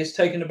 it's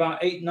taken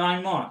about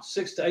 8-9 months,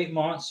 6 to 8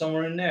 months,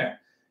 somewhere in there.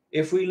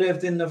 If we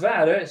lived in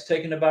Nevada, it's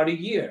taken about a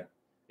year.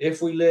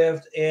 If we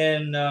lived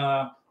in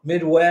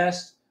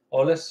Midwest,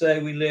 or let's say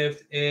we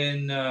lived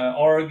in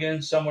Oregon,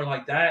 somewhere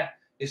like that,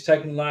 it's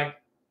taken like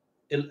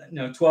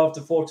 12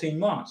 to 14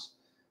 months.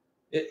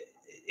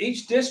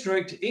 Each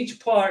district, each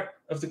part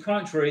of the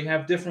country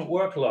have different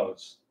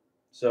workloads.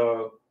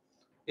 So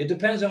it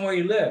depends on where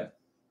you live.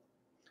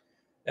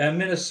 And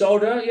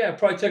Minnesota, yeah,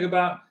 probably take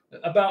about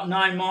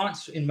 9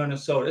 months in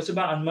Minnesota. It's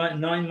about a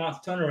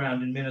 9-month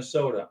turnaround in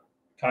Minnesota,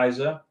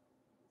 Kaiser.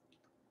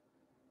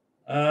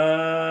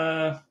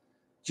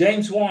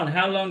 James 1,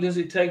 how long does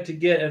it take to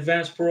get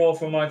advanced parole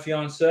for my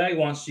fiancée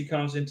once she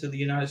comes into the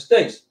United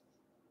States?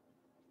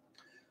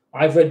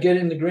 I've read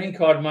getting the green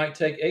card might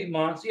take 8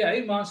 months. Yeah,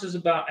 8 months is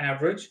about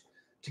average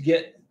to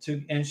get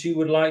to, and she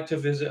would like to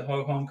visit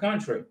her home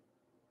country.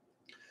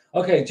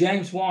 Okay,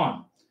 James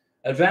 1,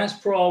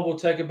 advanced parole will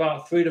take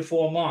about 3 to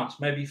 4 months,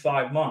 maybe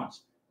 5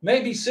 months,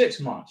 maybe 6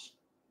 months.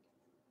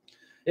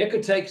 It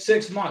could take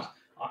 6 months.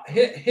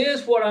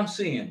 Here's what I'm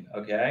seeing,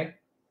 okay?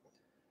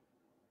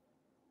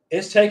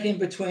 It's taking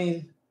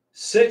between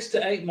 6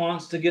 to 8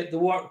 months to get the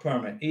work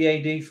permit,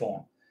 EAD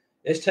form.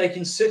 It's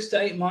taking 6 to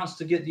 8 months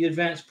to get the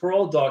advanced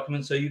parole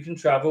document so you can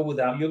travel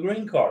without your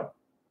green card.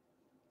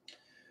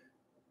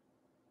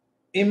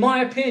 In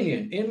my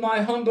opinion, in my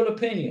humble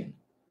opinion,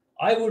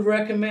 I would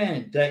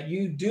recommend that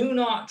you do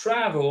not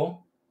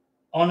travel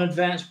on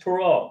advanced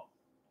parole.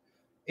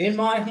 In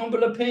my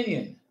humble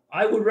opinion,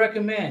 I would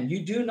recommend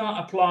you do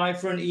not apply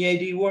for an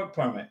EAD work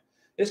permit.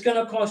 It's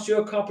going to cost you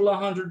a couple of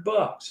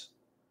 $100.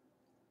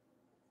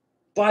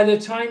 By the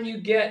time you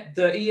get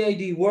the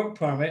EAD work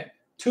permit,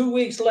 2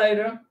 weeks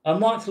later, a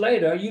month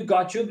later, you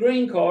got your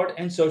green card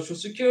and Social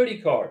Security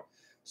card.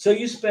 So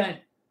you spent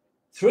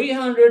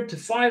 $300 to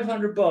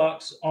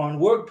 $500 on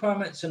work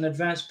permits and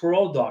advanced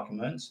parole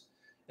documents,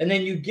 and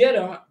then you get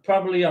them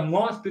probably a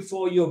month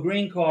before your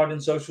green card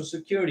and Social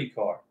Security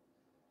card.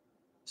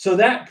 So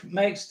that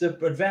makes the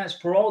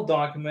advanced parole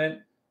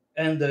document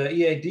and the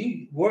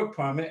EAD work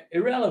permit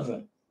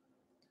irrelevant.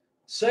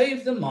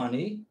 Save the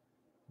money,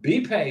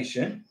 be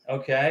patient,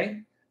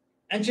 okay,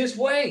 and just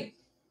wait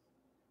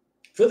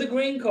for the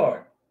green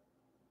card.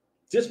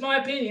 Just my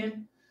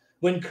opinion.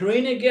 When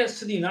Karina gets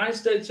to the United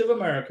States of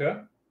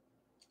America,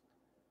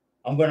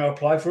 I'm going to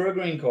apply for a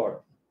green card,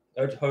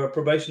 her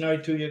probationary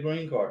 2-year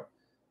green card.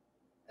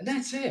 And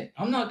that's it.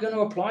 I'm not going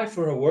to apply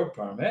for a work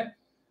permit.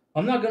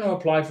 I'm not going to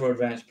apply for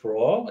advanced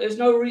parole. There's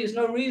no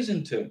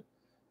reason to.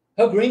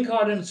 Her green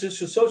card and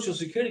Social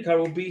Security card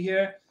will be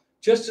here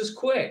just as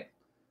quick.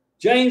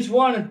 James,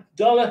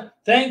 $1.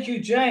 Thank you,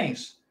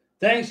 James.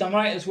 Thanks. I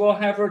might as well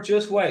have her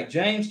just wait.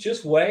 James,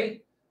 just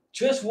wait.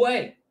 Just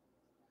wait.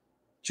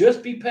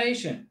 Just be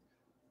patient.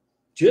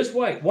 Just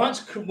wait.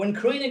 When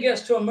Karina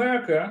gets to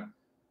America,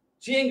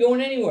 she ain't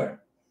going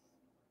anywhere.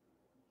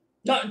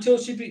 Not until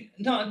she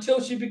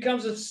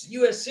becomes a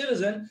U.S.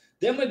 citizen.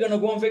 Then we're going to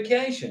go on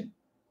vacation.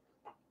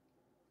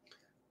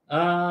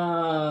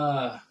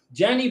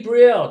 Jenny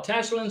Brielle,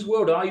 Tashland's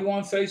World. Are you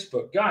on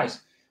Facebook,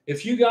 guys?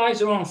 If you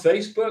guys are on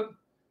Facebook,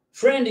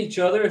 friend each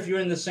other. If you're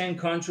in the same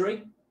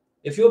country,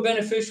 if your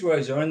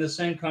beneficiaries are in the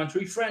same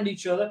country, friend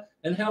each other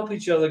and help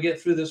each other get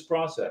through this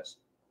process.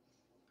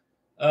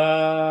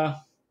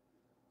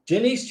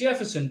 Janice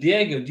Jefferson,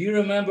 Diego, do you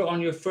remember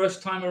on your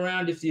first time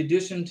around if the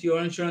addition to your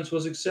insurance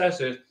was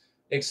excessive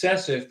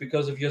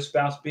because of your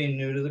spouse being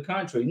new to the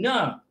country?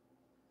 No,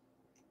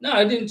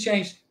 it didn't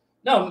change.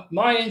 No,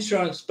 my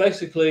insurance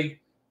basically,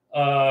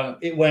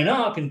 it went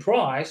up in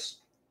price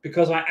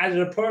because I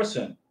added a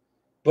person,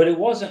 but it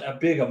wasn't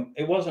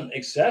it wasn't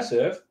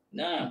excessive.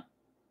 No,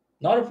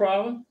 not a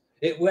problem.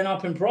 It went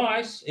up in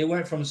price. It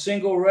went from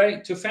single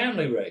rate to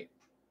family rate.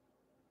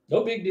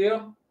 No big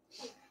deal.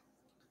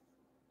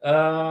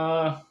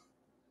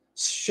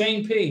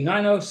 Shane P,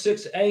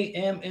 9:06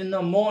 a.m. in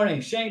the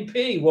morning. Shane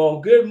P, well,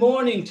 good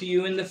morning to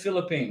you in the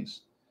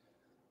Philippines.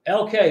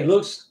 LK,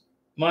 looks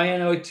my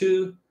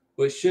NOA2,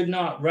 which should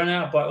not run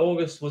out by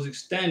August, was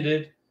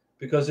extended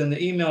because in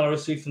the email I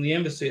received from the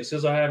embassy, it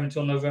says I have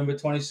until November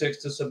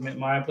 26th to submit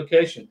my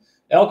application.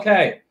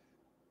 LK,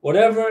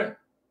 whatever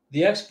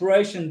the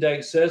expiration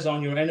date says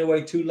on your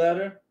NOA2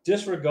 letter,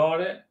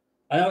 disregard it.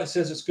 I know it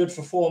says it's good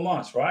for 4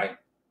 months, right?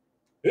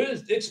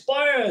 It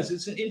expires.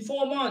 It's in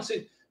 4 months.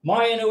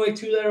 My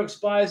NOA2 letter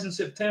expires in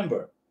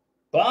September,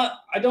 but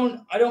I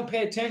don't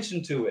pay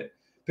attention to it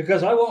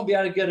because I won't be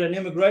able to get an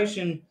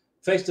immigration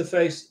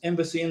face-to-face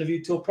embassy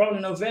interview till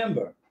probably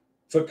November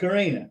for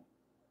Karina.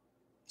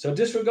 So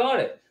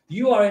disregard it.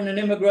 You are in an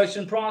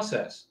immigration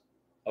process,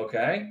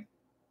 okay?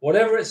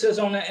 Whatever it says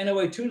on that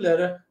NOA2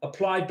 letter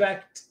applied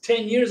back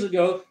 10 years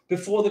ago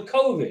before the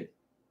COVID.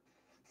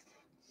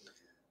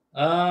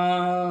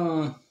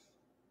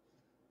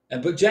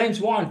 But James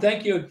Warren,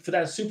 thank you for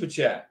that super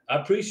chat. I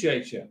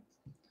appreciate you.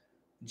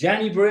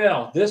 Janny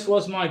Brielle, this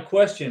was my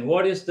question.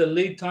 What is the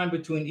lead time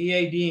between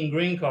EAD and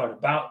green card?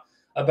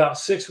 About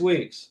 6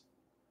 weeks.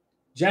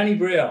 Janny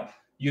Brielle,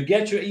 you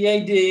get your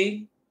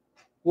EAD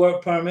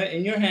work permit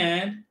in your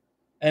hand,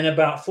 and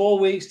about 4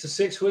 weeks to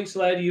 6 weeks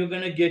later, you're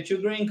going to get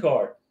your green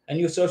card and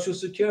your Social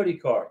Security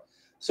card.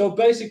 So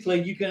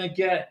basically,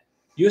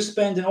 you're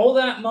spending all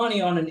that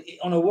money on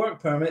a work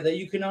permit that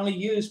you can only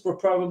use for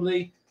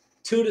probably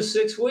 2 to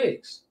 6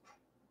 weeks.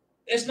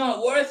 It's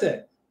not worth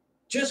it.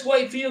 Just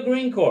wait for your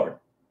green card.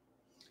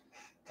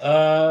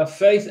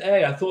 Faith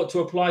A, I thought to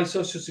apply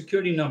Social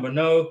Security number.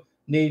 No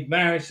need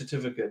marriage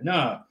certificate.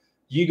 No,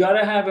 you got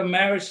to have a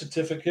marriage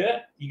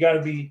certificate. You got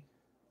to be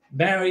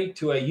married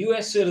to a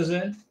U.S.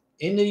 citizen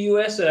in the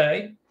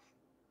USA,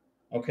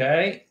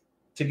 okay,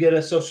 to get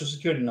a Social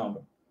Security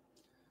number.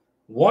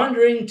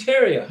 Wandering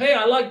Terrier. Hey,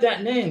 I like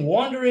that name,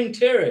 Wandering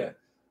Terrier.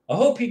 I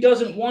hope he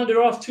doesn't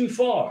wander off too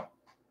far.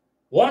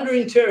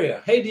 Wandering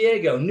Terrier. Hey,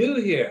 Diego,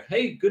 new here.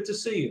 Hey, good to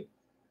see you.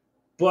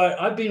 But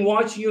I've been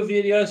watching your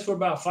videos for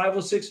about 5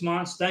 or 6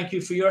 months. Thank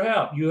you for your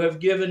help. You have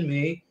given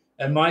me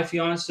and my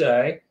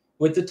fiance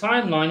with the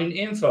timeline and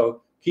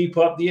info. Keep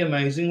up the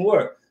amazing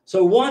work.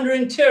 So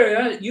Wandering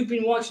Terrier, you've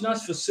been watching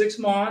us for 6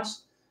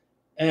 months.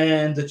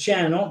 And the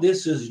channel,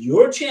 this is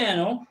your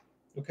channel.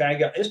 Okay,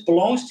 this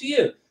belongs to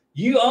you.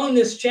 You own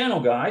this channel,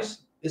 guys.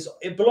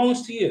 It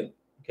belongs to you.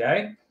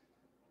 Okay.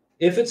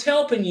 If it's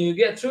helping you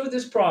get through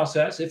this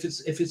process, if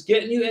it's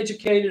getting you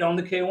educated on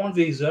the K1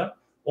 visa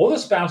or the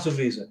spousal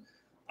visa,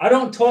 I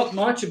don't talk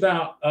much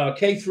about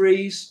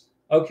K3s.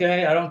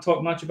 Okay, I don't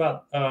talk much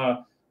about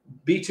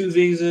B2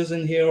 visas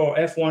in here or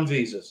F1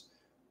 visas.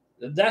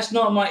 That's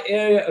not my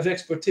area of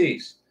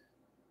expertise.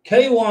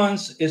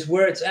 K1s is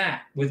where it's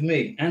at with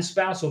me, and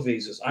spousal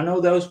visas. I know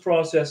those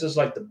processes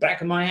like the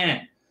back of my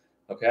hand.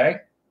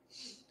 Okay,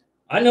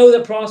 I know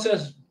the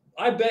process.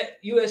 I bet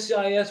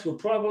USCIS would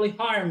probably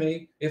hire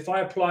me if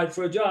I applied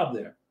for a job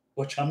there,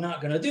 which I'm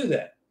not going to do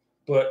that,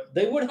 but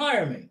they would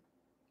hire me.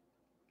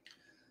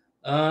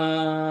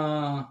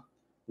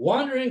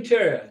 Wandering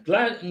Terrier,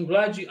 I'm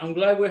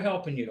glad we're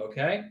helping you.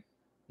 Okay,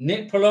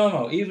 Nick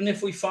Palomo, even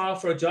if we file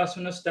for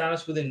adjustment of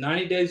status within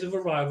 90 days of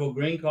arrival,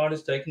 green card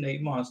is taking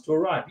 8 months to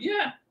arrive.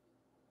 Yeah,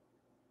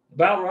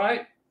 about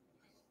right.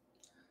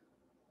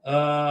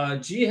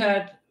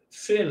 Jihad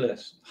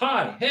Fearless.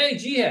 Hi, hey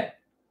Jihad.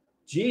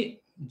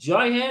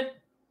 Jihad.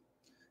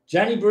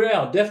 Janny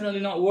Brielle, definitely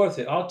not worth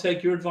it. I'll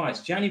take your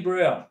advice. Janny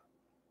Brielle.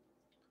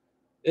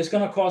 It's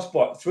going to cost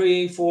what,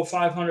 $300,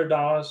 $400,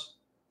 $500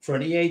 for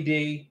an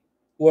EAD,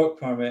 work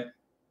permit,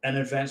 and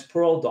advanced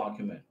parole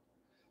document.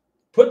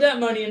 Put that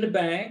money in the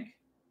bank,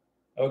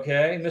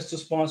 okay, Mr.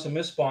 Sponsor,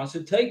 Miss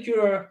Sponsor. Take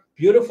your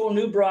beautiful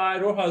new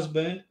bride or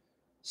husband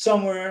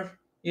somewhere,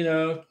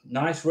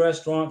 nice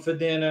restaurant for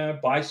dinner,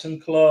 buy some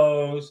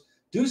clothes,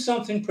 do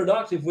something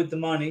productive with the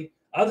money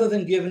other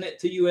than giving it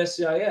to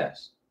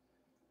USCIS.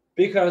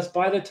 Because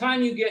by the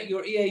time you get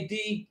your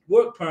EAD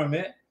work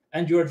permit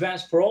and your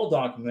advanced parole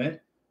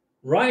document,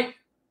 right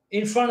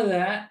in front of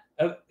that,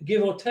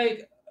 give or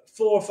take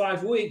 4 or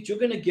 5 weeks, you're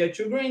going to get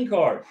your green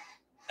card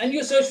and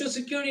your Social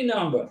Security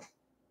number.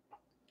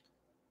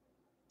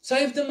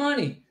 Save the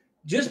money.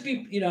 Just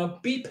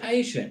be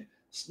patient.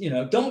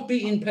 Don't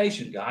be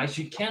impatient, guys.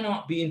 You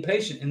cannot be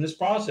impatient in this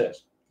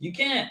process. You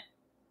can't.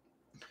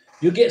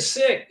 You'll get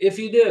sick if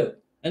you do,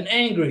 and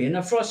angry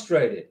and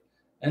frustrated.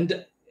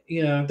 And,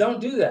 don't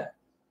do that.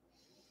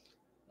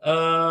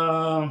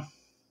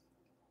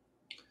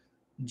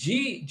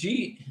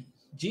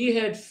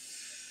 G-Head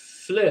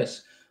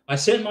Fliss. I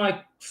sent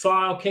my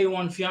file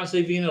K1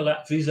 fiance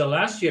visa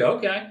last year.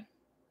 Okay.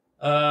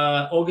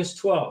 August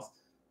 12th.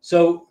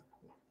 So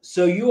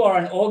you are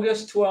an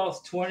August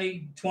 12th,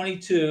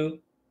 2022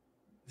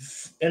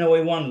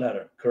 NOA1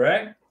 letter,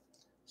 correct?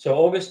 So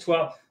August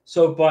 12th.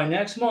 So by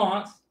next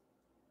month,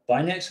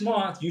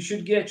 you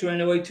should get your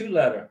NOA2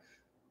 letter.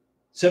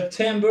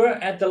 September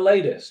at the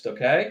latest,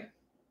 okay?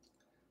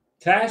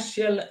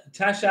 Tasha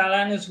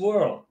Alana's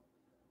World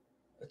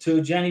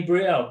to Janny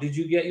Brielle. Did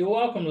you get your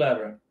welcome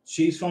letter?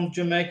 She's from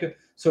Jamaica.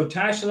 So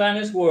Tasha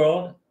Alana's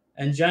World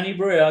and Janny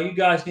Brielle, you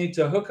guys need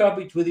to hook up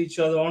with each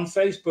other on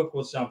Facebook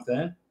or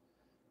something.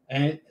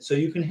 And so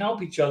you can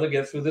help each other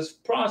get through this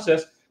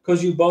process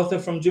because you both are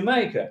from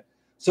Jamaica.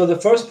 So the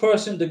first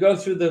person to go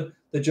through the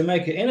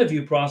Jamaica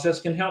interview process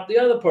can help the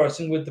other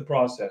person with the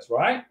process,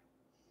 right?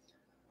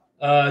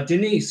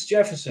 Denise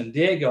Jefferson,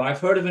 Diego, I've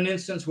heard of an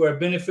instance where a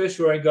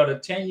beneficiary got a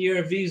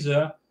 10-year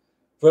visa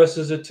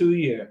versus a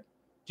 2-year.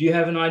 Do you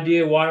have an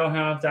idea why or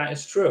how that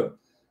is true?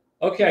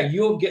 Okay,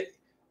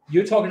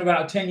 you're talking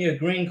about a 10-year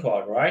green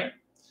card, right?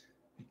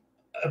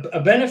 A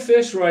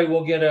beneficiary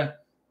will get a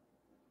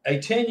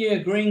 10-year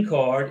green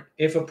card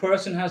if a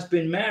person has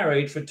been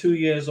married for 2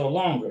 years or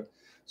longer.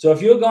 So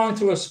if you're going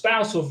through a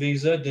spousal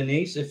visa,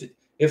 Denise, if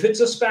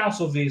it's a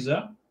spousal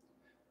visa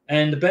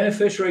and the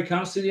beneficiary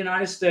comes to the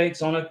United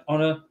States on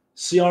a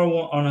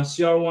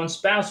CR1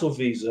 spousal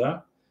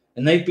visa,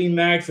 and they've been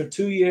married for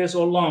 2 years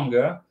or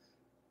longer,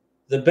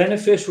 the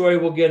beneficiary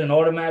will get an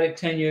automatic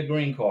 10-year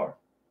green card.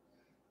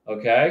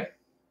 Okay?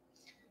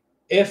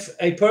 If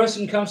a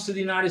person comes to the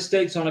United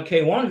States on a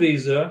K1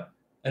 visa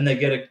and they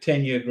get a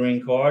 10-year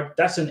green card,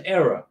 that's an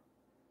error.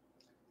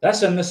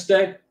 That's a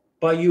mistake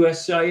by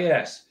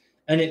USCIS,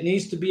 and it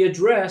needs to be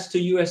addressed to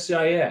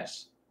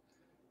USCIS.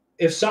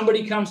 If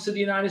somebody comes to the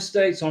United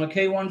States on a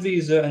K1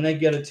 visa and they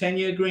get a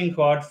 10-year green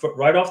card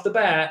right off the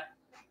bat,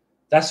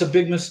 that's a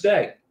big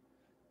mistake.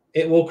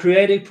 It will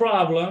create a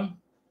problem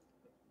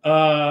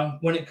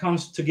when it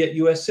comes to get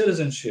U.S.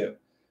 citizenship,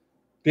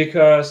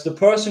 because the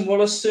person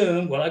will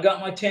assume, well, I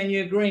got my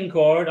 10-year green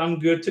card, I'm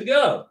good to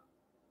go,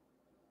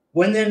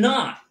 when they're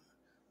not.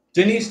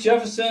 Denise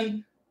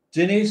Jefferson,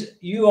 Denise,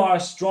 you are a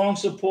strong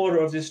supporter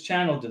of this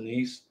channel,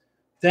 Denise.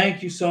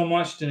 Thank you so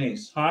much,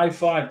 Denise. High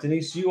five,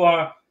 Denise. You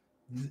are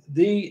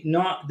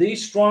the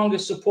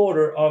strongest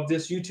supporter of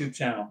this YouTube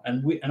channel,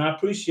 and I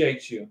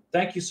appreciate you.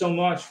 Thank you so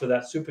much for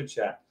that super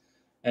chat.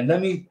 And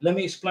let me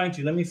explain to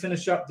you. Let me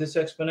finish up this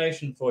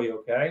explanation for you,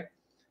 okay?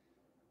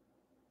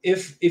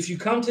 If you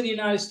come to the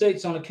United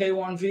States on a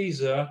K1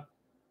 visa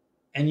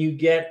and you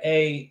get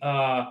a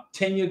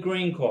 10-year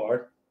green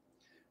card,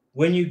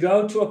 when you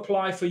go to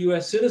apply for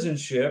U.S.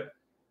 citizenship,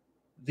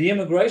 the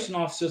immigration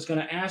officer is going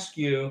to ask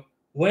you,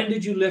 when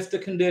did you lift the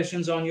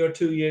conditions on your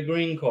 2-year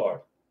green card?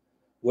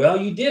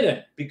 Well, you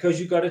didn't, because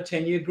you got a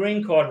 10-year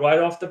green card right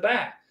off the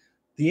bat.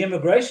 The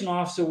immigration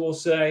officer will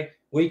say,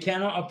 we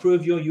cannot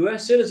approve your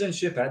U.S.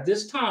 citizenship at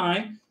this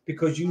time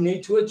because you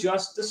need to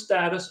adjust the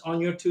status on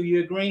your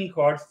 2-year green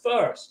card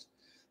first.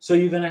 So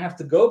you're going to have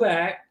to go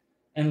back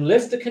and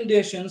lift the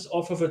conditions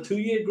off of a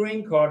 2-year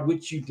green card,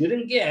 which you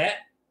didn't get,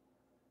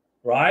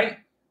 right?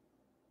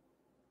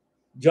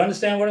 Do you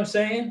understand what I'm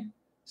saying?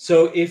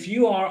 So if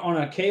you are on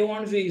a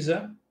K1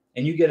 visa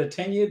and you get a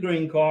 10-year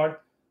green card,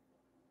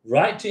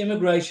 write to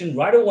immigration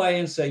right away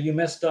and say, you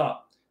messed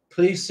up.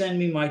 Please send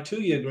me my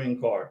 2-year green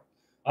card.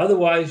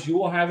 Otherwise, you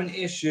will have an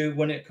issue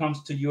when it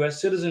comes to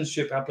U.S.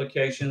 citizenship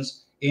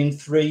applications in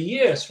 3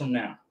 years from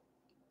now.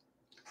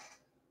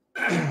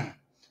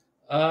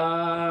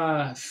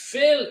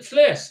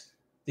 Fliss,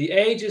 the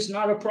age is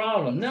not a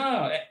problem.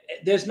 No,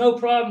 there's no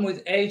problem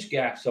with age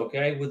gaps,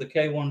 okay, with the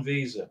K1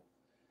 visa.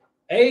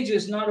 Age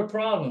is not a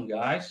problem,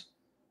 guys.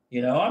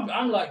 You know,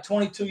 I'm like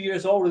 22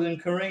 years older than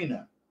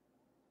Karina.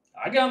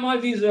 I got my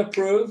visa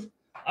approved.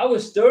 I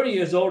was 30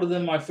 years older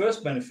than my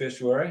first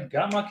beneficiary.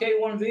 Got my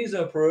K1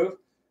 visa approved.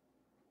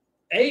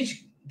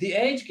 The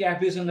age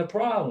gap isn't a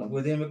problem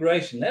with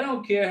immigration. They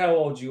don't care how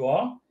old you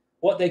are.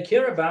 What they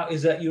care about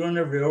is that you're in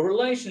a real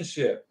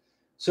relationship.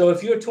 So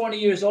if you're 20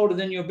 years older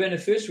than your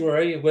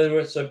beneficiary, whether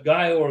it's a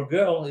guy or a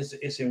girl,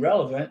 it's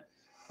irrelevant.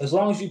 As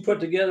long as you put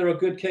together a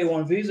good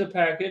K1 visa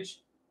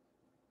package,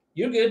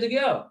 you're good to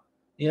go.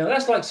 You know,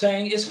 that's like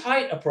saying, is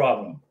height a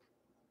problem?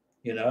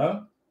 You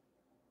know?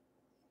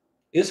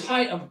 Is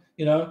height,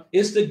 you know,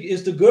 is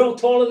the girl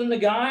taller than the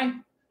guy?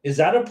 Is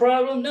that a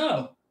problem?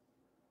 No,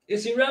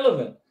 it's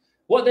irrelevant.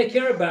 What they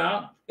care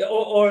about,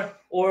 or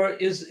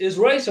is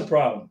race a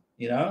problem?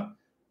 You know,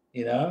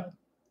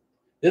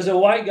 there's a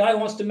white guy who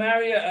wants to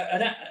marry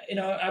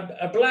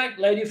a black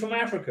lady from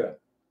Africa.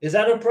 Is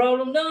that a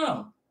problem?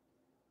 No.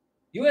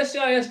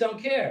 USCIS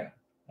don't care.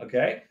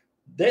 Okay,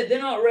 they're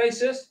not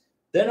racist.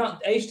 They're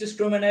not age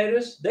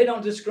discriminators. They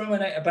don't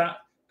discriminate about,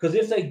 because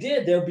if they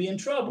did, they'll be in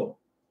trouble.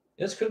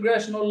 There's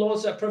congressional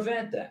laws that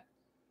prevent that.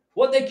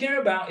 What they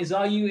care about is,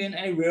 are you in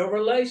a real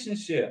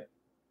relationship?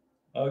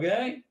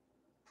 Okay?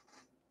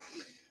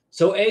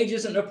 So age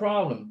isn't a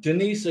problem.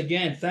 Denise,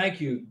 again,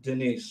 thank you,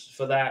 Denise,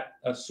 for that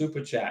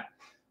super chat.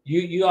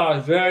 You are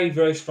a very,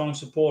 very strong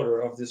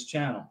supporter of this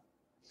channel.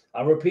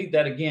 I'll repeat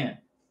that again.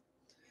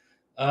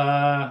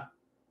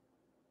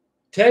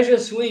 Teja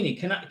Sweeney,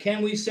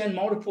 can we send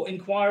multiple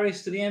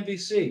inquiries to the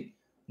NVC?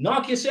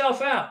 Knock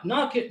yourself out.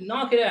 Knock it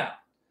out.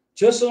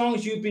 Just as long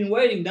as you've been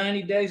waiting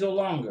 90 days or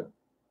longer.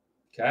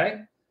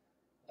 Okay?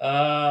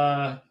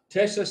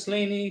 Tessa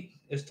Sleeney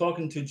is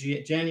talking to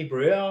Jenny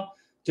Brielle.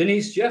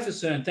 Denise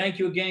Jefferson, thank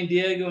you again,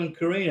 Diego and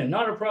Karina.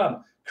 Not a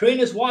problem.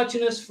 Karina's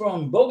watching us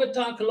from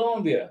Bogota,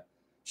 Colombia.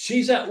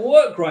 She's at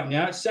work right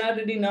now. It's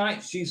Saturday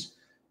night.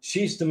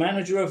 She's the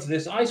manager of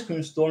this ice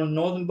cream store in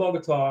northern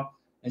Bogota.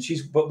 And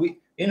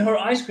in her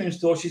ice cream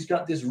store, she's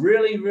got this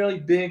really,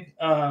 really big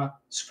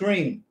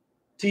screen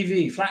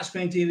TV, flat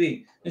screen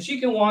TV. And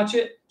she can watch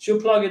it. She'll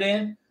plug it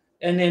in.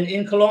 And then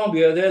in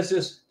Colombia,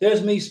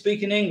 there's me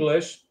speaking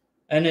English.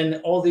 And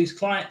then all these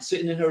clients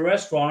sitting in her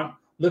restaurant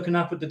looking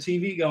up at the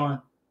TV going,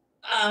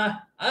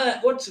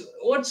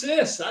 what's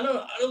this? I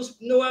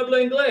don't know habla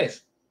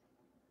inglés.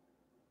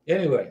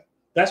 Anyway,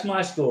 that's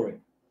my story.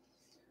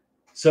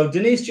 So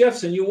Denise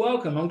Jefferson, you're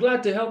welcome. I'm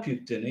glad to help you,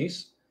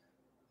 Denise.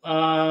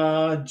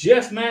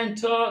 Jeff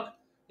Mantalk,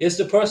 is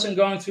the person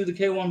going through the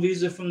K1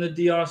 visa from the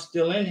DR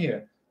still in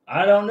here?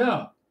 I don't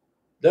know.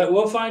 That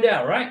we'll find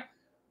out, right?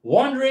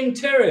 Wandering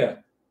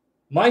Terrier,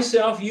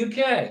 myself,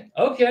 UK.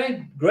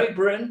 Okay, Great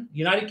Britain,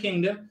 United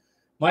Kingdom.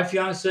 My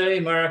fiance,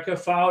 America,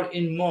 filed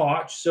in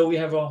March, so we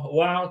have a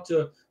while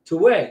to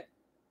wait.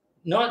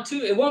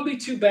 It won't be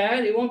too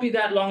bad. It won't be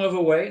that long of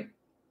a wait.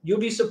 You'll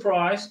be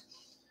surprised.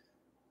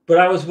 But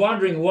I was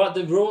wondering what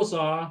the rules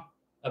are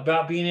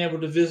about being able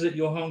to visit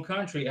your home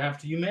country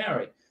after you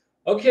marry.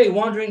 Okay,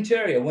 Wandering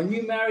Terrier, when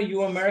you marry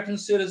your American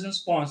citizen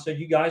sponsor,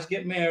 you guys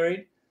get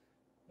married.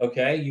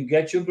 Okay, you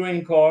get your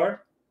green card.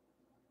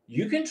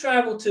 You can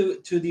travel to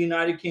the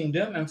United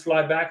Kingdom and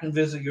fly back and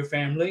visit your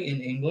family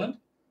in England.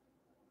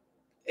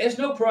 It's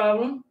no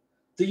problem.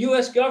 The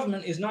U.S.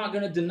 government is not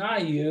going to deny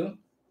you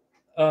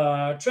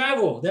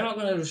travel. They're not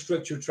going to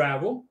restrict your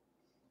travel.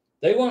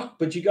 They won't,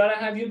 but you got to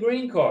have your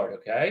green card,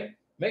 okay?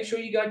 Make sure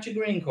you got your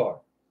green card.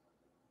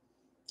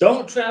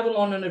 Don't travel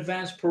on an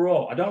advanced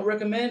parole. I don't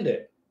recommend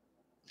it.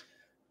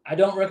 I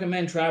don't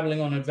recommend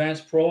traveling on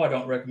advanced parole. I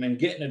don't recommend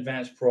getting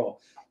advanced parole.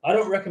 I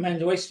don't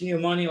recommend wasting your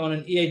money on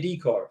an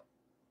EAD card.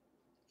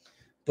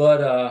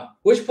 But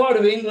which part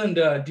of England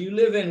do you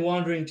live in,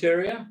 Wandering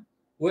Terrier?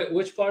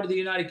 Which part of the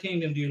United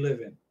Kingdom do you live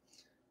in?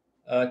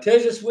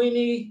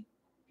 Tejaswini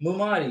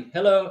Mumadi,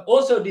 hello.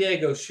 Also,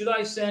 Diego, should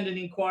I send an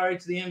inquiry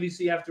to the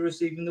NVC after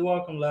receiving the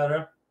welcome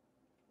letter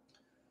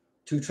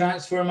to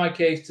transfer my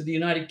case to the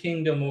United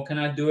Kingdom, or can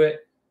I do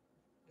it?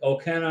 Or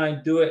can I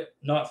do it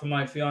not for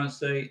my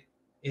fiance?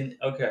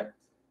 Okay.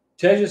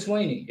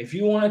 Tejaswini, if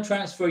you want to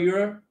transfer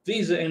your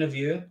visa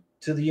interview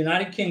to the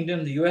United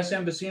Kingdom, the U.S.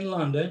 Embassy in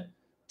London,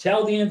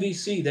 tell the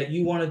NVC that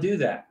you want to do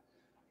that.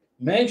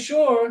 Make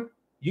sure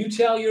you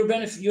tell your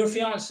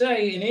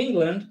fiance in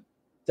England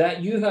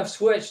that you have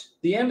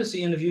switched the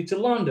embassy interview to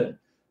London,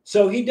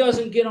 so he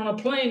doesn't get on a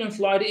plane and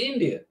fly to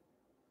India.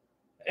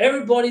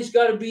 Everybody's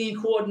got to be in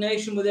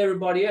coordination with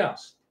everybody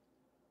else.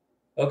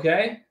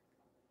 Okay?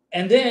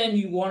 And then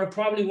you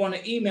probably want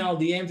to email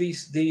the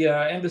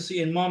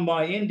embassy in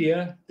Mumbai,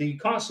 India, the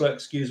consulate,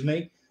 excuse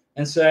me,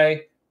 and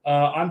say,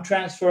 I'm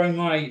transferring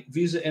my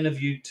visa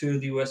interview to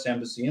the U.S.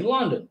 Embassy in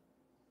London.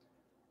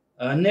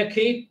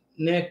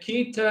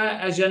 Nikita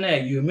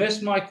Ajane, you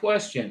missed my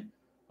question.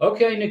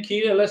 Okay,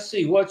 Nikita, let's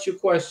see. What's your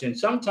question?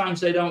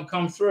 Sometimes they don't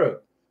come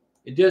through.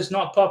 It is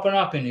not popping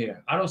up in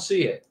here. I don't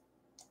see it.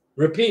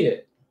 Repeat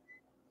it.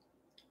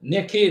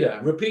 Nikita,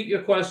 repeat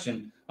your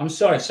question. I'm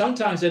sorry.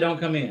 Sometimes they don't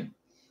come in.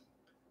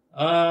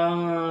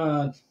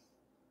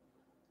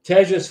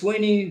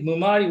 Tejaswini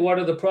Mumadi, what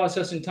are the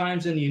processing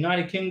times in the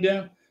United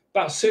Kingdom?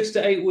 About 6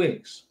 to 8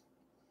 weeks.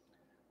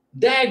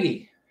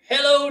 Daggy,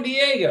 hello,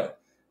 Diego.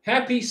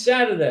 Happy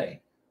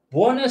Saturday.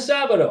 Buona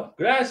sábado.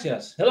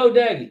 Gracias. Hello,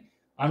 Daggy.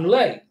 I'm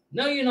late.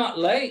 No, you're not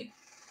late.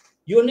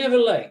 You're never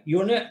late.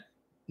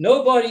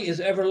 Nobody is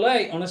ever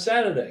late on a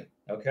Saturday.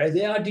 Okay?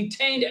 They are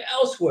detained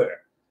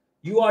elsewhere.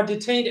 You are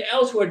detained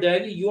elsewhere,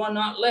 Daggy. You are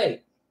not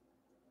late.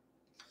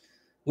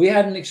 We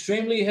had an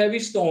extremely heavy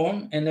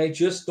storm, and they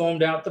just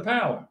stormed out the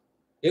power.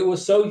 It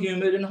was so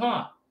humid and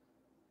hot.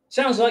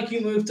 Sounds like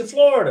you moved to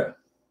Florida.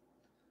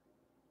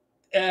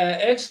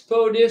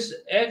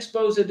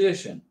 Expos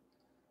edition.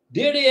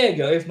 Dear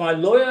Diego, if my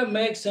lawyer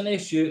makes an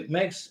issue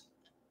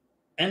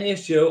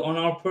on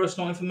our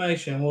personal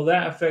information, will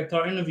that affect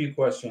our interview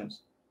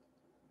questions?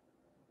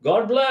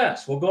 God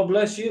bless. Well, God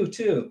bless you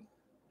too.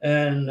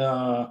 And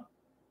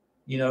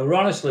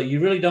honestly, you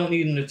really don't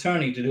need an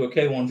attorney to do a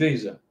K-1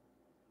 visa.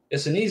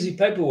 It's an easy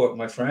paperwork,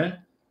 my friend.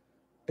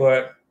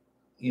 But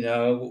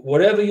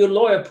whatever your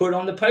lawyer put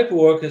on the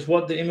paperwork is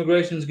what the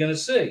immigration is going to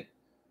see.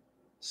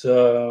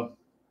 So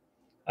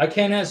I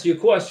can't answer your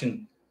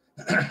question.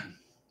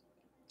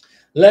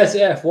 Les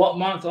F, what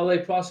month are they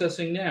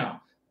processing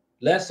now?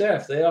 Les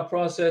F, they are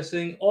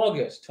processing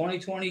August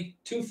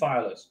 2022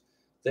 filers.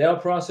 They are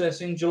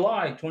processing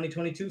July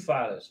 2022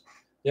 filers.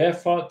 They're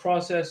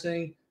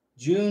processing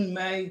June,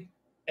 May,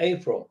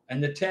 April,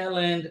 and the tail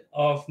end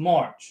of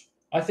March.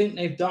 I think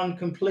they've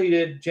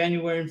completed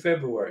January and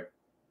February.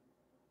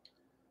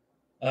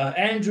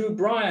 Andrew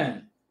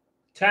Bryan,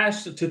 to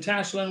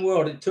Tashlin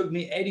World. It took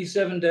me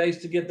 87 days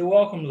to get the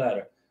welcome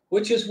letter,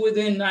 which is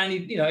within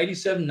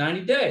 87,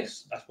 90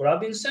 days. That's what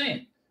I've been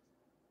saying.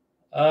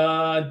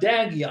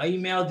 Daggy, I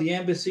emailed the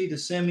embassy to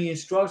send me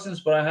instructions,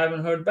 but I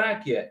haven't heard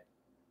back yet.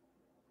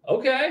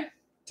 Okay,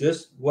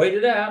 just wait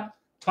it out.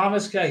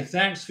 Thomas K,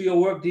 thanks for your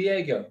work,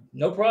 Diego.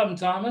 No problem,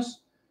 Thomas.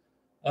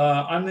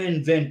 I'm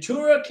in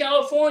Ventura,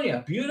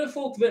 California.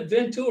 Beautiful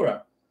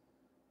Ventura.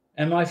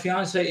 And my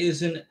fiance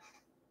is in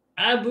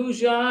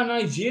Abuja,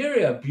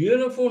 Nigeria.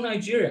 Beautiful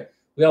Nigeria.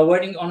 We are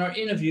waiting on our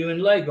interview in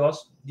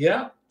Lagos.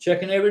 Yeah,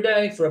 checking every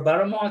day for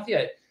about a month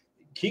yet.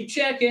 Keep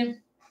checking.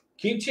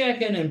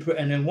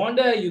 And then one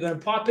day you're going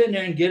to pop in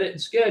there and get it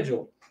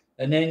scheduled.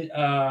 And then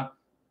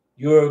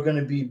you're going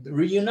to be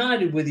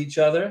reunited with each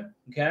other.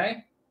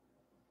 Okay?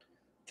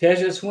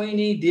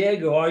 Tejaswini,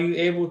 Diego, are you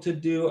able to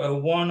do a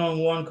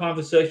one-on-one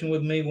conversation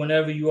with me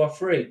whenever you are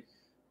free?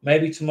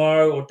 Maybe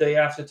tomorrow or day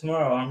after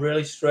tomorrow. I'm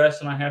really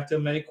stressed and I have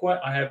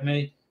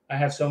I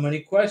have so many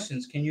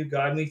questions. Can you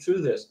guide me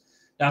through this?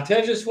 Now,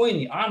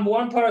 Tejaswini, I'm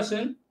one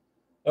person,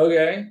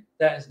 okay,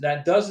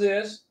 that does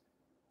this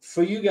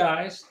for you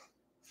guys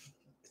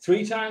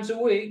 3 times a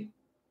week,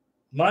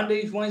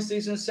 Mondays,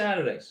 Wednesdays, and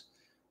Saturdays.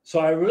 So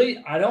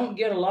I don't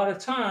get a lot of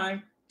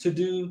time to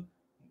do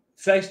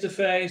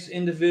face-to-face,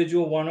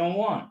 individual,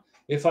 one-on-one.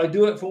 If I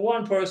do it for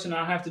one person,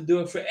 I have to do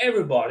it for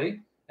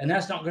everybody, and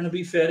that's not going to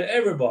be fair to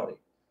everybody.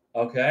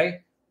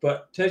 Okay?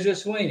 But Teja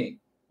Sweeney,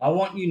 I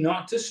want you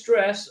not to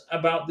stress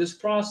about this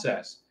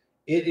process.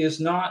 It is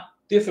not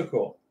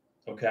difficult.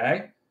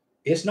 Okay?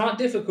 It's not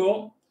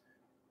difficult.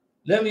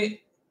 Let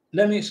me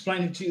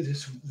explain it to you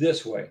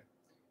this way.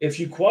 If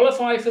you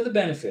qualify for the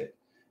benefit,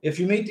 if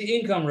you meet the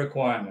income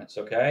requirements,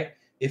 okay,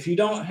 if you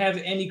don't have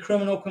any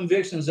criminal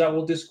convictions that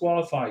will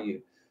disqualify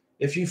you,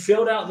 if you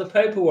filled out the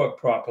paperwork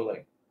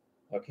properly,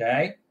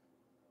 okay,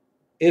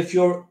 if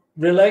your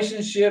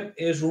relationship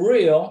is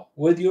real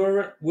with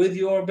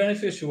your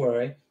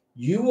beneficiary,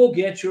 you will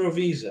get your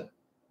visa.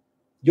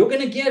 You're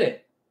going to get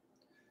it.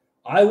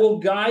 I will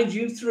guide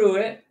you through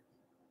it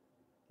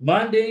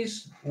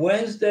Mondays,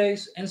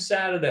 Wednesdays, and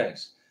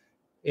Saturdays.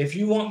 If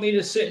you want me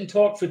to sit and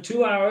talk for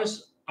 2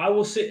 hours, I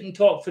will sit and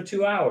talk for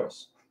 2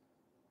 hours.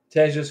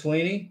 Teja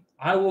Sweeney,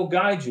 I will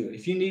guide you.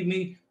 If you need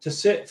me to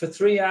sit for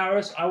 3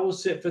 hours, I will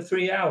sit for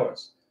 3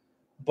 hours.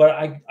 But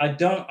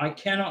I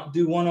cannot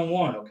do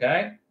one-on-one,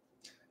 okay?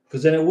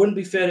 Because then it wouldn't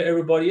be fair to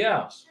everybody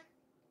else.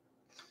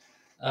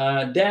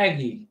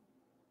 Daggy,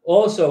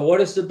 also,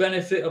 what is the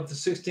benefit of the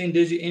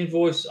 16-digit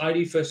invoice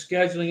ID for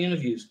scheduling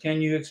interviews?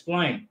 Can you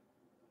explain?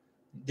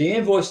 The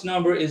invoice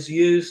number is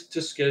used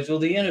to schedule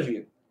the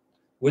interview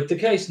with the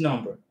case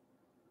number.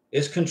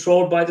 It's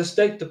controlled by the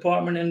State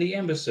Department and the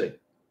embassy.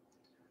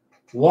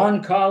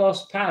 Juan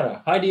Carlos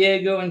Pata. Hi,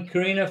 Diego and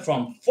Karina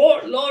from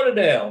Fort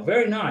Lauderdale.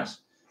 Very nice.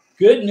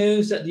 Good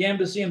news that the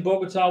embassy in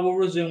Bogota will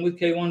resume with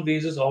K1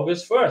 visas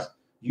August 1st.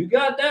 You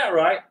got that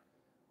right.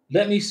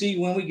 Let me see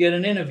when we get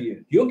an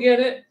interview. You'll get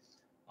it.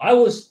 I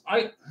was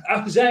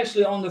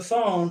actually on the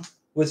phone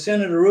with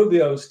Senator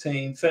Rubio's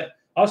team.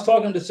 I was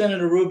talking to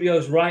Senator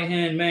Rubio's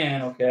right-hand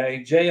man,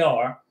 okay,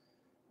 JR,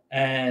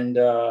 and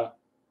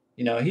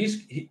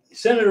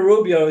Senator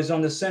Rubio is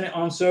on the Senate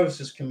Armed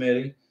Services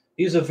Committee.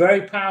 He's a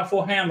very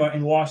powerful hammer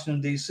in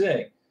Washington,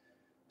 D.C.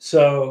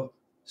 So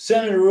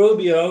Senator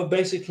Rubio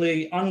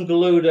basically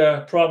unglued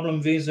a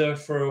problem visa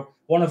for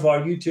one of our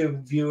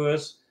YouTube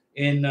viewers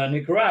in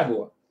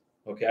Nicaragua.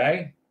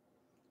 Okay,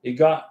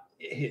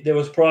 there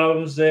was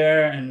problems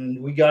there,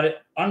 and we got it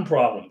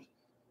unproblemed.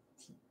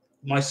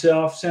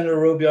 Myself, Senator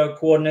Rubio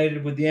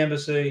coordinated with the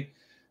embassy.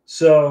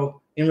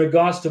 So in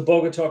regards to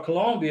Bogota,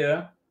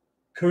 Colombia,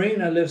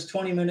 Karina lives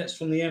 20 minutes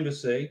from the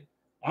embassy.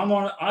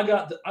 I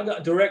got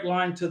direct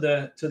line to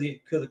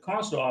the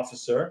consular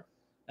officer,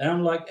 and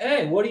I'm like,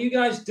 hey, what are you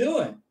guys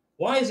doing?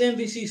 Why is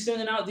NBC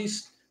sending out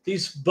these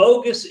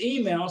bogus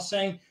emails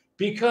saying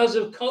because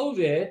of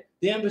COVID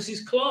the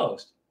embassy's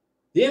closed?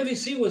 The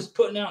NBC was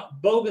putting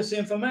out bogus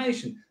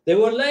information. They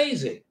were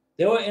lazy.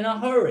 They were in a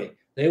hurry.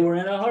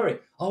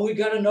 Oh, we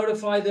got to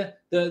notify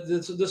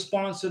the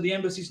sponsor. The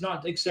embassy's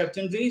not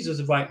accepting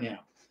visas right now.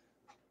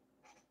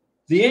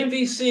 The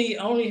NBC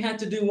only had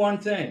to do one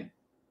thing.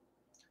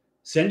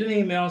 Send an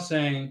email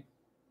saying,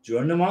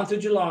 during the month of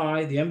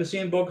July, the embassy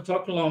in Bogota,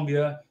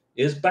 Colombia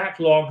is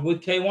backlogged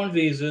with K1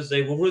 visas.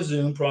 They will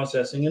resume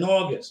processing in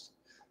August.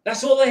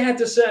 That's all they had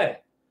to say.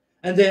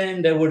 And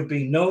then there would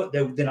be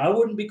then I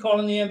wouldn't be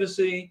calling the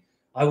embassy.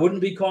 I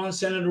wouldn't be calling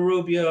Senator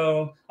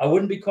Rubio. I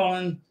wouldn't be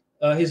calling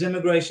his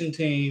immigration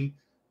team.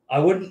 I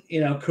wouldn't,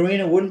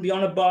 Karina wouldn't be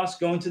on a bus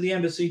going to the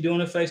embassy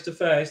doing a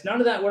face-to-face. None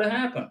of that would have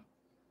happened.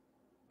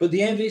 But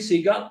the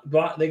NBC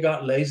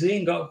got lazy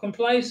and got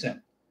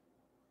complacent.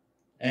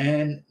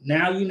 And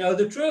now you know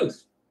the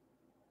truth.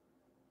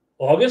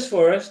 August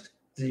 1st,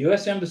 the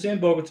U.S. Embassy in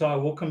Bogota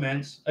will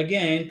commence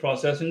again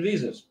processing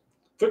visas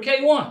for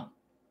K1.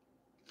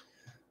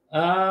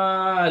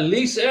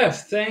 Les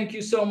F, thank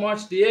you so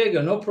much,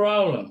 Diego. No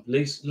problem.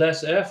 Les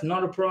F,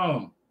 not a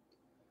problem.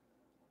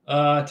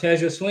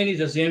 Teja Sweeney,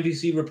 does the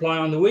NBC reply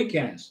on the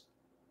weekends?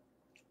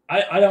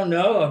 I don't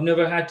know. I've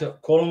never had to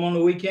call them on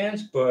the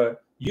weekends,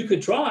 but you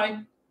could try.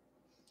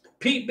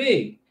 Pete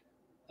B,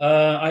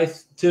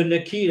 to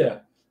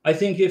Nikita. I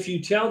think if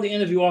you tell the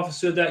interview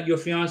officer that your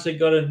fiance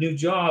got a new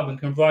job and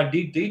can provide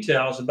deep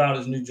details about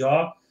his new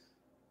job,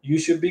 you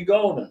should be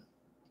golden.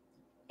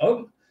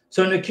 Oh,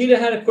 so Nikita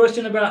had a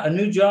question about a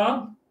new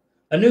job.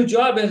 A new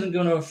job isn't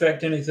going to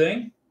affect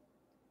anything.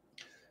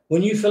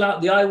 When you fill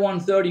out the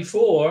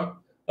I-134,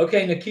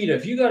 okay, Nikita,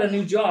 if you got a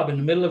new job in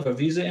the middle of a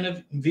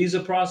visa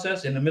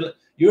process,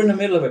 you're in the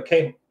middle of a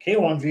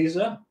K1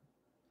 visa,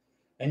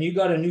 and you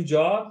got a new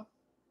job,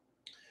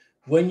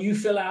 when you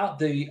fill out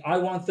the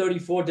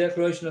I-134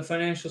 Declaration of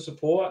Financial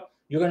Support,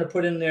 you're going to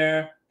put in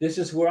there, this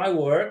is where I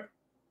work.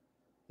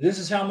 This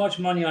is how much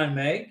money I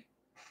make.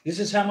 This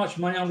is how much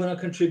money I'm going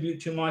to contribute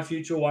to my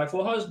future wife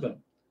or husband.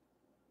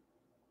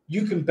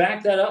 You can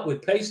back that up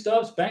with pay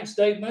stubs, bank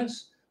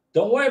statements.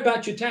 Don't worry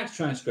about your tax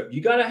transcript.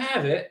 You got to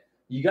have it.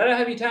 You got to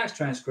have your tax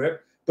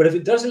transcript. But if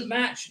it doesn't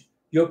match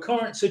your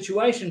current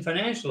situation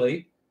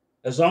financially,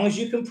 as long as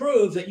you can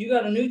prove that you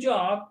got a new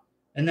job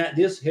and that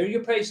here are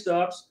your pay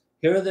stubs,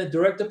 here are the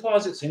direct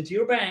deposits into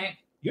your bank,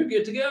 you're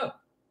good to go.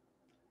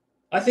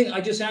 I think I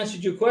just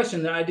answered your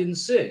question that I didn't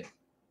see.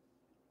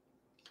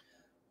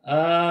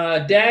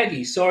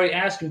 Daggy, sorry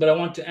asking, but I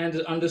want to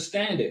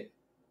understand it.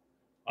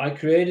 I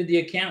created the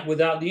account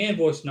without the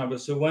invoice number.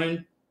 So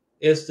when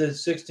is the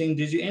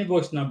 16-digit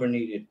invoice number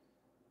needed?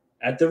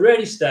 At the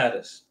ready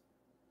status.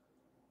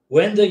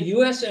 When the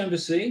U.S.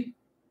 Embassy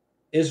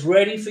is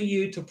ready for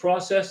you to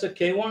process a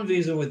K1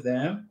 visa with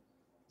them,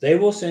 they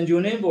will send you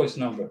an invoice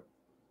number.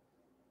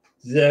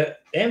 The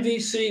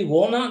MVC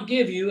will not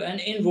give you an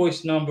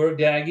invoice number,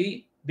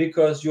 Daggy,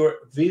 because your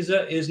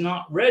visa is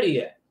not ready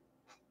yet.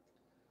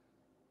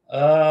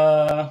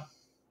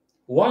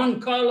 Juan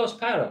Carlos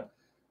Para.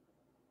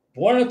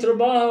 Buena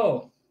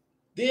trabajo.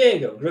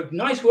 Diego.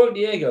 Nice work,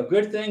 Diego.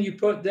 Good thing you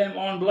put them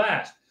on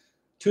blast.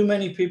 Too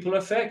many people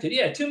affected.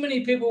 Yeah, too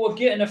many people were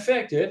getting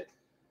affected.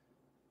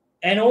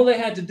 And all they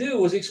had to do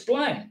was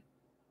explain.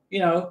 You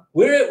know,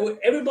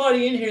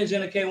 everybody in here is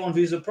in a K1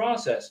 visa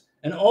process.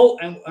 And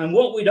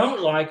what we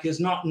don't like is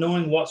not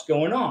knowing what's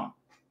going on.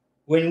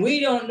 When we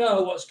don't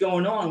know what's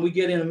going on, we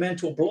get in a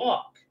mental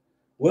block.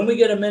 When we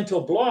get a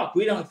mental block,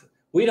 we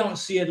don't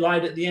see a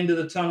light at the end of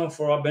the tunnel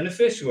for our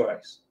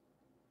beneficiaries.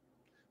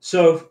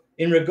 So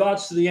in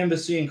regards to the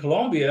embassy in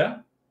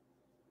Colombia,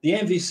 the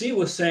MVC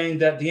was saying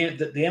that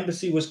the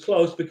embassy was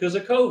closed because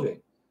of COVID.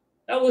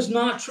 That was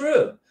not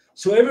true.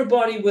 So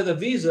everybody with a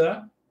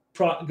visa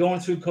going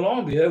through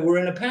Colombia were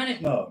in a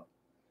panic mode.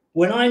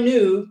 When I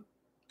knew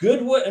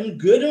good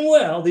and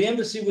well, the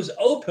embassy was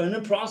open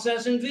and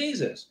processing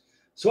visas.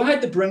 So I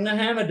had to bring the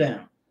hammer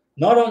down.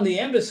 Not on the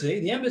embassy.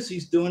 The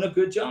embassy's doing a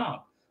good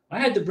job. I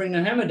had to bring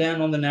the hammer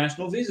down on the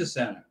National Visa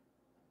Center.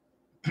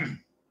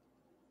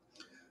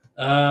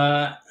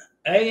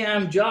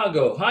 AM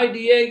Jago. Hi,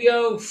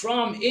 Diego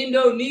from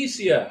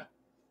Indonesia.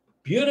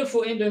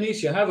 Beautiful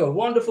Indonesia. Have a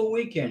wonderful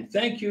weekend.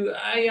 Thank you,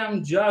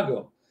 AM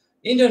Jago.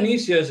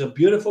 Indonesia is a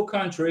beautiful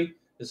country.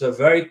 It's a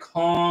very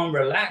calm,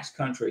 relaxed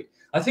country.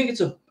 I think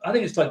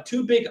it's like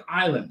two big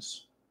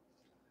islands.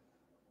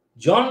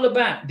 John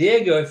Labatt,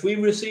 Diego, if we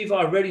receive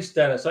our ready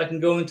status, I can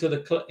go into the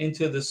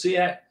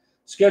SEAC,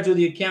 schedule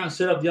the account,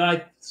 set up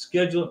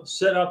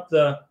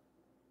the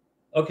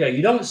okay,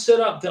 you don't set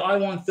up the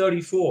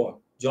I-134,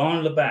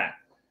 John Labatt.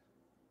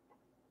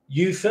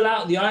 You fill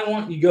out the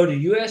I-1, you go to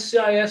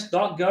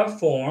uscis.gov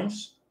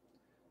forms,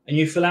 and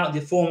you fill out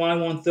the form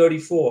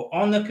I-134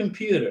 on the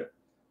computer.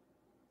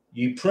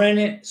 You print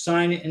it,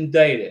 sign it, and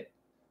date it.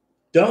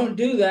 Don't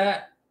do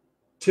that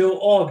till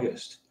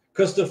August,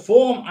 because the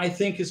form, I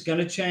think, is going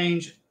to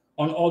change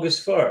on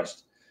August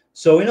 1st.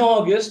 So in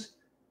August,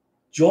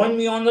 join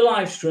me on the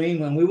live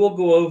stream, and we will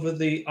go over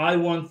the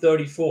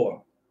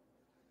I-134.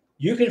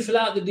 You can fill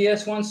out the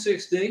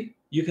DS-160.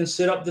 You can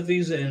set up the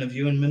visa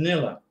interview in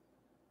Manila.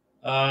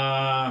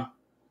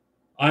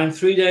 I'm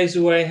 3 days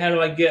away. How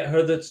do I get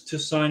her to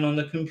sign on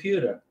the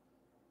computer?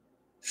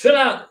 Fill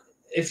out.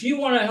 If you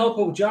want to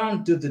help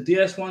John do the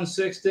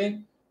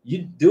DS-160, you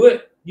do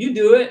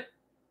it,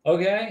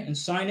 okay, and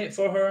sign it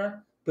for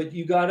her. But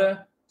you got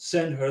to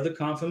send her the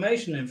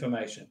confirmation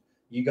information.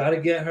 You got to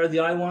get her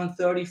the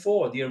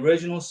I-134, the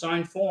original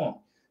signed form.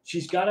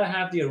 She's got to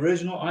have the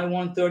original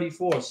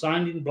I-134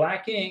 signed in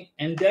black ink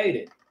and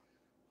dated.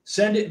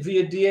 Send it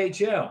via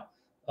DHL.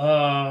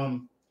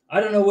 I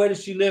don't know where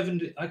does she live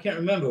I can't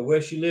remember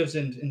where she lives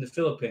in the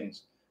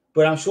Philippines,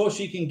 but I'm sure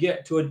she can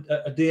get to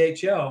a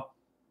DHL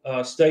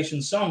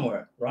station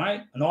somewhere,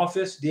 right? An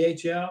office,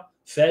 DHL,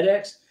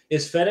 FedEx.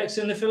 Is FedEx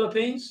in the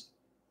Philippines?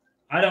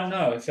 I don't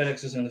know if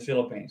FedEx is in the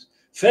Philippines.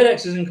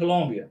 FedEx is in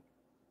Colombia.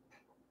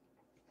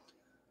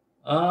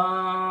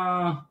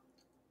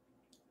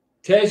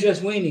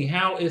 Tejas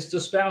how is the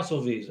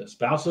spousal visa?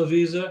 Spousal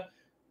visa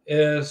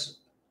is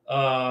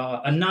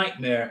a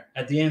nightmare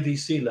at the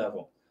MVC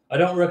level. I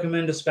don't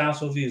recommend a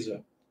spousal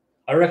visa.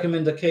 I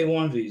recommend the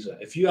K1 visa.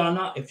 If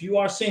you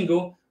are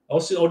single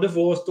or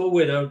divorced or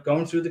widowed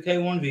going through the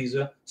K1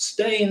 visa,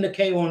 stay in the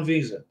K1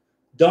 visa.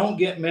 Don't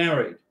get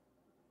married.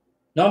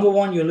 Number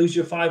one, you lose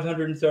your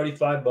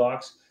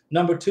 $535.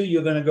 Number two,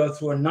 you're going to go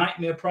through a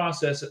nightmare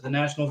process at the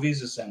National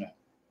Visa Center.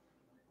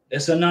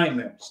 It's a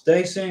nightmare.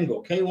 Stay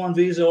single. K1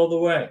 visa all the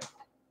way.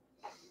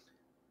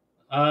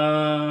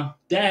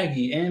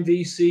 Daggy,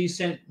 MVC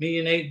sent me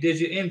an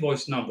 8-digit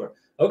invoice number.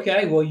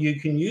 Okay, well, you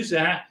can use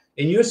that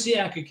in your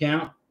SEAC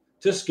account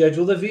to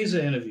schedule the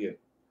visa interview,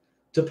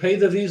 to pay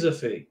the visa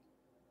fee,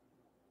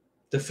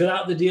 to fill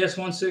out the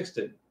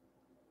DS-160.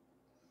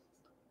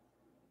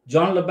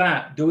 John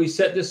Labatt, do we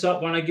set this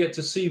up when I get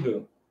to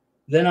Cebu?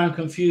 Then I'm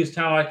confused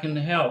how I can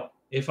help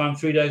if I'm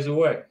 3 days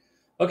away.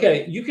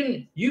 Okay, you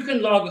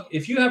can log,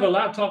 if you have a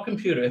laptop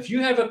computer, if you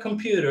have a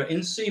computer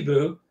in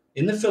Cebu,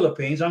 in the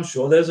Philippines, I'm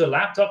sure there's a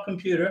laptop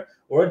computer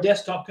or a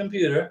desktop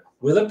computer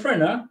with a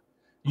printer.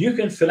 You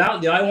can fill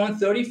out the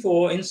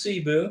I-134 in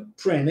Cebu,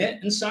 print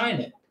it, and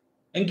sign it,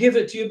 and give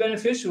it to your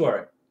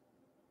beneficiary.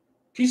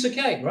 Piece of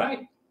cake,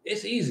 right?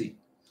 It's easy.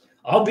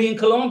 I'll be in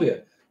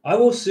Colombia. I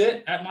will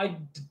sit at my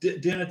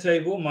dinner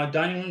table, my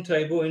dining room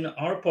table in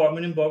our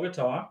apartment in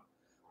Bogota.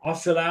 I'll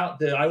fill out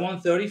the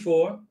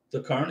I-134,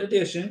 the current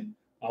edition.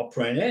 I'll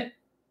print it,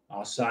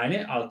 I'll sign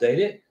it, I'll date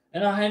it,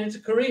 and I'll hand it to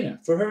Karina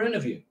for her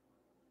interview.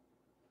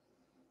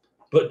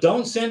 But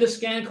don't send a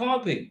scanned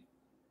copy.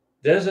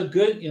 There's a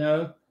good,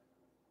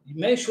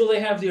 make sure they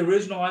have the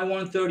original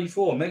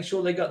I-134. Make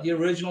sure they got the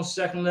original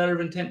second letter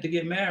of intent to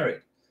get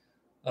married.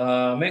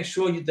 Make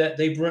sure that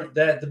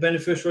the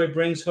beneficiary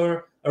brings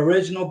her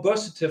original birth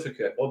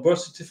certificate or birth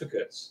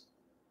certificates.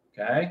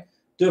 Okay.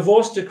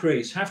 Divorce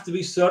decrees have to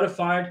be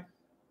certified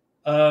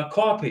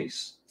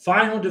copies.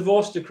 Final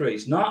divorce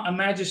decrees, not a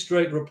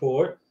magistrate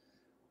report.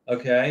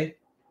 Okay.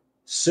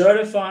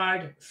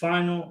 Certified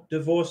final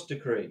divorce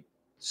decree,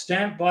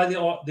 stamped by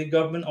the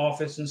government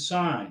office and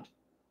signed.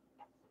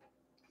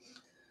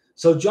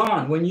 So,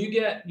 John, when you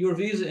get your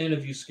visa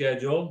interview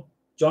scheduled,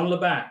 John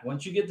Labatt,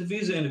 once you get the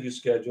visa interview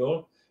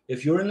scheduled,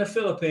 if you're in the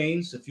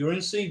Philippines, if you're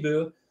in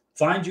Cebu,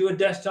 find you a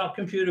desktop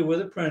computer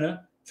with a printer,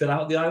 fill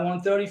out the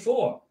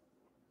I-134.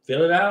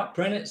 Fill it out,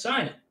 print it,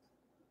 sign it.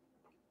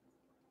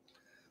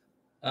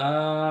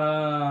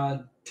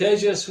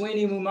 Teja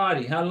Sweeney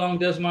Mumadi, how long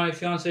does my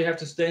fiance have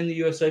to stay in the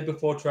USA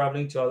before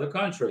traveling to other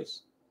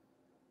countries?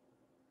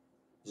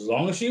 As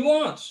long as she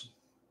wants.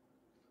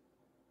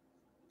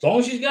 As long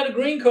as she's got a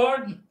green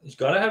card, she's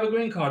got to have a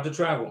green card to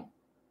travel.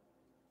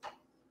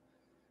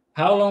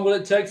 How long will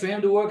it take for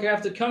him to work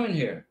after coming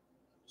here?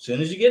 As soon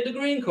as you get the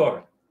green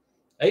card.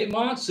 8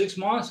 months, 6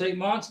 months, 8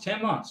 months,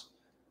 10 months.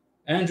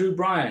 Andrew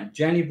Bryan,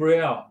 Jenny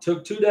Brielle,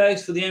 took 2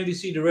 days for the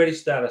MVC to ready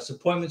status.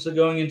 Appointments are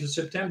going into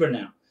September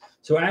now.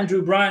 So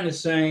Andrew Bryan is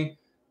saying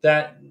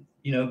that,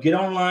 get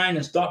online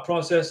and start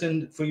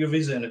processing for your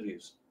visa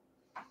interviews.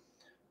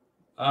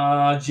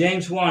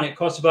 James Wan, it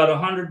costs about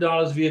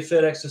 $100 via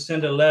FedEx to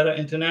send a letter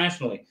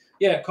internationally.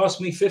 Yeah, it cost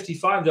me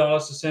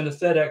 $55 to send a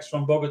FedEx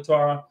from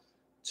Bogota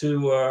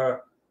to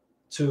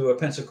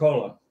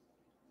Pensacola.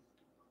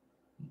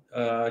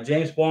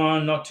 James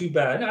Wan, not too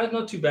bad. No,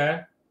 not too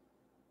bad.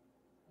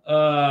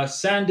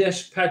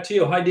 Sandesh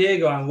Patil, hi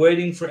Diego, I'm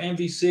waiting for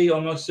MVC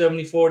almost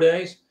 74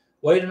 days.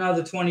 Wait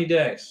another 20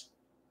 days.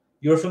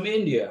 You're from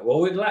India.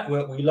 Well, we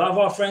love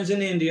our friends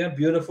in India,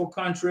 beautiful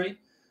country.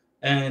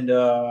 And,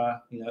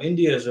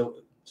 India is a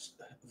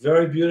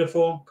very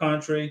beautiful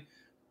country,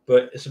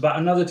 but it's about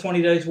another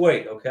 20 days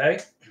wait,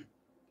 okay?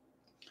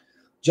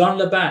 John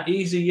Labatt,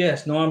 easy,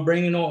 yes. No, I'm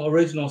bringing all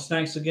originals.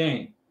 Thanks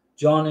again.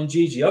 John and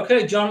Gigi.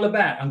 Okay, John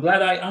Labatt, I'm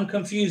glad I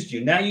unconfused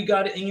you. Now you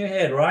got it in your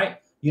head, right?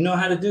 You know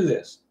how to do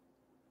this.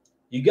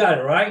 You got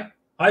it, right?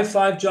 High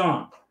five,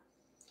 John.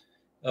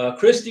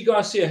 Christy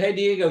Garcia. Hey,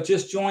 Diego,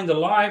 just joined the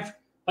live.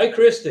 Hi,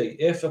 Christy.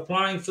 If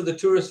applying for the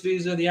tourist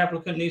visa, the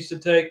applicant needs to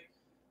take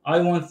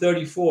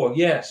I-134.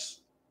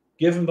 Yes.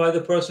 Given by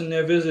the person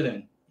they're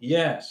visiting.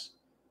 Yes.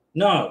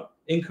 No.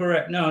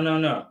 Incorrect.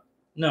 No.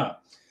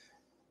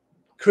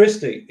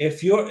 Christy,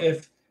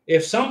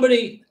 if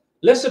somebody,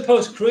 let's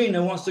suppose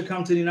Karina wants to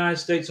come to the United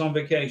States on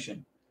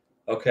vacation,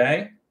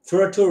 okay,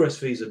 for a tourist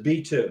visa,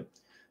 B2.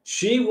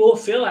 She will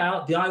fill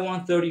out the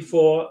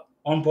I-134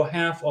 on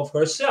behalf of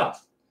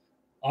herself.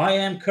 I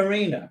am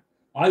Karina.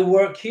 I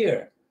work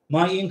here.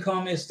 My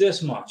income is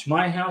this much.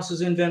 My house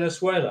is in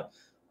Venezuela.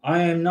 I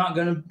am not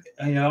going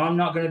to, I'm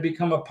not going to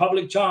become a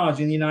public charge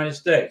in the United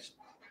States.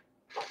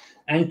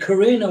 And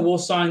Karina will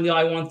sign the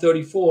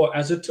I-134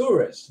 as a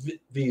tourist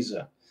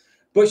visa.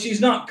 But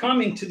she's not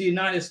coming to the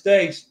United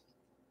States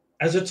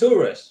as a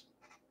tourist.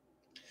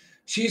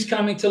 She's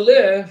coming to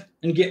live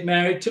and get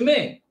married to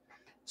me.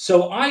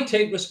 So I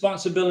take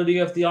responsibility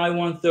of the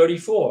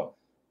I-134.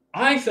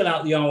 I fill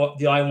out the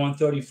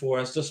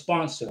I-134 as the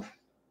sponsor.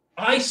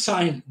 I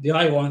sign the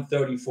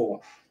I-134.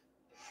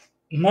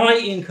 My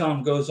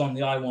income goes on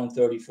the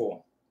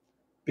I-134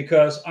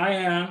 because I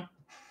am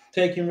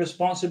taking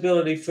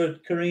responsibility for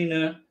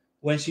Karina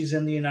when she's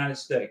in the United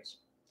States.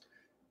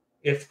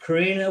 If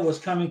Karina was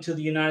coming to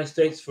the United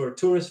States for a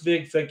tourist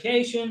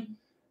vacation,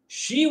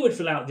 she would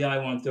fill out the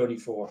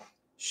I-134.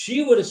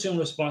 She would assume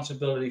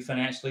responsibility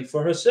financially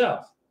for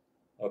herself,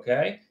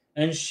 okay?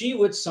 And she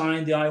would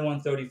sign the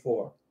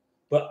I-134.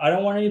 But I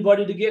don't want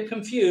anybody to get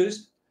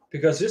confused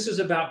because this is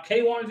about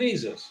K-1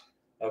 visas,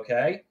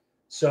 okay?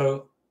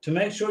 So to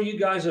make sure you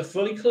guys are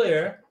fully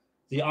clear,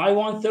 the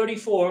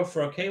I-134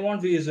 for a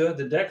K-1 visa,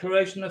 the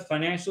Declaration of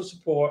Financial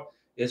Support,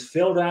 is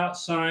filled out,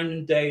 signed,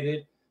 and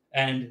dated,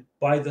 and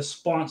by the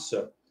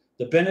sponsor.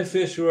 The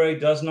beneficiary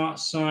does not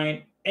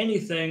sign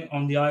anything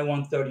on the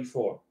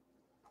I-134.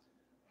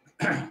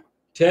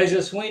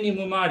 Teja Sweeney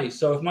Mumadi.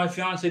 So if my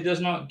fiance does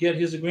not get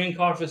his green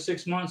card for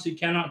 6 months, he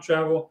cannot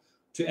travel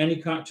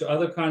to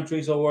other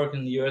countries or work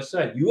in the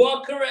USA. You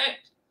are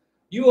correct.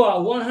 You are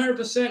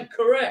 100%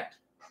 correct.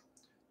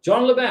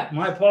 John Labatt,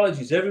 my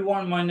apologies.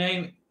 Everyone, my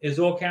name is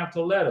all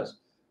capital letters.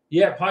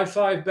 Yep, high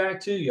five back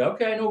to you.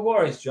 Okay, no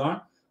worries,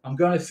 John. I'm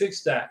going to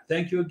fix that.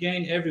 Thank you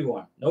again,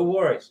 everyone. No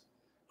worries.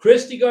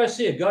 Christy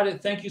Garcia, got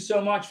it. Thank you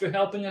so much for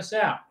helping us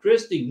out.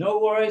 Christy, no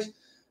worries.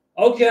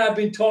 Okay, I've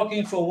been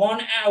talking for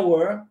 1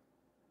 hour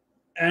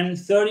and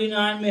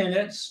 39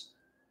 minutes.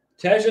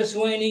 Teja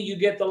Sweeney, you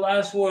get the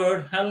last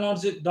word. How long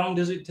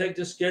does it take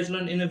to schedule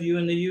an interview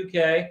in the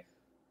UK?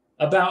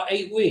 About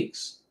 8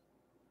 weeks.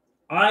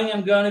 I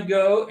am going to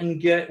go and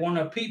get one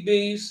of Pete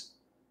B's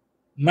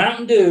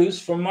Mountain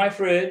Dews from my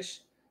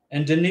fridge,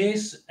 and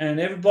Denise and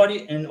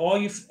everybody and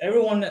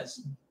everyone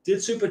that's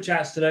did super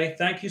chats today.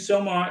 Thank you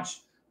so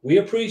much. We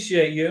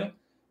appreciate you.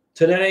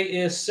 Today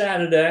is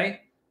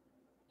Saturday.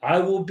 I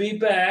will be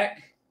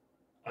back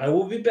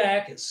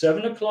at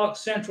 7 o'clock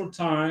Central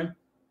Time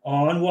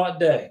on what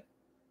day?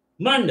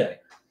 Monday.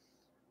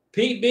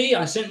 Pete B,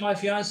 I sent my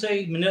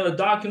fiance Manila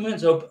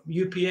documents,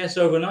 UPS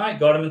overnight,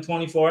 got them in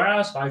 24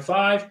 hours. High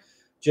five.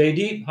 J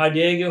Deep, hi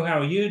Diego, how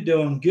are you?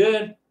 Doing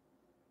good.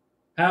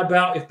 How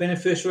about if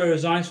beneficiary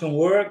resigns from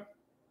work?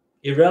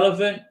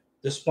 Irrelevant.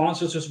 The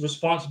sponsor is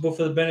responsible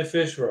for the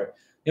beneficiary.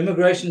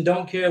 Immigration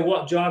don't care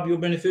what job your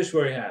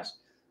beneficiary has.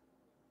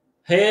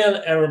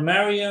 Hail,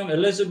 Mariam,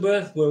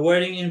 Elizabeth, we're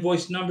waiting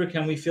invoice number.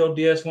 Can we fill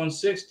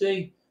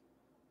DS-160?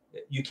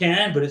 You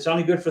can, but it's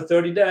only good for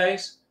 30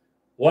 days.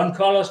 Juan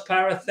Carlos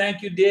Parra,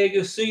 thank you,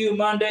 Diego. See you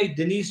Monday.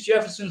 Denise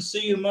Jefferson,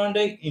 see you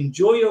Monday.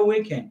 Enjoy your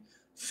weekend.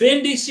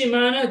 Fin de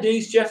semana,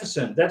 Denise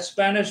Jefferson. That's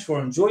Spanish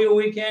for enjoy your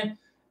weekend.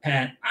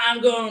 And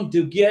I'm going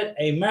to get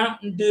a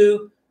Mountain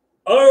Dew.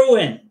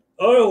 Irwin,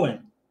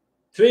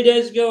 3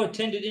 days ago,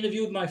 attended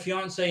interview with my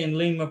fiance in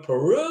Lima,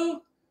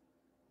 Peru.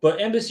 But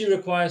embassy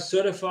requires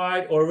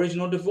certified or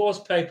original divorce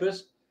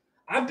papers.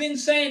 I've been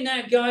saying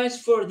that,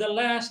 guys, for the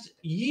last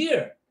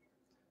year.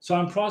 So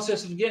I'm in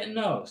process of getting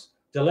those.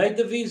 Delayed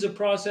the visa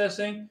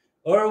processing.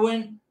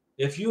 Irwin,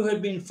 if you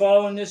had been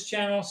following this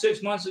channel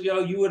 6 months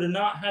ago, you would have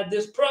not had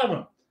this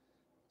problem.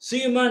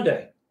 See you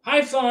Monday.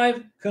 High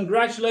five.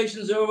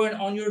 Congratulations, Irwin,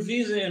 on your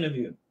visa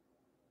interview.